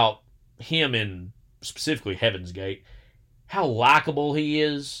love about him in, specifically Heaven's Gate, how likable he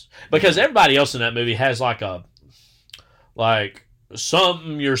is, because everybody else in that movie has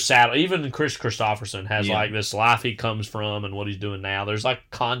something you're sad. Even Chris Christopherson has like this life he comes from and what he's doing now. There's like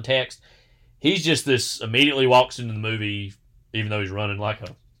context. He's just this immediately walks into the movie, even though he's running like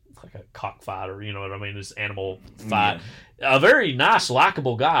a cockfighter. You know what I mean? This animal fight. Yeah. A very nice,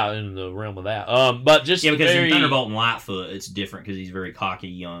 likable guy in the realm of that. But just because in Thunderbolt and Lightfoot, it's different because he's a very cocky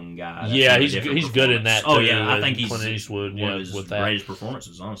young guy. That's he's good in that. Oh yeah, I think he's Clint Eastwood. One of his greatest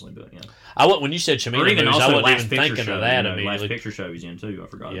performances, honestly. But when you said Cimino, I wasn't even thinking of that immediately. Last Picture Show he's in too. I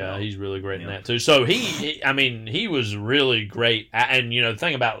forgot. Yeah, he's really great in that too. So he was really great. And the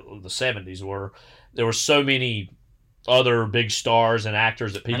thing about the '70s were there were so many other big stars and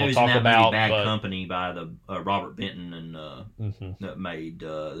actors that people talk about. Bad Company by the Robert Benton and that made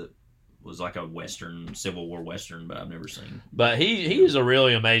was like a Western, Civil War Western, but I've never seen. But he is a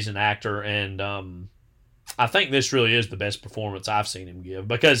really amazing actor, and I think this really is the best performance I've seen him give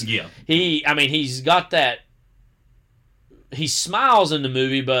because he's got that. He smiles in the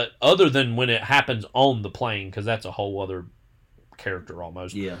movie, but other than when it happens on the plane, because that's a whole other character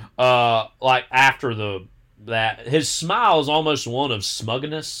almost. Yeah. Like after that his smile is almost one of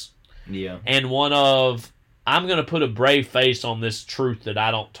smugness, and one of I'm going to put a brave face on this truth that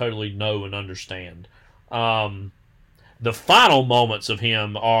I don't totally know and understand. The final moments of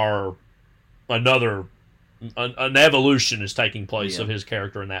him are another an evolution is taking place of his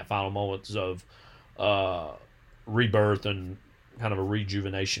character in that final moments of rebirth and kind of a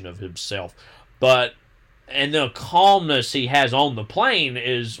rejuvenation of himself. But and the calmness he has on the plane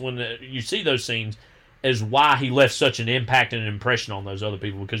is when you see those scenes is why he left such an impact and an impression on those other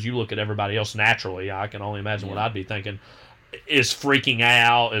people, because you look at everybody else naturally, I can only imagine what I'd be thinking, is freaking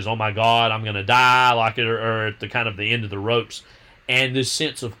out, is, oh my God, I'm going to die, like, or at the kind of the end of the ropes. And this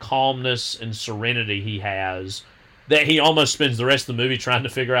sense of calmness and serenity he has that he almost spends the rest of the movie trying to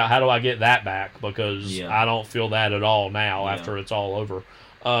figure out, how do I get that back? Because I don't feel that at all now after it's all over.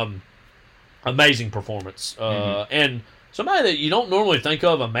 Amazing performance. And somebody that you don't normally think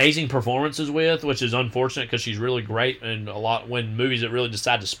of amazing performances with, which is unfortunate because she's really great, and a lot when movies that really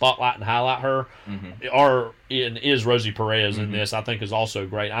decide to spotlight and highlight her is Rosie Perez in this. I think is also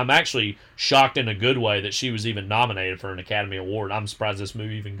great. I'm actually shocked in a good way that she was even nominated for an Academy Award. I'm surprised this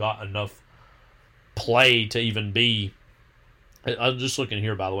movie even got enough play to even be. I'm just looking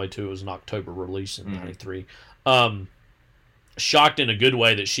here, by the way, too. It was an October release in '93. Shocked in a good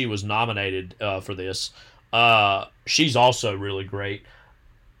way that she was nominated for this. She's also really great.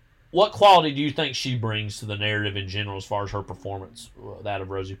 What quality do you think she brings to the narrative in general as far as her performance, that of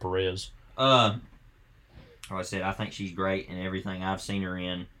Rosie Perez? Like I said, I think she's great in everything I've seen her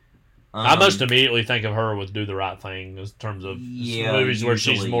in. I most immediately think of her with Do the Right Thing in terms of movies where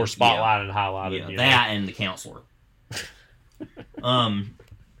she's more spotlighted and highlighted. Yeah, that and The Counselor. I'm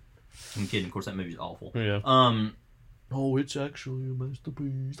kidding. Of course, that movie's awful. Yeah. Oh, it's actually a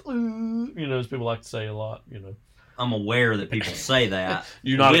masterpiece. As people like to say a lot, I'm aware that people say that.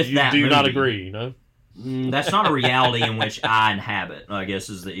 Do not agree, That's not a reality in which I inhabit, I guess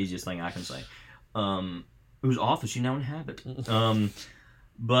is the easiest thing I can say. Whose office you now inhabit.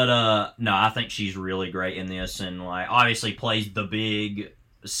 But no, I think she's really great in this, and obviously plays the big,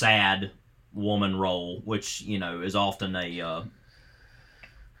 sad woman role, which, is often a...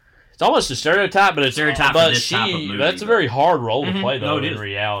 It's almost a stereotype, but it's stereotype for this type of movie. That's a very hard role to play, though, in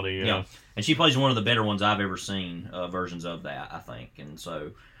reality. Yeah. And she plays one of the better ones I've ever seen, versions of that, I think. And so,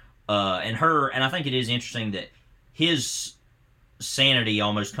 and I think it is interesting that his sanity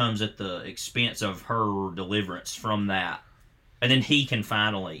almost comes at the expense of her deliverance from that. And then he can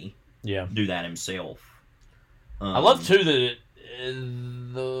finally do that himself. I love, too, that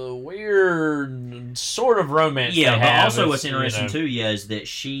the weird sort of romance they have. But also what's interesting, too, is that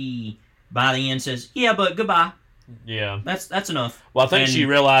she, by the end, says, yeah, but goodbye. Yeah. That's enough. Well, I think she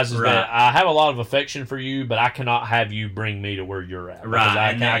realizes that I have a lot of affection for you, but I cannot have you bring me to where you're at.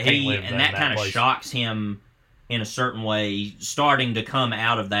 Right. I can't live in that kind of place. shocks him in a certain way, starting to come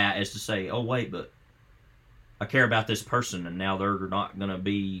out of that as to say, oh, wait, but I care about this person, and now they're not going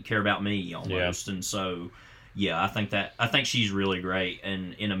to care about me almost. Yeah. And so, yeah, I think she's really great,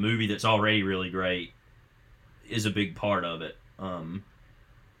 and in a movie that's already really great is a big part of it.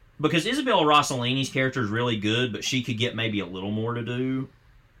 Because Isabella Rossellini's character is really good, but she could get maybe a little more to do.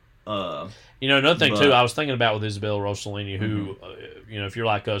 Another thing, too, I was thinking about with Isabella Rossellini, who, if you're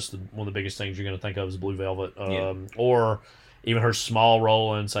like us, one of the biggest things you're going to think of is Blue Velvet. Or even her small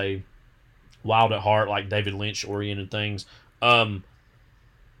role in, say, Wild at Heart, like David Lynch-oriented things.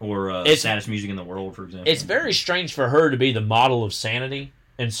 Or Saddest Music in the World, for example. It's very strange for her to be the model of sanity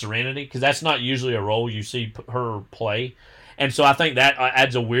and serenity, because that's not usually a role you see her play. And so I think that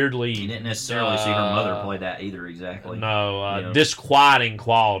adds a weirdly... You didn't necessarily see her mother play that either, exactly. No, disquieting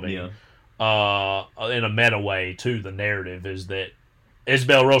quality in a meta way to the narrative is that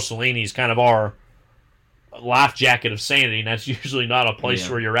Isabel Rossellini is kind of our life jacket of sanity, and that's usually not a place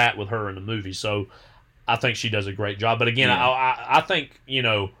where you're at with her in the movie. So I think she does a great job. But again, I think, I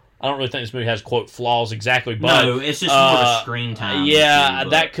don't really think this movie has, quote, flaws exactly. But, no, it's just more the screen time. Yeah,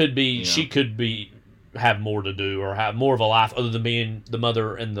 that could be... She could be... have more to do or have more of a life other than being the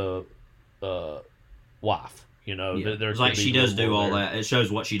mother and the wife. There's she does do all that. It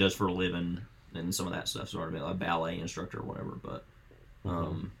shows what she does for a living and some of that stuff, sort of like a ballet instructor or whatever. But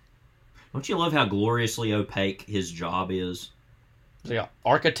don't you love how gloriously opaque his job is? It's like an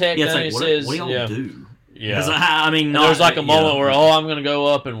architect. Yeah, it's like, what do y'all do? Yeah, there's like a moment where I'm going to go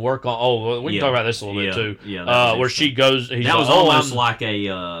up and work on. We can talk about this a little bit too. Yeah, where she goes. That was almost like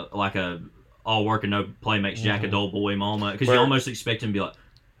a all work and no play makes Jack a dull boy moment, because you almost expect him to be like,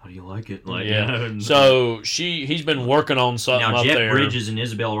 how do you like it? So he's been working on something now, up Jeff there. Bridges and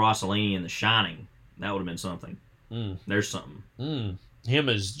Isabella Rossellini in The Shining, that would have been something. There's something. Him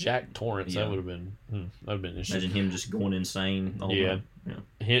as Jack Torrance, that would have been interesting. Imagine him just going insane the whole time.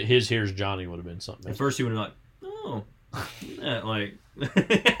 His Here's Johnny would have been something. At first he would have been like, oh, Like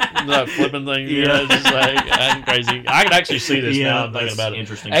that flipping thing, just like crazy. I can actually see this now. I'm thinking about it.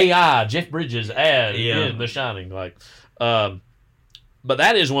 Interesting. AI, Jeff Bridges ad in The Shining, but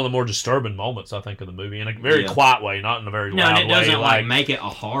that is one of the more disturbing moments, I think, of the movie, in a very quiet way, not in a very loud way. No, it doesn't like make it a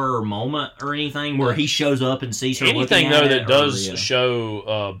horror moment or anything where he shows up and sees her anything looking at though it, that does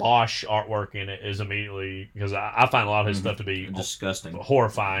show Bosch artwork in it is immediately, because I find a lot of his stuff to be disgusting,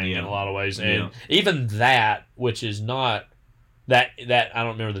 horrifying in a lot of ways, and even that, which is not that I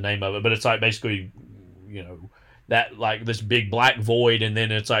don't remember the name of it, but it's like basically, that like this big black void, and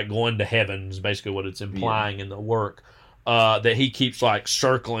then it's like going to heaven is basically what it's implying in the work. That he keeps like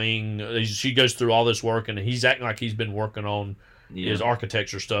circling. She goes through all this work, and he's acting like he's been working on his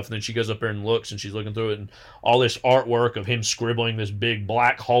architecture stuff. And then she goes up there and looks, and she's looking through it, and all this artwork of him scribbling this big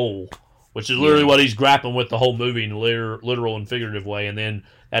black hole, which is literally what he's grappling with the whole movie in a literal and figurative way. And then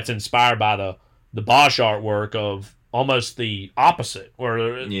that's inspired by the Bosch artwork of almost the opposite,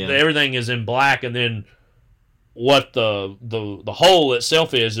 where everything is in black, and then what the whole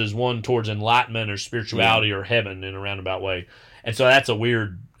itself is one towards enlightenment or spirituality or heaven in a roundabout way. And so that's a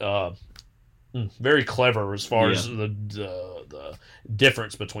weird, very clever as far as the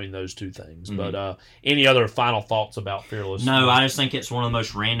difference between those two things. But any other final thoughts about Fearless? No, I just think it's one of the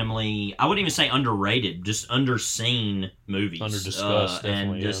most randomly, I wouldn't even say underrated, just underseen movies. Under-discussed,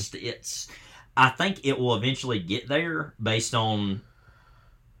 definitely. And I think it will eventually get there based on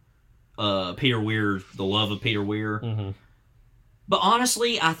Peter Weir, the love of Peter Weir. But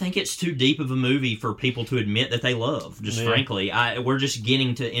honestly, I think it's too deep of a movie for people to admit that they love. Just frankly, we're just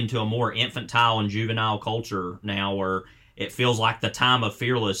getting into a more infantile and juvenile culture now, where it feels like the time of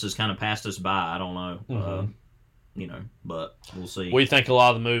Fearless has kind of passed us by. I don't know, but we'll see. We think a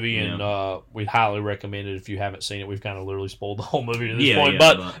lot of the movie, and we highly recommend it if you haven't seen it. We've kind of literally spoiled the whole movie at this point.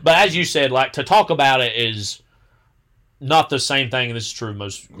 But as you said, like, to talk about it is not the same thing, and this is true of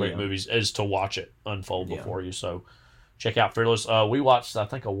most great movies, as to watch it unfold before you. So check out Fearless. We watched, I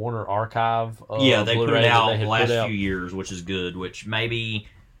think, a Warner Archive. They put it out the last few years, which is good, which maybe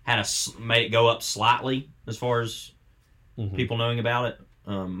made it go up slightly as far as people knowing about it.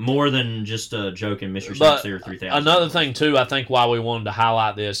 More than just a joke in Mystery Science Theater 3000. Another thing, too, I think why we wanted to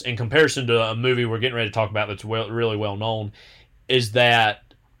highlight this, in comparison to a movie we're getting ready to talk about that's really well known, is that,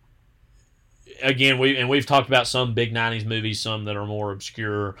 again, we've talked about some big 90s movies, some that are more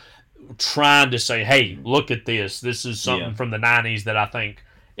obscure, trying to say, hey, look at this. This is something from the 90s that I think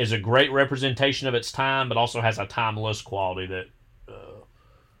is a great representation of its time, but also has a timeless quality that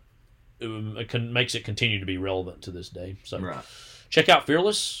makes it continue to be relevant to this day. So check out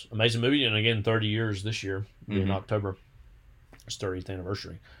Fearless, amazing movie, and again, 30 years this year in October. It's 30th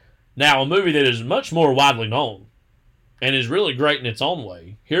anniversary. Now, a movie that is much more widely known and is really great in its own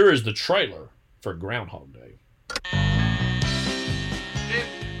way. Here is the trailer for Groundhog Day.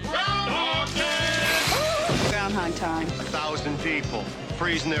 Groundhog time. 1,000 people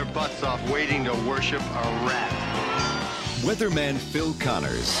freezing their butts off waiting to worship a rat. Weatherman Phil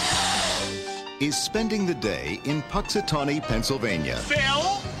Connors is spending the day in Puxatawney, Pennsylvania.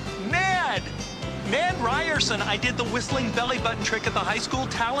 Phil? Ned! Ned Ryerson. I did the whistling belly button trick at the high school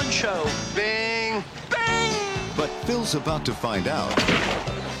talent show. Bing! Bing! But Phil's about to find out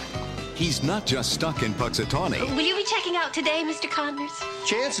he's not just stuck in Puxatawney. Will you be checking out today, Mr. Connors?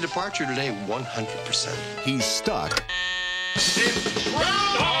 Chance of departure today, 100%. He's stuck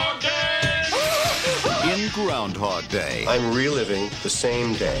Groundhog Day! in Groundhog Day. I'm reliving the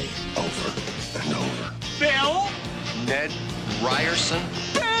same day over and over. Phil? Ned Ryerson?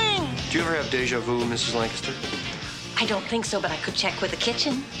 Bing! Do you ever have deja vu, Mrs. Lancaster? I don't think so, but I could check with the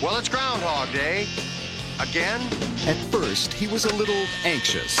kitchen. Well, it's Groundhog Day. Again? At first, he was a little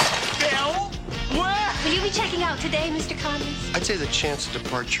anxious. Phil? What? Will you be checking out today, Mr. Connors? I'd say the chance of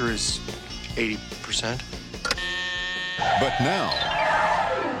departure is 80%. But now,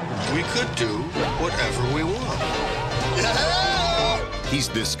 we could do whatever we want. he's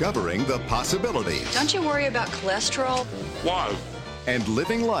discovering the possibilities. Don't you worry about cholesterol? Why? And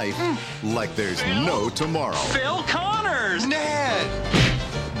living life like there's no tomorrow. Phil Connors! Ned!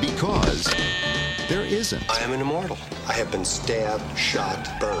 Because there isn't. I am an immortal. I have been stabbed,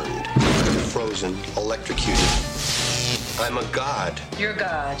 shot, burned, frozen, electrocuted. I'm a god. You're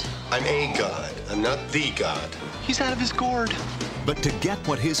God. I'm a god. I'm not the god. He's out of his gourd. But to get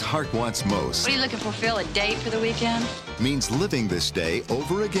what his heart wants most What are you looking for, Phil? A date for the weekend? means living this day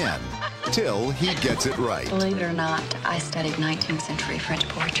over again till he gets it right. Believe it or not, I studied 19th century French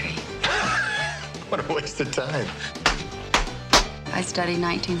poetry. What a waste of time. I studied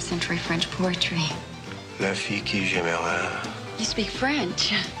 19th century French poetry. La fille qui j'aimerais. You speak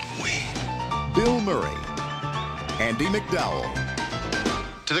French? Oui. Bill Murray, Andy McDowell.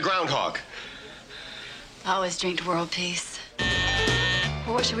 To the Groundhog. I always drink to world peace.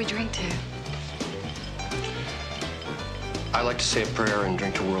 Well, what should we drink to? I like to say a prayer and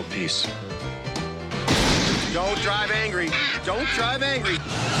drink to world peace. Don't drive angry. Don't drive angry.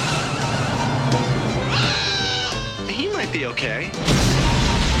 He might be okay.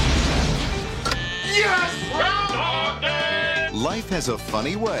 Yes! Life has a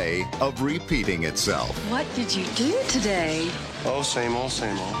funny way of repeating itself. What did you do today? Oh, same old,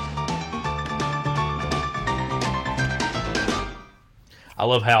 same old. I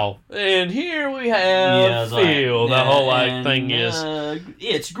love how, and here we have Phil. The whole thing is...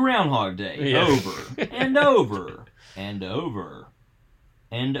 it's Groundhog Day. Yeah. Over. And over. And over.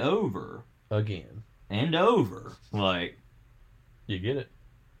 And over. Again. And over. Like... You get it.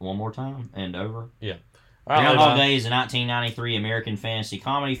 One more time. And over. Yeah. Groundhog Day is a 1993 American fantasy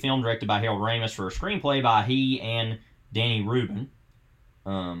comedy film directed by Harold Ramis for a screenplay by he and Danny Rubin.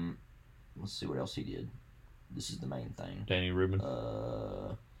 Let's see what else he did. This is the main thing. Danny Rubin.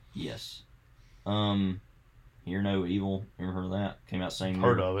 Yes. Hear No Evil. Ever heard of that? Came out same year.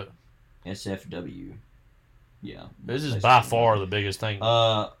 Heard of it. SFW. Yeah. This is by far the biggest thing.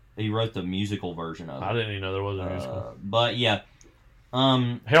 He wrote the musical version of it. I didn't even know there was a musical. But yeah.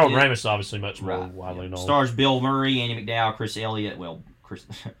 Harold Ramis is obviously much more widely known. Stars Bill Murray, Andy McDowell, Chris Elliott.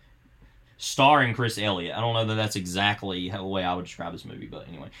 Starring Chris Elliott. I don't know that that's exactly the way I would describe this movie, but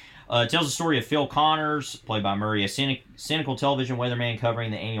anyway. It tells the story of Phil Connors, played by Murray, a cynical television weatherman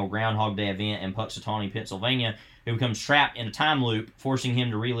covering the annual Groundhog Day event in Punxsutawney, Pennsylvania, who becomes trapped in a time loop, forcing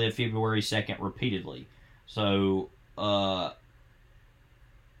him to relive February 2nd repeatedly. So,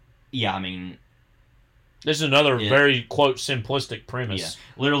 yeah, I mean... This is another very, quote, simplistic premise. Yeah.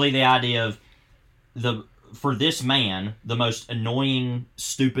 Literally the idea of, for this man, the most annoying,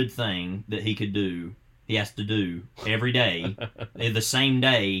 stupid thing that he could do, he has to do every day, the same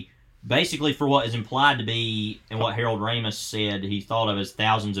day, basically for what is implied to be, and what Harold Ramis said he thought of as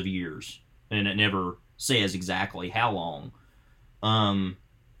thousands of years. And it never says exactly how long.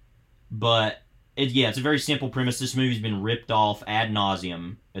 But, it's a very simple premise. This movie's been ripped off ad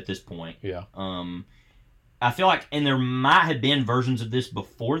nauseum at this point. Yeah. I feel like, and there might have been versions of this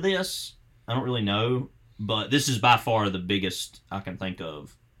before this. I don't really know. But this is by far the biggest I can think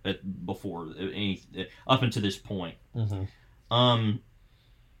of up until this point. Mm-hmm.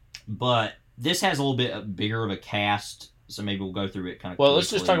 But this has a little bit bigger of a cast, so maybe we'll go through it kind of Well,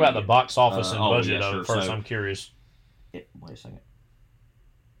 let's just talk about the box office and budget sure. first. So, I'm curious. Wait a second.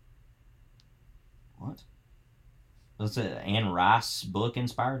 What? That's it. Anne Rice book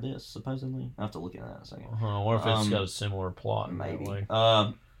inspired this, supposedly. I have to look at that in a second. I wonder if it's got a similar plot. Maybe. That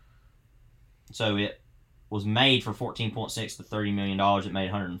way. So it was made for $14.6 to $30 million. It made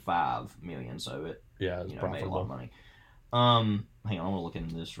 $105 million, so it it's profitable. made a lot of money. Hang on, I want to look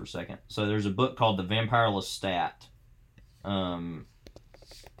into this for a second. So there's a book called The Vampire Lestat, and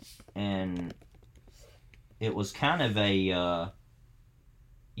it was kind of a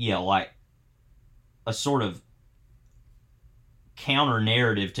like a sort of counter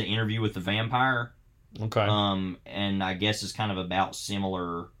narrative to Interview with the Vampire. Okay. And I guess it's kind of about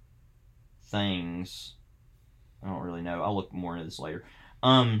similar things. I don't really know. I'll look more into this later.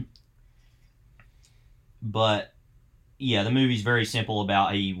 But yeah, the movie's very simple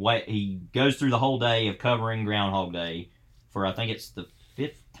about he goes through the whole day of covering Groundhog Day for, I think it's the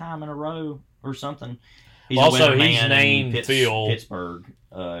 5th time in a row or something. He's also, he's named Phil. Pittsburgh.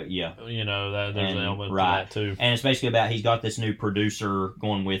 Yeah. You know, there's an element to that too. And it's basically about he's got this new producer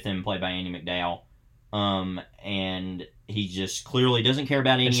going with him, played by Andy McDowell. And he just clearly doesn't care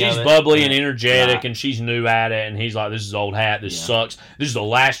about any of it. And she's bubbly and energetic, and she's new at it, and he's like, this is old hat, this sucks. This is the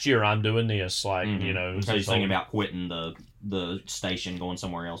last year I'm doing this. Like, you know. So he's thinking about quitting the station, going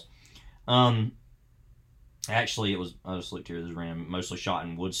somewhere else. Actually, I just looked here, this ran mostly shot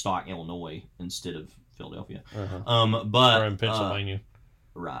in Woodstock, Illinois, instead of Philadelphia. But or in Pennsylvania.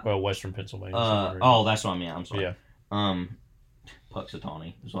 Right. Well, Western Pennsylvania. That's what I meant. I'm sorry. Yeah.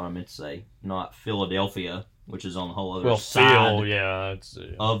 Punxsutawney is what I meant to say, not Philadelphia, which is on the whole other side. Phil, yeah, it's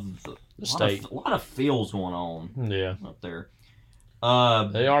of the state. A lot of feels going on. Yeah, up there.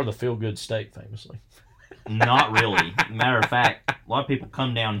 They are the feel good state, famously. Not really. Matter of fact, a lot of people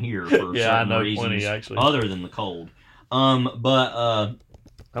come down here for certain reasons, plenty, actually, other than the cold. But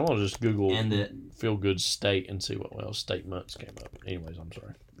I want to just Google and the feel good state and see what state months came up. Anyways, I'm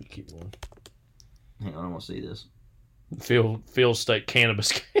sorry. You keep going. Hang on, I want to see this. Phil state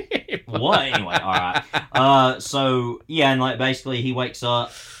cannabis. What? Anyway, all right. So yeah, and like basically he wakes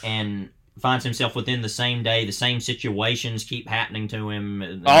up and finds himself within the same day. The same situations keep happening to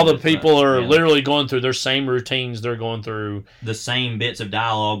him. All the people are literally going through their same routines. They're going through the same bits of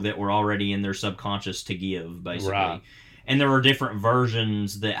dialogue that were already in their subconscious to give, basically. Right. And there are different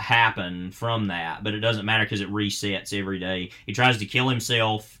versions that happen from that, but it doesn't matter because it resets every day. He tries to kill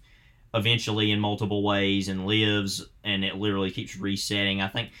himself eventually in multiple ways and lives, and it literally keeps resetting. I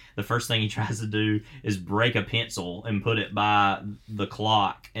think the first thing he tries to do is break a pencil and put it by the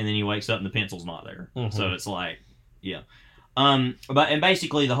clock, and then he wakes up and the pencil's not there. Mm-hmm. So it's like, yeah. But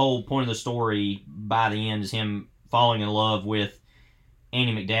basically the whole point of the story by the end is him falling in love with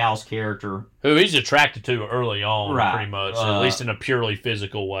Annie McDowell's character, who he's attracted to early on, right. Pretty much, at least in a purely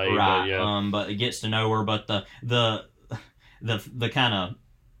physical way. Right. But, yeah. But it gets to know her. But the kind of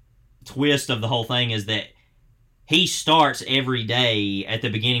twist of the whole thing is that he starts every day at the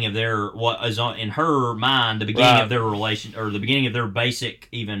beginning of their, what is in her mind, the beginning of their relation, or the beginning of their basic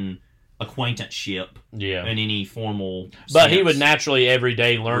even acquaintanceship. Yeah. In any formal But sense. he would naturally every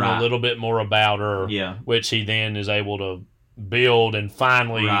day learn Right. a little bit more about her. Yeah. Which he then is able to build and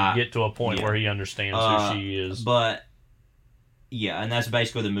finally get to a point where he understands who she is. But yeah, and that's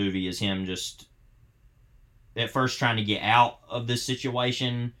basically the movie, is him just at first trying to get out of this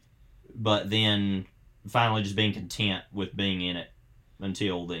situation, but then finally just being content with being in it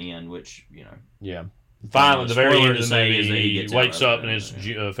until the end, which, you know. Yeah. Finally, the very end of the movie, is that he gets wakes out of up and it's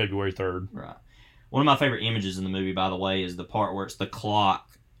February 3rd. Right. One of my favorite images in the movie, by the way, is the part where it's the clock.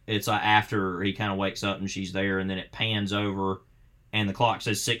 It's after he kind of wakes up and she's there, and then it pans over, and the clock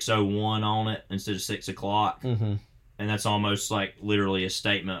says 6:01 on it instead of 6 o'clock. Mm-hmm. And that's almost like literally a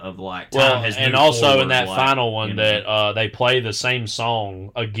statement of like time has moved and also forward, in that like, final one you know. that they play the same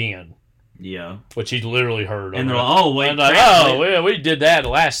song again. Yeah, which he's literally heard. And they're like, "Oh wait, like, crap, we did that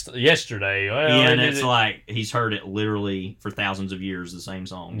yesterday." Well, yeah, and it's like he's heard it literally for thousands of years, the same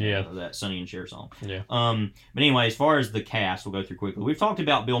song. Yeah, that Sonny and Cher song. Yeah. But anyway, as far as the cast, we'll go through quickly. We've talked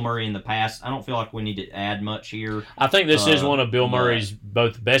about Bill Murray in the past. I don't feel like we need to add much here. I think this is one of Bill Murray's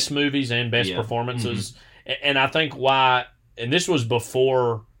both best movies and best performances, and I think why. And this was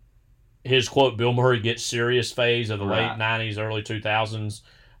before his quote Bill Murray gets serious phase of the late 90s, early 2000s.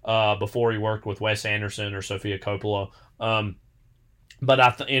 Before he worked with Wes Anderson or Sofia Coppola.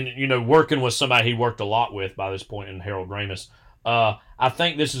 But working with somebody he worked a lot with by this point in Harold Ramis, I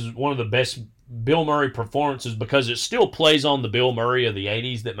think this is one of the best Bill Murray performances because it still plays on the Bill Murray of the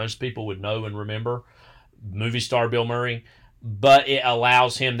 80s that most people would know and remember, movie star Bill Murray, but it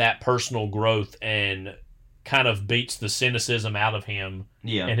allows him that personal growth and kind of beats the cynicism out of him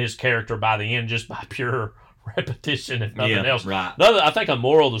and his character by the end just by pure repetition, if nothing else. Right. I think a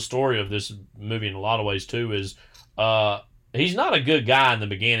moral of the story of this movie in a lot of ways too is he's not a good guy in the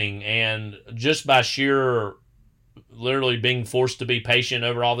beginning, and just by sheer literally being forced to be patient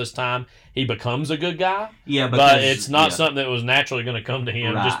over all this time, he becomes a good guy. Yeah, but it's not something that was naturally going to come to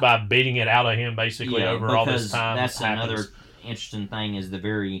him just by beating it out of him basically over all this time. That's another interesting thing is the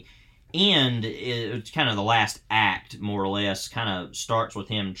very end. It's kind of the last act, more or less, kind of starts with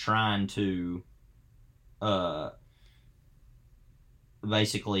him trying to.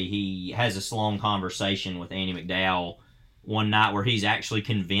 Basically, he has this long conversation with Annie McDowell one night where he's actually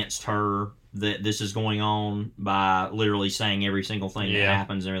convinced her that this is going on by literally saying every single thing that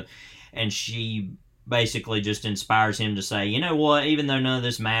happens, and she basically just inspires him to say, you know what, even though none of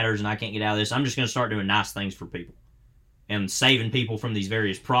this matters and I can't get out of this, I'm just going to start doing nice things for people and saving people from these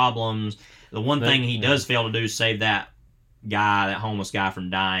various problems. The one thing he does fail to do is save that homeless guy from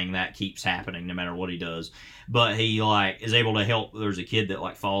dying. That keeps happening no matter what he does. But he is able to help. There's a kid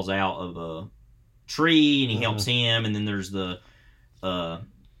that falls out of a tree and he helps him, and then there's the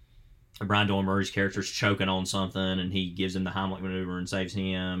Brian Doyle Murray's character's choking on something and he gives him the Heimlich maneuver and saves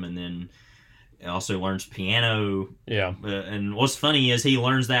him, and then also learns piano. Yeah. And what's funny is he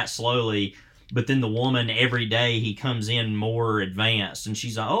learns that slowly. But then the woman, every day, he comes in more advanced, and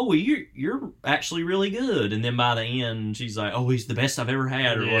she's like, "Oh, well, you're actually really good." And then by the end, she's like, "Oh, he's the best I've ever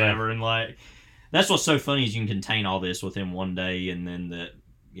had," or whatever. And that's what's so funny is you can contain all this with him one day, and then that,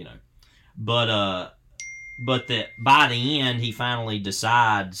 but that by the end, he finally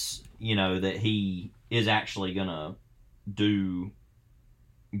decides, that he is actually gonna do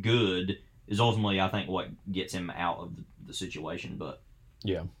good. Is ultimately, I think, what gets him out of the situation. But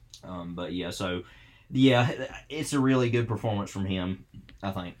yeah. It's a really good performance from him, I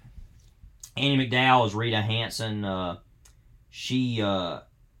think. Annie McDowell is Rita Hanson. She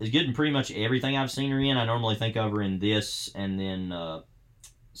is good in pretty much everything I've seen her in. I normally think of her in this and then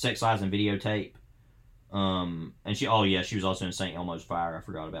Sex, Lies, and Videotape. And she was also in St. Elmo's Fire. I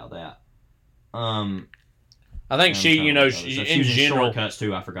forgot about that. I think she, you know, she, in general, Shortcuts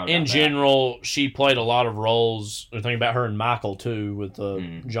too. I forgot. In general, she played a lot of roles. I'm thinking about her and Michael too, with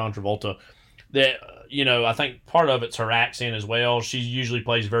John Travolta. That, you know, I think part of it's her accent as well. She usually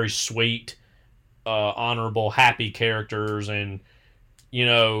plays very sweet, honorable, happy characters, and you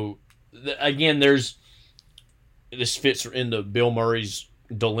know, again, this fits into Bill Murray's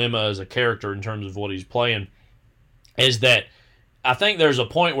dilemma as a character in terms of what he's playing. Is that I think there's a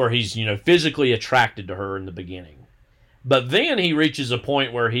point where he's, you know, physically attracted to her in the beginning. But then he reaches a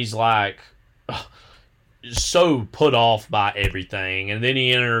point where he's like so put off by everything. And then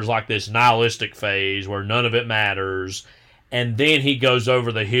he enters like this nihilistic phase where none of it matters. And then he goes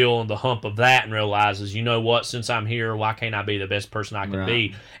over the hill and the hump of that and realizes, you know what, since I'm here, why can't I be the best person I can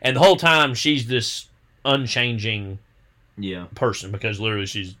be? And the whole time she's this unchanging person, because literally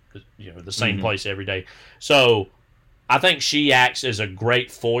she's, you know, the same place every day. So I think she acts as a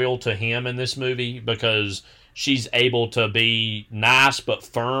great foil to him in this movie because she's able to be nice but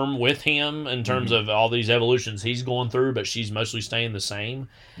firm with him in terms of all these evolutions he's going through, but she's mostly staying the same.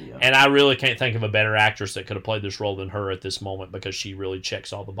 Yeah. And I really can't think of a better actress that could have played this role than her at this moment, because she really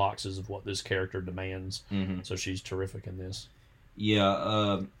checks all the boxes of what this character demands. So she's terrific in this.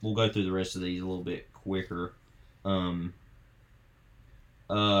 Yeah, we'll go through the rest of these a little bit quicker.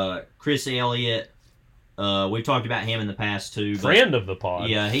 Chris Elliott. We've talked about him in the past too. Friend of the pod.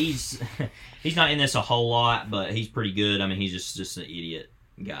 Yeah, he's not in this a whole lot, but he's pretty good. I mean, he's just an idiot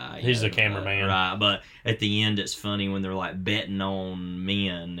guy. He's the cameraman, right? But at the end, it's funny when they're like betting on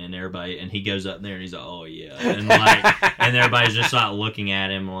men and everybody, and he goes up there and he's like, "Oh yeah," and like, and everybody's just like looking at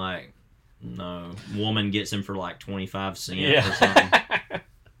him like, "No." Woman gets him for like 25 cents or something.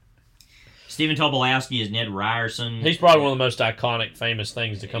 Stephen Tobolowsky is Ned Ryerson. He's probably one of the most iconic, famous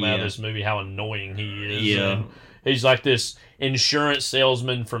things to come out of this movie, how annoying he is. Yeah. And he's like this insurance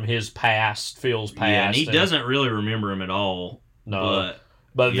salesman from his past, Phil's past. Yeah, and he doesn't really remember him at all. No.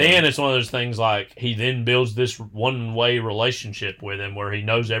 But then it's one of those things like he then builds this one-way relationship with him where he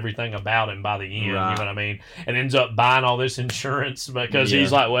knows everything about him by the end, you know what I mean? And ends up buying all this insurance because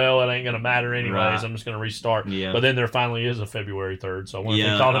he's like, well, it ain't going to matter anyways. I'm just going to restart. Yeah. But then there finally is a February 3rd, so when he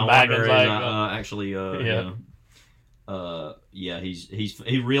called him back, it's like... he's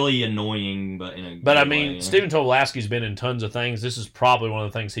really annoying, but in a good I mean, way, Stephen Tobolowsky's been in tons of things. This is probably one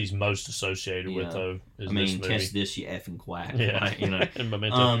of the things he's most associated with, though. Test this, you effing quack. Yeah, like, you know.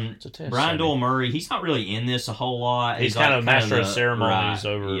 It's a test. Brian Doyle Murray, he's not really in this a whole lot. He's kind of master of ceremonies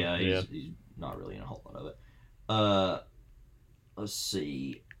over. Yeah, he's not really in a whole lot of it. Let's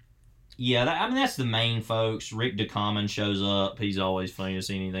see. Yeah, that's the main folks. Rick DeCommon shows up. He's always funny to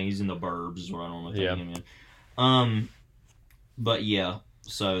see anything. He's in The Burbs, is what I normally think him in. But yeah,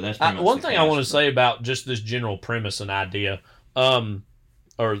 so that's pretty much one thing I want to say about just this general premise and idea,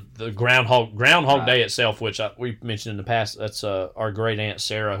 or the Groundhog Day itself, which we mentioned in the past. That's our great aunt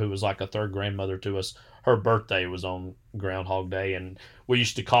Sarah, who was like a third grandmother to us. Her birthday was on Groundhog Day, and we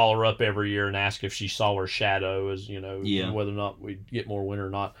used to call her up every year and ask if she saw her shadow, as you know, whether or not we'd get more winter or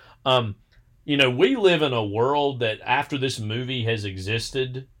not. You know, we live in a world that after this movie has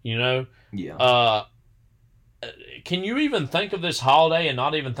existed, you know, can you even think of this holiday and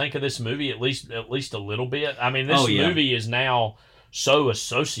not even think of this movie at least a little bit? I mean, this movie is now so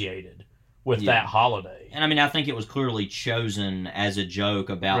associated with that holiday. And I mean, I think it was clearly chosen as a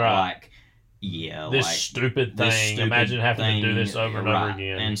joke about this stupid thing. Imagine having to do this over and over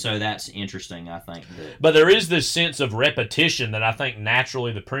again. And so that's interesting, I think. But there is this sense of repetition that I think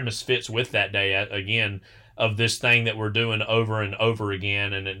naturally the premise fits with that day again, of this thing that we're doing over and over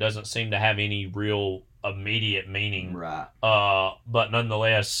again, and it doesn't seem to have any real immediate meaning, but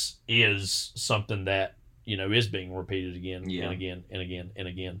nonetheless is something that, you know, is being repeated again and again and again and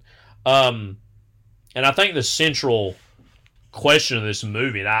again. And I think the central question of this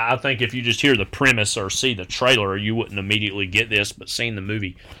movie, and I think if you just hear the premise or see the trailer, you wouldn't immediately get this, but seeing the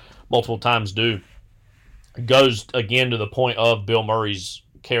movie multiple times goes again to the point of Bill Murray's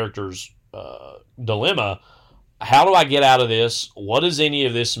character's dilemma. How do I get out of this? What does any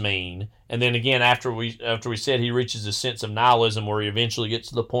of this mean? And then again, after we said he reaches a sense of nihilism where he eventually gets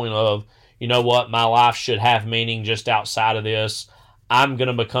to the point of, you know what, my life should have meaning just outside of this. I'm going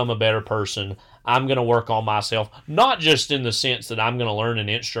to become a better person. I'm going to work on myself. Not just in the sense that I'm going to learn an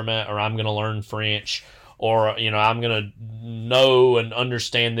instrument or I'm going to learn French or, you know, I'm going to know and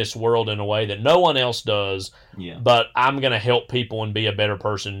understand this world in a way that no one else does. Yeah. But I'm going to help people and be a better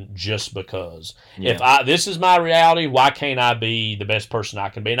person just because. Yeah. If this is my reality, why can't I be the best person I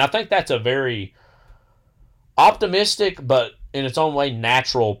can be? And I think that's a very optimistic, but in its own way,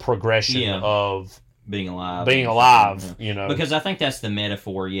 natural progression of being alive. You know. Because I think that's the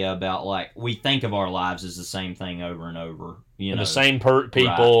metaphor, about like we think of our lives as the same thing over and over. You know, the same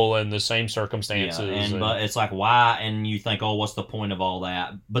people and the same circumstances. But it's like, why? And you think, oh, what's the point of all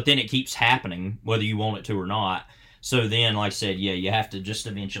that? But then it keeps happening, whether you want it to or not. So then, like I said, you have to just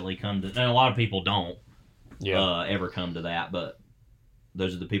eventually come to... And a lot of people don't ever come to that, but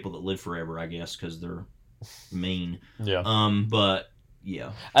those are the people that live forever, I guess, because they're mean. Yeah. But,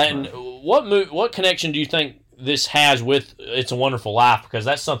 yeah. And what connection do you think this has with It's a Wonderful Life? Because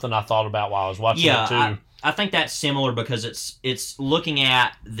that's something I thought about while I was watching it, too. I think that's similar because it's looking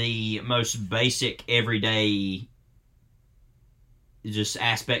at the most basic, everyday just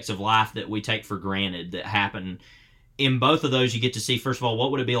aspects of life that we take for granted that happen. In both of those, you get to see, first of all,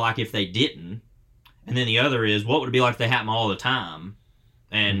 what would it be like if they didn't? And then the other is, what would it be like if they happen all the time?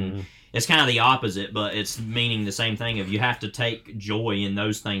 And it's kind of the opposite, but it's meaning the same thing of you have to take joy in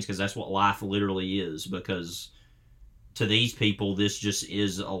those things because that's what life literally is. Because to these people, this just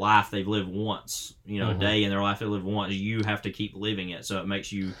is a life they've lived once. A day in their life they lived once. You have to keep living it, so it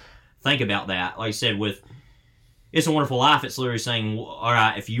makes you think about that. Like I said, with It's a Wonderful Life, it's literally saying, all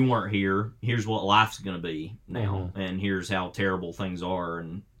right, if you weren't here, here's what life's going to be now, and here's how terrible things are,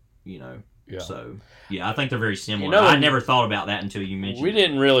 and, So, I think they're very similar. I never thought about that until you mentioned it. We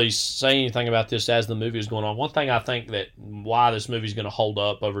didn't really say anything about this as the movie was going on. One thing I think that why this movie's going to hold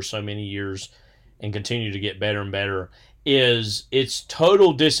up over so many years and continue to get better and better is its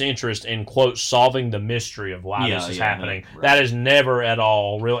total disinterest in, quote, solving the mystery of why this is happening. Right. That is never at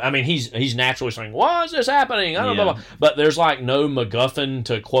all real. I mean, he's naturally saying, why is this happening? I don't know. But there's like no MacGuffin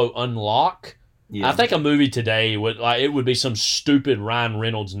to, quote, unlock. Yeah. I think a movie today would be some stupid Ryan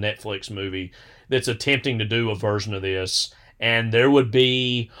Reynolds Netflix movie that's attempting to do a version of this, and there would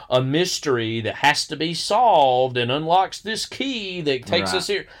be a mystery that has to be solved and unlocks this key that takes us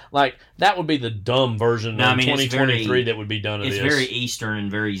here. Like, that would be the dumb version of 2023 that would be done of this. It's very Eastern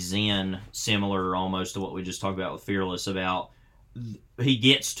and very Zen, similar almost to what we just talked about with Fearless, about he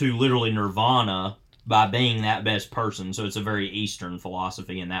gets to literally nirvana by being that best person. So it's a very Eastern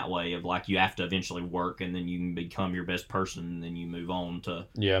philosophy in that way of like you have to eventually work and then you can become your best person and then you move on to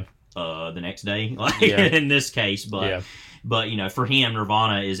the next day, in this case. But for him,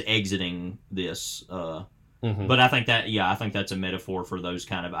 nirvana is exiting this. But I think that's a metaphor for those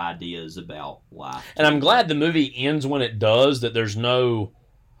kind of ideas about life. And I'm glad the movie ends when it does, that there's no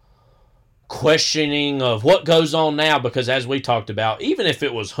questioning of what goes on now, because as we talked about, even if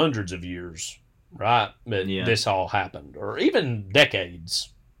it was hundreds of years, right, but this all happened, or even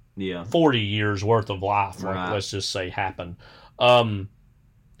decades, 40 years worth of life, let's just say, happened,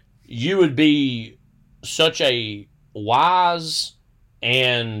 you would be such a wise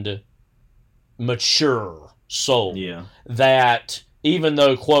and mature soul that even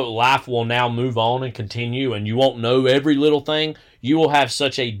though, quote, life will now move on and continue and you won't know every little thing, you will have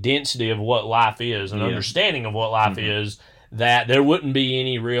such a density of what life is, an understanding of what life is, that there wouldn't be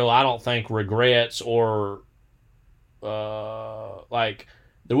any real, I don't think, regrets or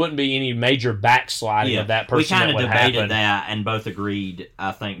there wouldn't be any major backsliding of that person. We kind of debated happen. that and both agreed,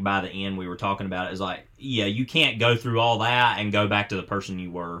 I think, by the end we were talking about it, is like, you can't go through all that and go back to the person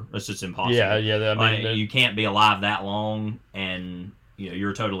you were. It's just impossible. I mean, you can't be alive that long and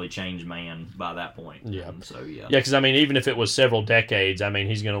you're a totally changed man by that point. Because I mean, even if it was several decades, I mean,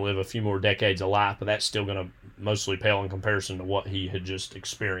 he's going to live a few more decades of life, but that's still going to mostly pale in comparison to what he had just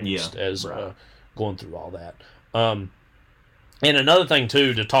experienced as going through all that. And another thing,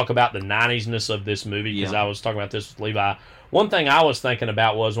 too, to talk about the 90s-ness of this movie, because I was talking about this with Levi, one thing I was thinking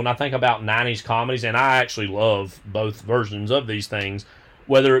about was when I think about 90s comedies, and I actually love both versions of these things,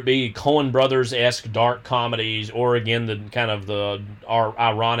 whether it be Coen Brothers-esque dark comedies or, again, the kind of the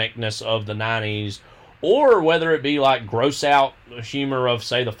ironicness of the 90s, or whether it be like gross-out humor of,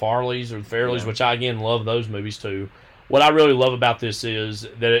 say, the Farleys or the Fairleys, which I, again, love those movies, too. What I really love about this is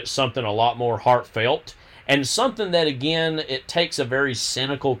that it's something a lot more heartfelt, and something that, again, it takes a very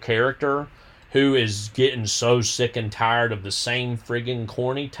cynical character who is getting so sick and tired of the same friggin'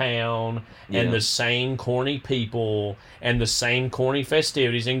 corny town and the same corny people and the same corny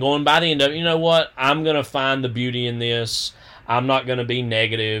festivities, and going by the end of it, you know what, I'm going to find the beauty in this. I'm not going to be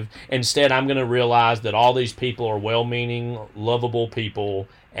negative. Instead, I'm going to realize that all these people are well-meaning, lovable people,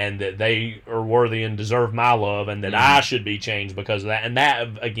 and that they are worthy and deserve my love, and that I should be changed because of that. And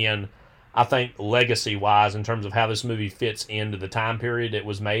that, again, I think legacy-wise, in terms of how this movie fits into the time period it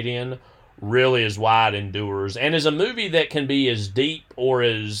was made in, really is why it endures, and is a movie that can be as deep or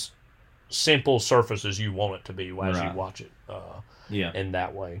as simple surface as you want it to be as you watch it in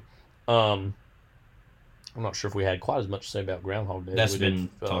that way. I'm not sure if we had quite as much to say about Groundhog Day. That's as we been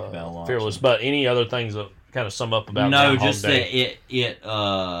did, talked about a lot. Fearless, So. but any other things that kind of sum up about No, Groundhog just Day? that it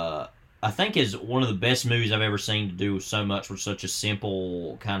I think is one of the best movies I've ever seen to do so much with such a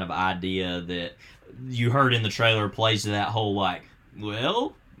simple kind of idea that you heard in the trailer plays to that whole like,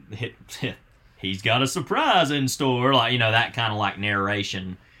 well, he's got a surprise in store, like, you know, that kind of like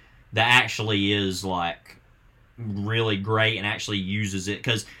narration that actually is like really great and actually uses it,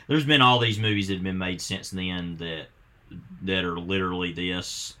 because there's been all these movies that have been made since then that are literally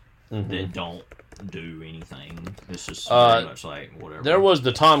this that don't do anything. It's just very much like whatever. There was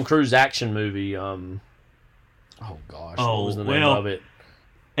the Tom Cruise action movie. Oh gosh, what was the name of it?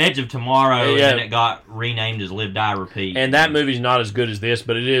 Edge of Tomorrow, and then it got renamed as Live, Die, Repeat. And that movie's not as good as this,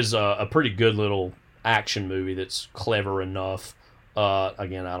 but it is a pretty good little action movie that's clever enough.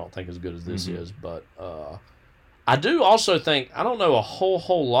 Again, I don't think as good as this is, but I do also think, I don't know a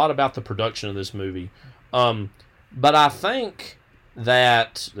whole lot about the production of this movie, but I think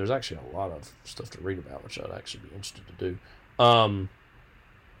that there's actually a lot of stuff to read about, which I'd actually be interested to do.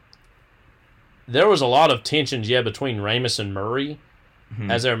 There was a lot of tensions, between Ramis and Murray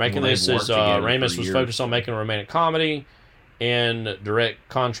as they were making this. Ramis was focused on making a romantic comedy, in direct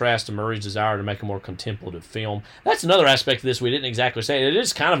contrast to Murray's desire to make a more contemplative film. That's another aspect of this we didn't exactly say. It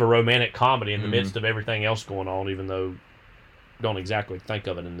is kind of a romantic comedy in the midst of everything else going on, even though don't exactly think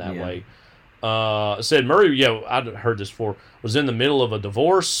of it in that way. Said Murray, I'd heard this before, was in the middle of a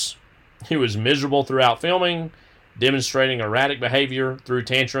divorce. He was miserable throughout filming, demonstrating erratic behavior through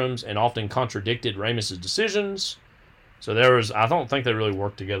tantrums, and often contradicted Ramis' decisions. So I don't think they really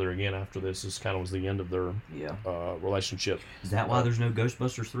worked together again after this. This kind of was the end of their relationship. Is that why there's no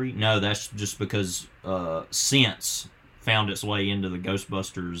Ghostbusters 3? No, that's just because Sense found its way into the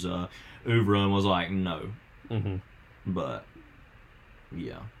Ghostbusters oeuvre and was like, no. But,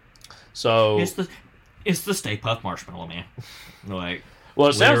 yeah. So it's the Stay Puft Marshmallow Man. Like, well,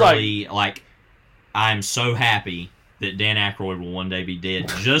 it sounds like I'm so happy that Dan Aykroyd will one day be dead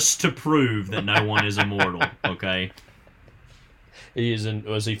just to prove that no one is immortal. Okay.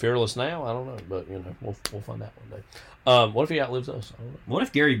 Was he fearless now? I don't know, but we'll find out one day. What if he outlives us? I don't know. What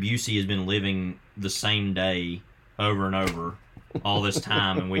if Gary Busey has been living the same day over and over all this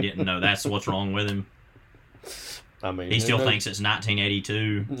time, and we didn't know? That's what's wrong with him. I mean, he still thinks it's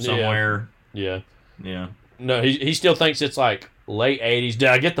 1982 somewhere. Yeah. Yeah. No, he still thinks it's like late 80s. Did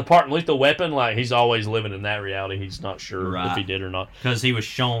I get the part in Lethal Weapon? Like, he's always living in that reality. He's not sure if he did or not. Because he was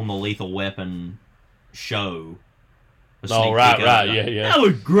shown the Lethal Weapon show. Oh, right, yeah. That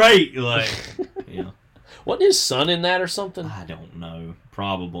was great. Like, yeah. Wasn't his son in that or something? I don't know.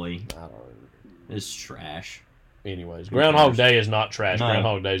 Probably. I don't know. It's trash. Anyways, Groundhog Day is not trash. No.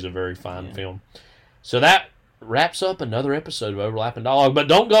 Groundhog Day is a very fine film. So that wraps up another episode of Overlapping Dialogue. But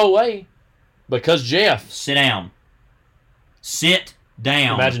don't go away, because Jeff. Sit down. Sit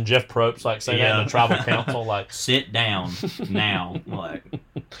down. Imagine Jeff Probst saying that in the tribal council. Like, sit down now. Like,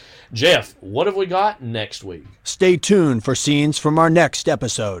 Jeff, what have we got next week? Stay tuned for scenes from our next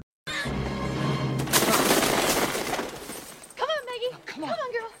episode. Come on, Maggie. Come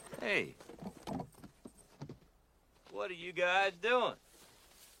on, girl. Hey. What are you guys doing?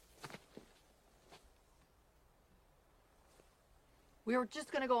 We were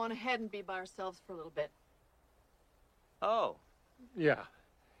just going to go on ahead and be by ourselves for a little bit. Oh. Yeah.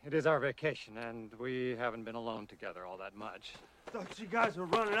 It is our vacation, and we haven't been alone together all that much. Thought you guys were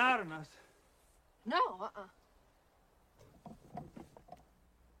running out on us. No,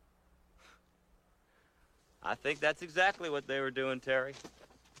 I think that's exactly what they were doing, Terry.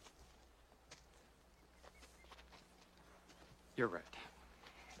 You're right.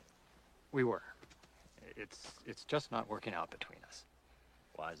 We were. It's just not working out between us.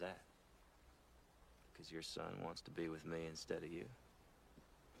 Why is that? Because your son wants to be with me instead of you.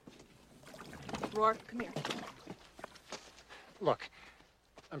 Rourke, come here. Look,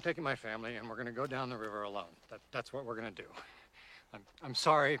 I'm taking my family, and we're going to go down the river alone. That's what we're going to do. I'm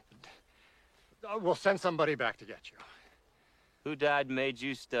sorry. We'll send somebody back to get you. Who died and made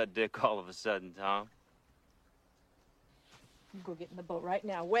you stud dick all of a sudden, Tom? Go get in the boat right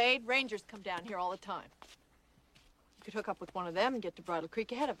now. Wade, Rangers come down here all the time. You could hook up with one of them and get to Bridle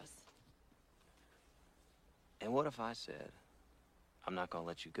Creek ahead of us. And what if I said, I'm not going to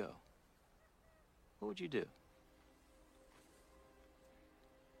let you go? What would you do?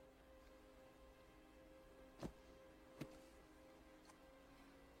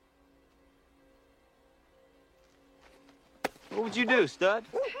 What would you do, stud?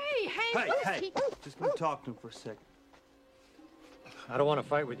 Hey. Just gonna talk to him for a second. I don't want to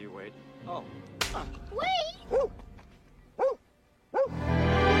fight with you, Wade. Oh. Wade!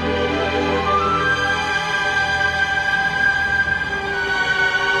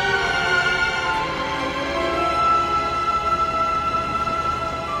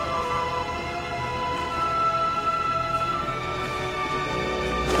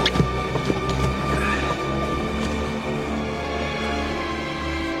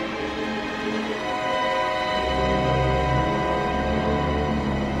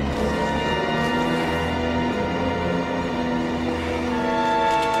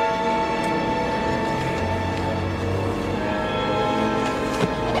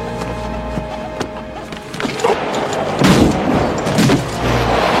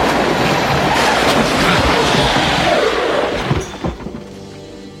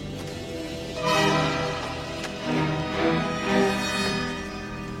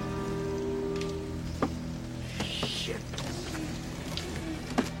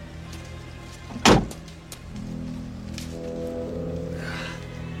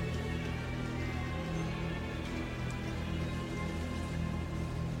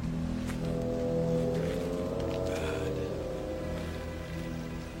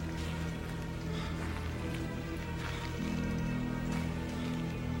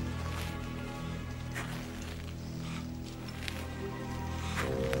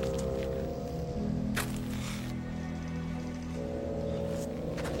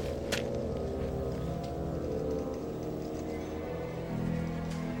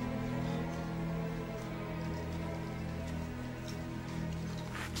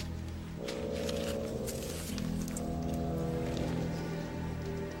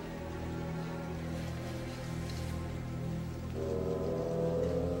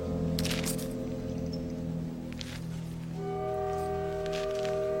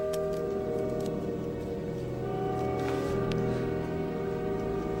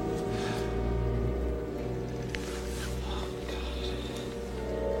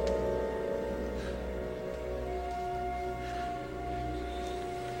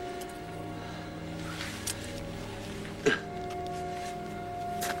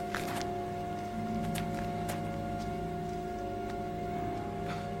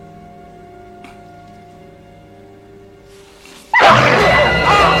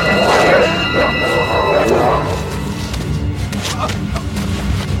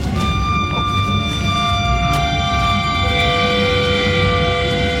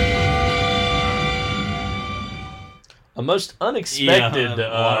 most unexpected a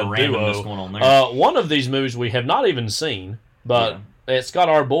lot of randomness duo. going on there. One of these movies we have not even seen, but it's got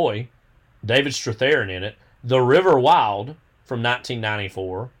our boy David Strathairn in it. The River Wild from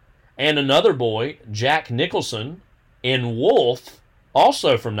 1994, and another boy, Jack Nicholson, in Wolf,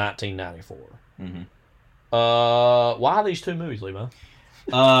 also from 1994. Mm-hmm. Why these two movies, Levi?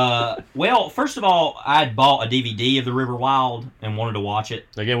 Well, first of all, I'd bought a DVD of The River Wild and wanted to watch it.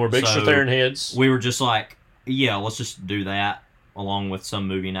 Again, we're big Strathairn heads. We were just like, yeah, let's just do that along with some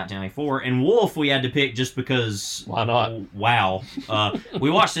movie in 1994. And Wolf we had to pick just because... Why not? Wow.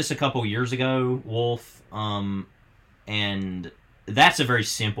 We watched this a couple years ago, Wolf, and that's a very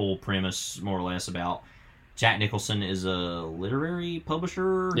simple premise, more or less, about Jack Nicholson is a literary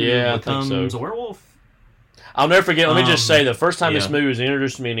publisher who becomes a werewolf. I'll never forget. Let me just say, the first time this movie was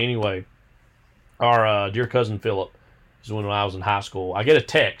introduced to me in any way, our dear cousin Philip, this is when I was in high school. I get a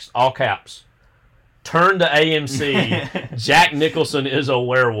text, all caps. Turn to AMC. Jack Nicholson is a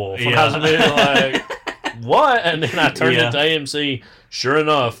werewolf. And I was immediately like, what? And then I turned it to AMC. Sure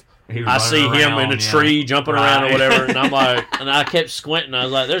enough, I see him in a tree jumping around or whatever, and I'm like, and I kept squinting. I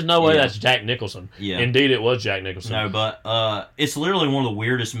was like, "There's no way that's Jack Nicholson." Yeah. Indeed, it was Jack Nicholson. No, but it's literally one of the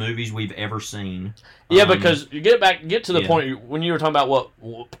weirdest movies we've ever seen. Yeah, because you get to the point when you were talking about what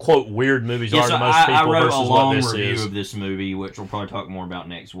quote weird movies are to most people I wrote versus a long what this review is. of this movie, which we'll probably talk more about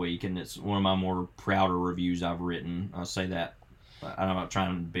next week, and it's one of my more prouder reviews I've written. I'll say that. I'm not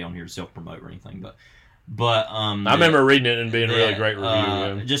trying to be on here to self-promote or anything, but I remember reading it and being a really great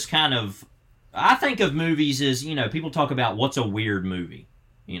review. Just kind of, I think of movies as, people talk about what's a weird movie.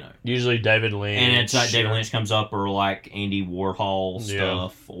 Usually David Lynch. And it's like David Lynch comes up, or like Andy Warhol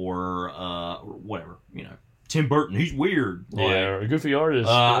stuff, or whatever, Tim Burton, he's weird. Or a goofy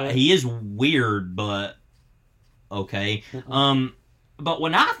artist. He is weird, but okay. But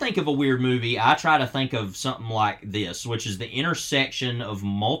when I think of a weird movie, I try to think of something like this, which is the intersection of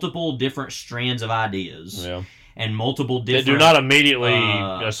multiple different strands of ideas. Yeah. And multiple different... They do not immediately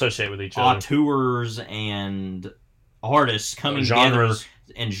associate with each other. Auteurs and artists coming together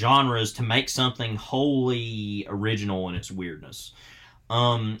and genres to make something wholly original in its weirdness.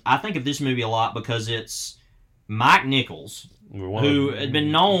 I think of this movie a lot because it's Mike Nichols, who had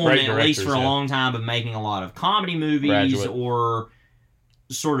been known, at least for a long time, of making a lot of comedy movies or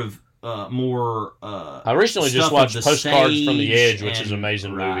sort of more I recently just watched Postcards from the Edge, which is an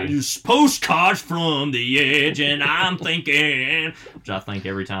amazing movie. Postcards from the Edge, and I'm thinking, which I think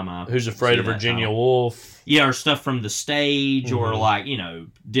every time I Who's Afraid of Virginia Woolf. Yeah, or stuff from The Stage, or like,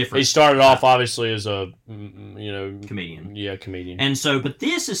 different. He started off obviously as a comedian. Yeah, comedian. And so, but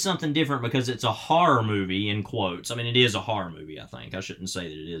this is something different because it's a horror movie, in quotes. I mean, it is a horror movie, I think. I shouldn't say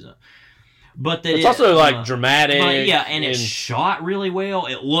that it isn't. But that it's also like dramatic. But yeah, and it's shot really well.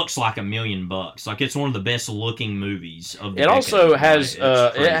 It looks like $1 million. Like it's one of the best looking movies of the decade. Also has it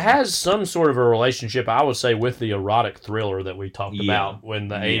has some sort of a relationship, I would say, with the erotic thriller that we talked about in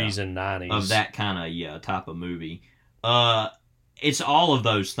the 80s and 90s. Of that kind of type of movie. It's all of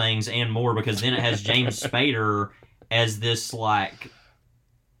those things and more, because then it has James Spader as this like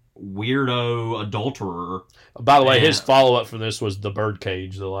weirdo adulterer. By the way, his follow-up for this was The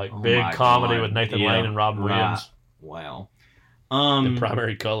Birdcage, the big comedy with Nathan Lane and Robin Williams. Wow. In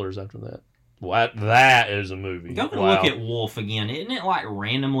primary colors after that. What? That is a movie. Go look at Wolf again. Isn't it like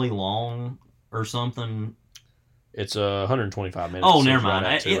randomly long or something? It's 125 minutes. Oh, never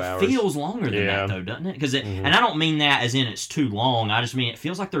mind. It feels longer than that, though, doesn't it? Because and I don't mean that as in it's too long. I just mean it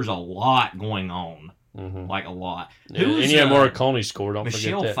feels like there's a lot going on. Like a lot. Yeah, and you have Morricone score. Don't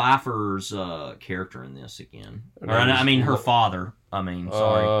Michelle forget that. Pfeiffer's character in this again. I mean, her father.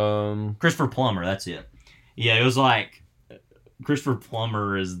 Sorry, Christopher Plummer. That's it. Yeah, it was like Christopher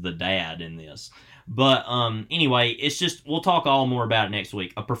Plummer is the dad in this. But anyway, it's just, we'll talk all more about it next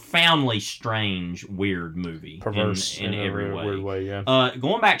week. A profoundly strange, weird movie. Perverse in every way. Weird way, yeah.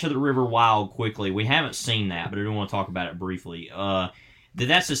 Going back to The River Wild quickly, we haven't seen that, but I do want to talk about it briefly.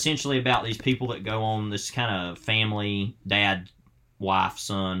 That's essentially about these people that go on this kind of family, dad, wife,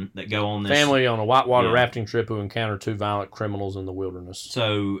 son, that go on this... Family on a whitewater rafting trip who encounter two violent criminals in the wilderness.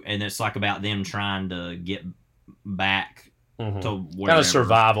 So, and it's like about them trying to get back to wherever. Kind of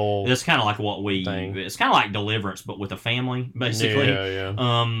survival. It's kind of like what it's kind of like Deliverance, but with a family, basically.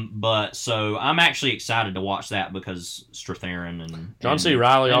 Yeah. But so I'm actually excited to watch that because Strathairn and John C.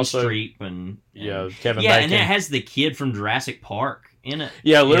 Reilly and also. Streep and Kevin Bacon. And it has the kid from Jurassic Park in it.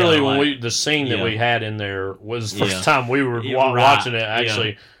 Yeah, literally when the scene that we had in there was the first time we were watching it,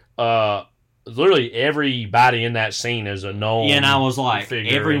 actually. Literally everybody in that scene is a known. Yeah, and I was like,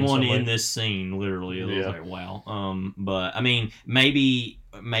 everyone in this scene, literally, it was like, wow. But I mean, maybe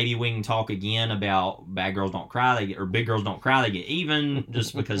maybe we can talk again about Bad Girls Don't Cry, or Big Girls Don't Cry, They Get Even,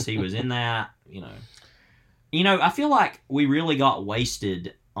 just because he was in that, you know. I feel like we really got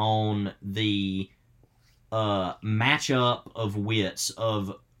wasted on the matchup of wits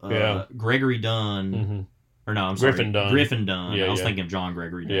of Gregory Dunn, or no, I'm sorry, Griffin Dunn. Yeah, I was thinking of John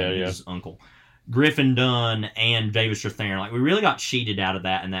Gregory Dunn, his uncle. Griffin Dunn and David Strathairn. Like, we really got cheated out of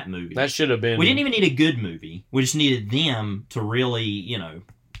that in that movie. That should have been... We didn't even need a good movie. We just needed them to really,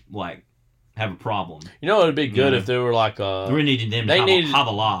 have a problem. You know, it would be good if they were like... we needed them to have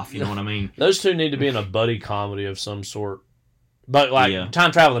a laugh, you know what I mean? Those two need to be in a buddy comedy of some sort. But,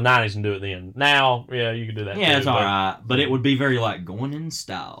 time travel in the 90s and do it then. Now, you can do that it's all right. But it would be very, going in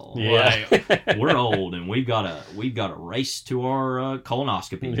style. Yeah. Like, we're old, and we've got to race to our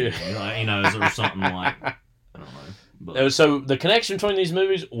colonoscopy. Or something like... I don't know. But. So, the connection between these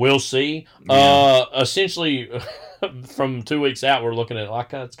movies, we'll see. Essentially, from 2 weeks out, we're looking at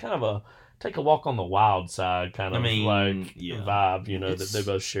it's kind of a take a walk on the wild side kind of vibe, that they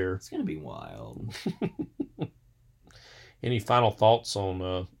both share. It's going to be wild. Any final thoughts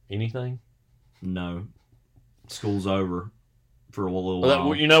on anything? No. School's over for a little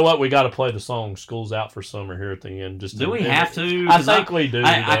while. You know what? We got to play the song "School's Out for Summer" here at the end. Do we have to? I think we do.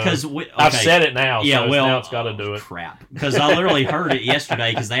 Because I've said it now. Yeah, so now it's got to do it. Crap. Because I literally heard it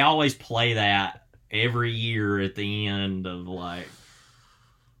yesterday. Because they always play that every year at the end of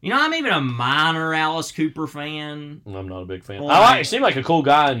I'm even a minor Alice Cooper fan. I'm not a big fan. He seemed like a cool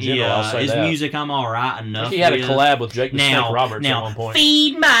guy in general. Yeah, I'll say his that. music I'm all right enough. He had a collab with Jake the Snake Roberts at one point.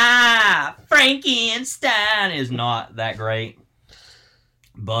 Feed My Frankenstein is not that great,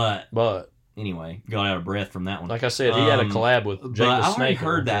 but anyway, got out of breath from that one. Like I said, he had a collab with Jake the Snake. I already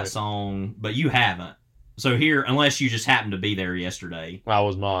heard that song, but you haven't. So here, unless you just happened to be there yesterday. I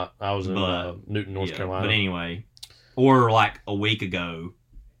was not. I was in Newton, North Carolina. But anyway, or a week ago.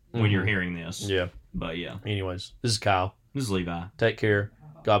 When you're hearing this. Yeah. But yeah. Anyways, this is Kyle. This is Levi. Take care.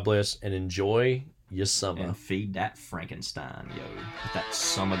 God bless. And enjoy your summer. And feed that Frankenstein, with that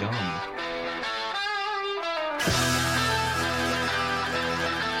summer gum.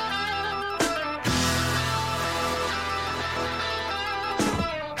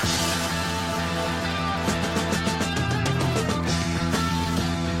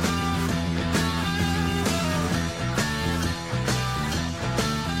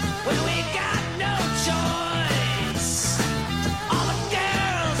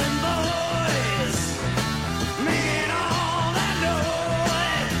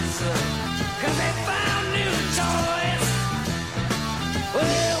 Cause they found new toys.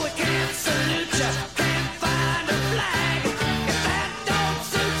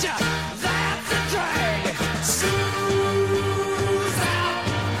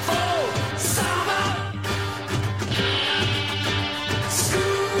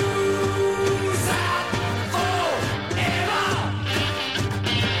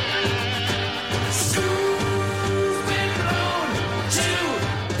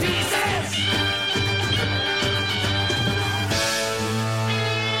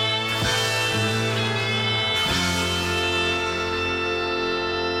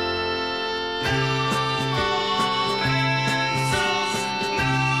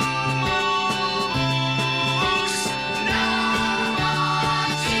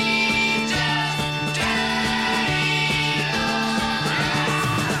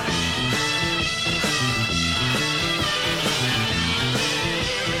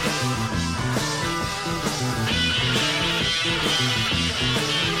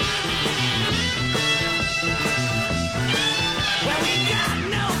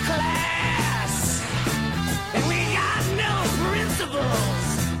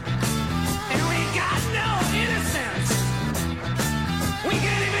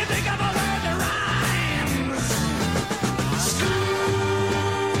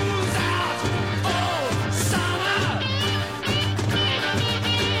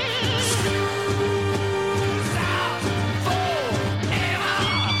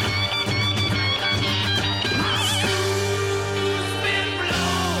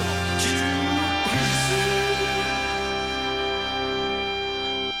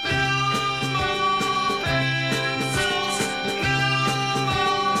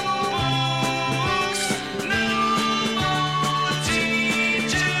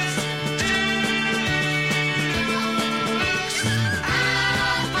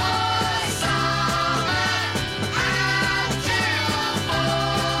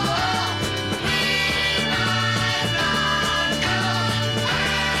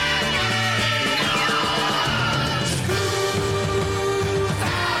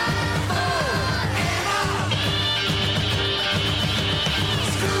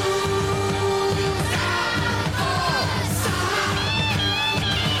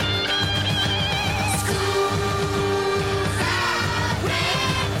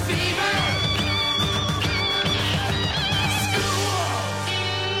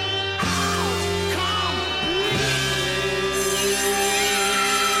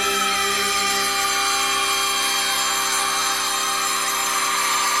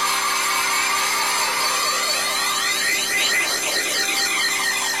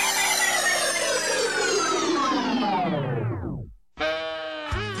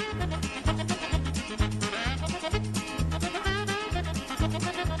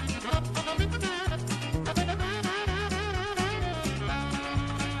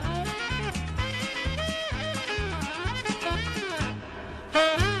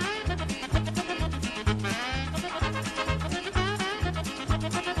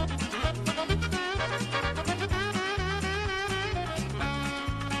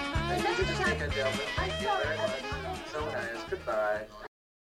 Bye.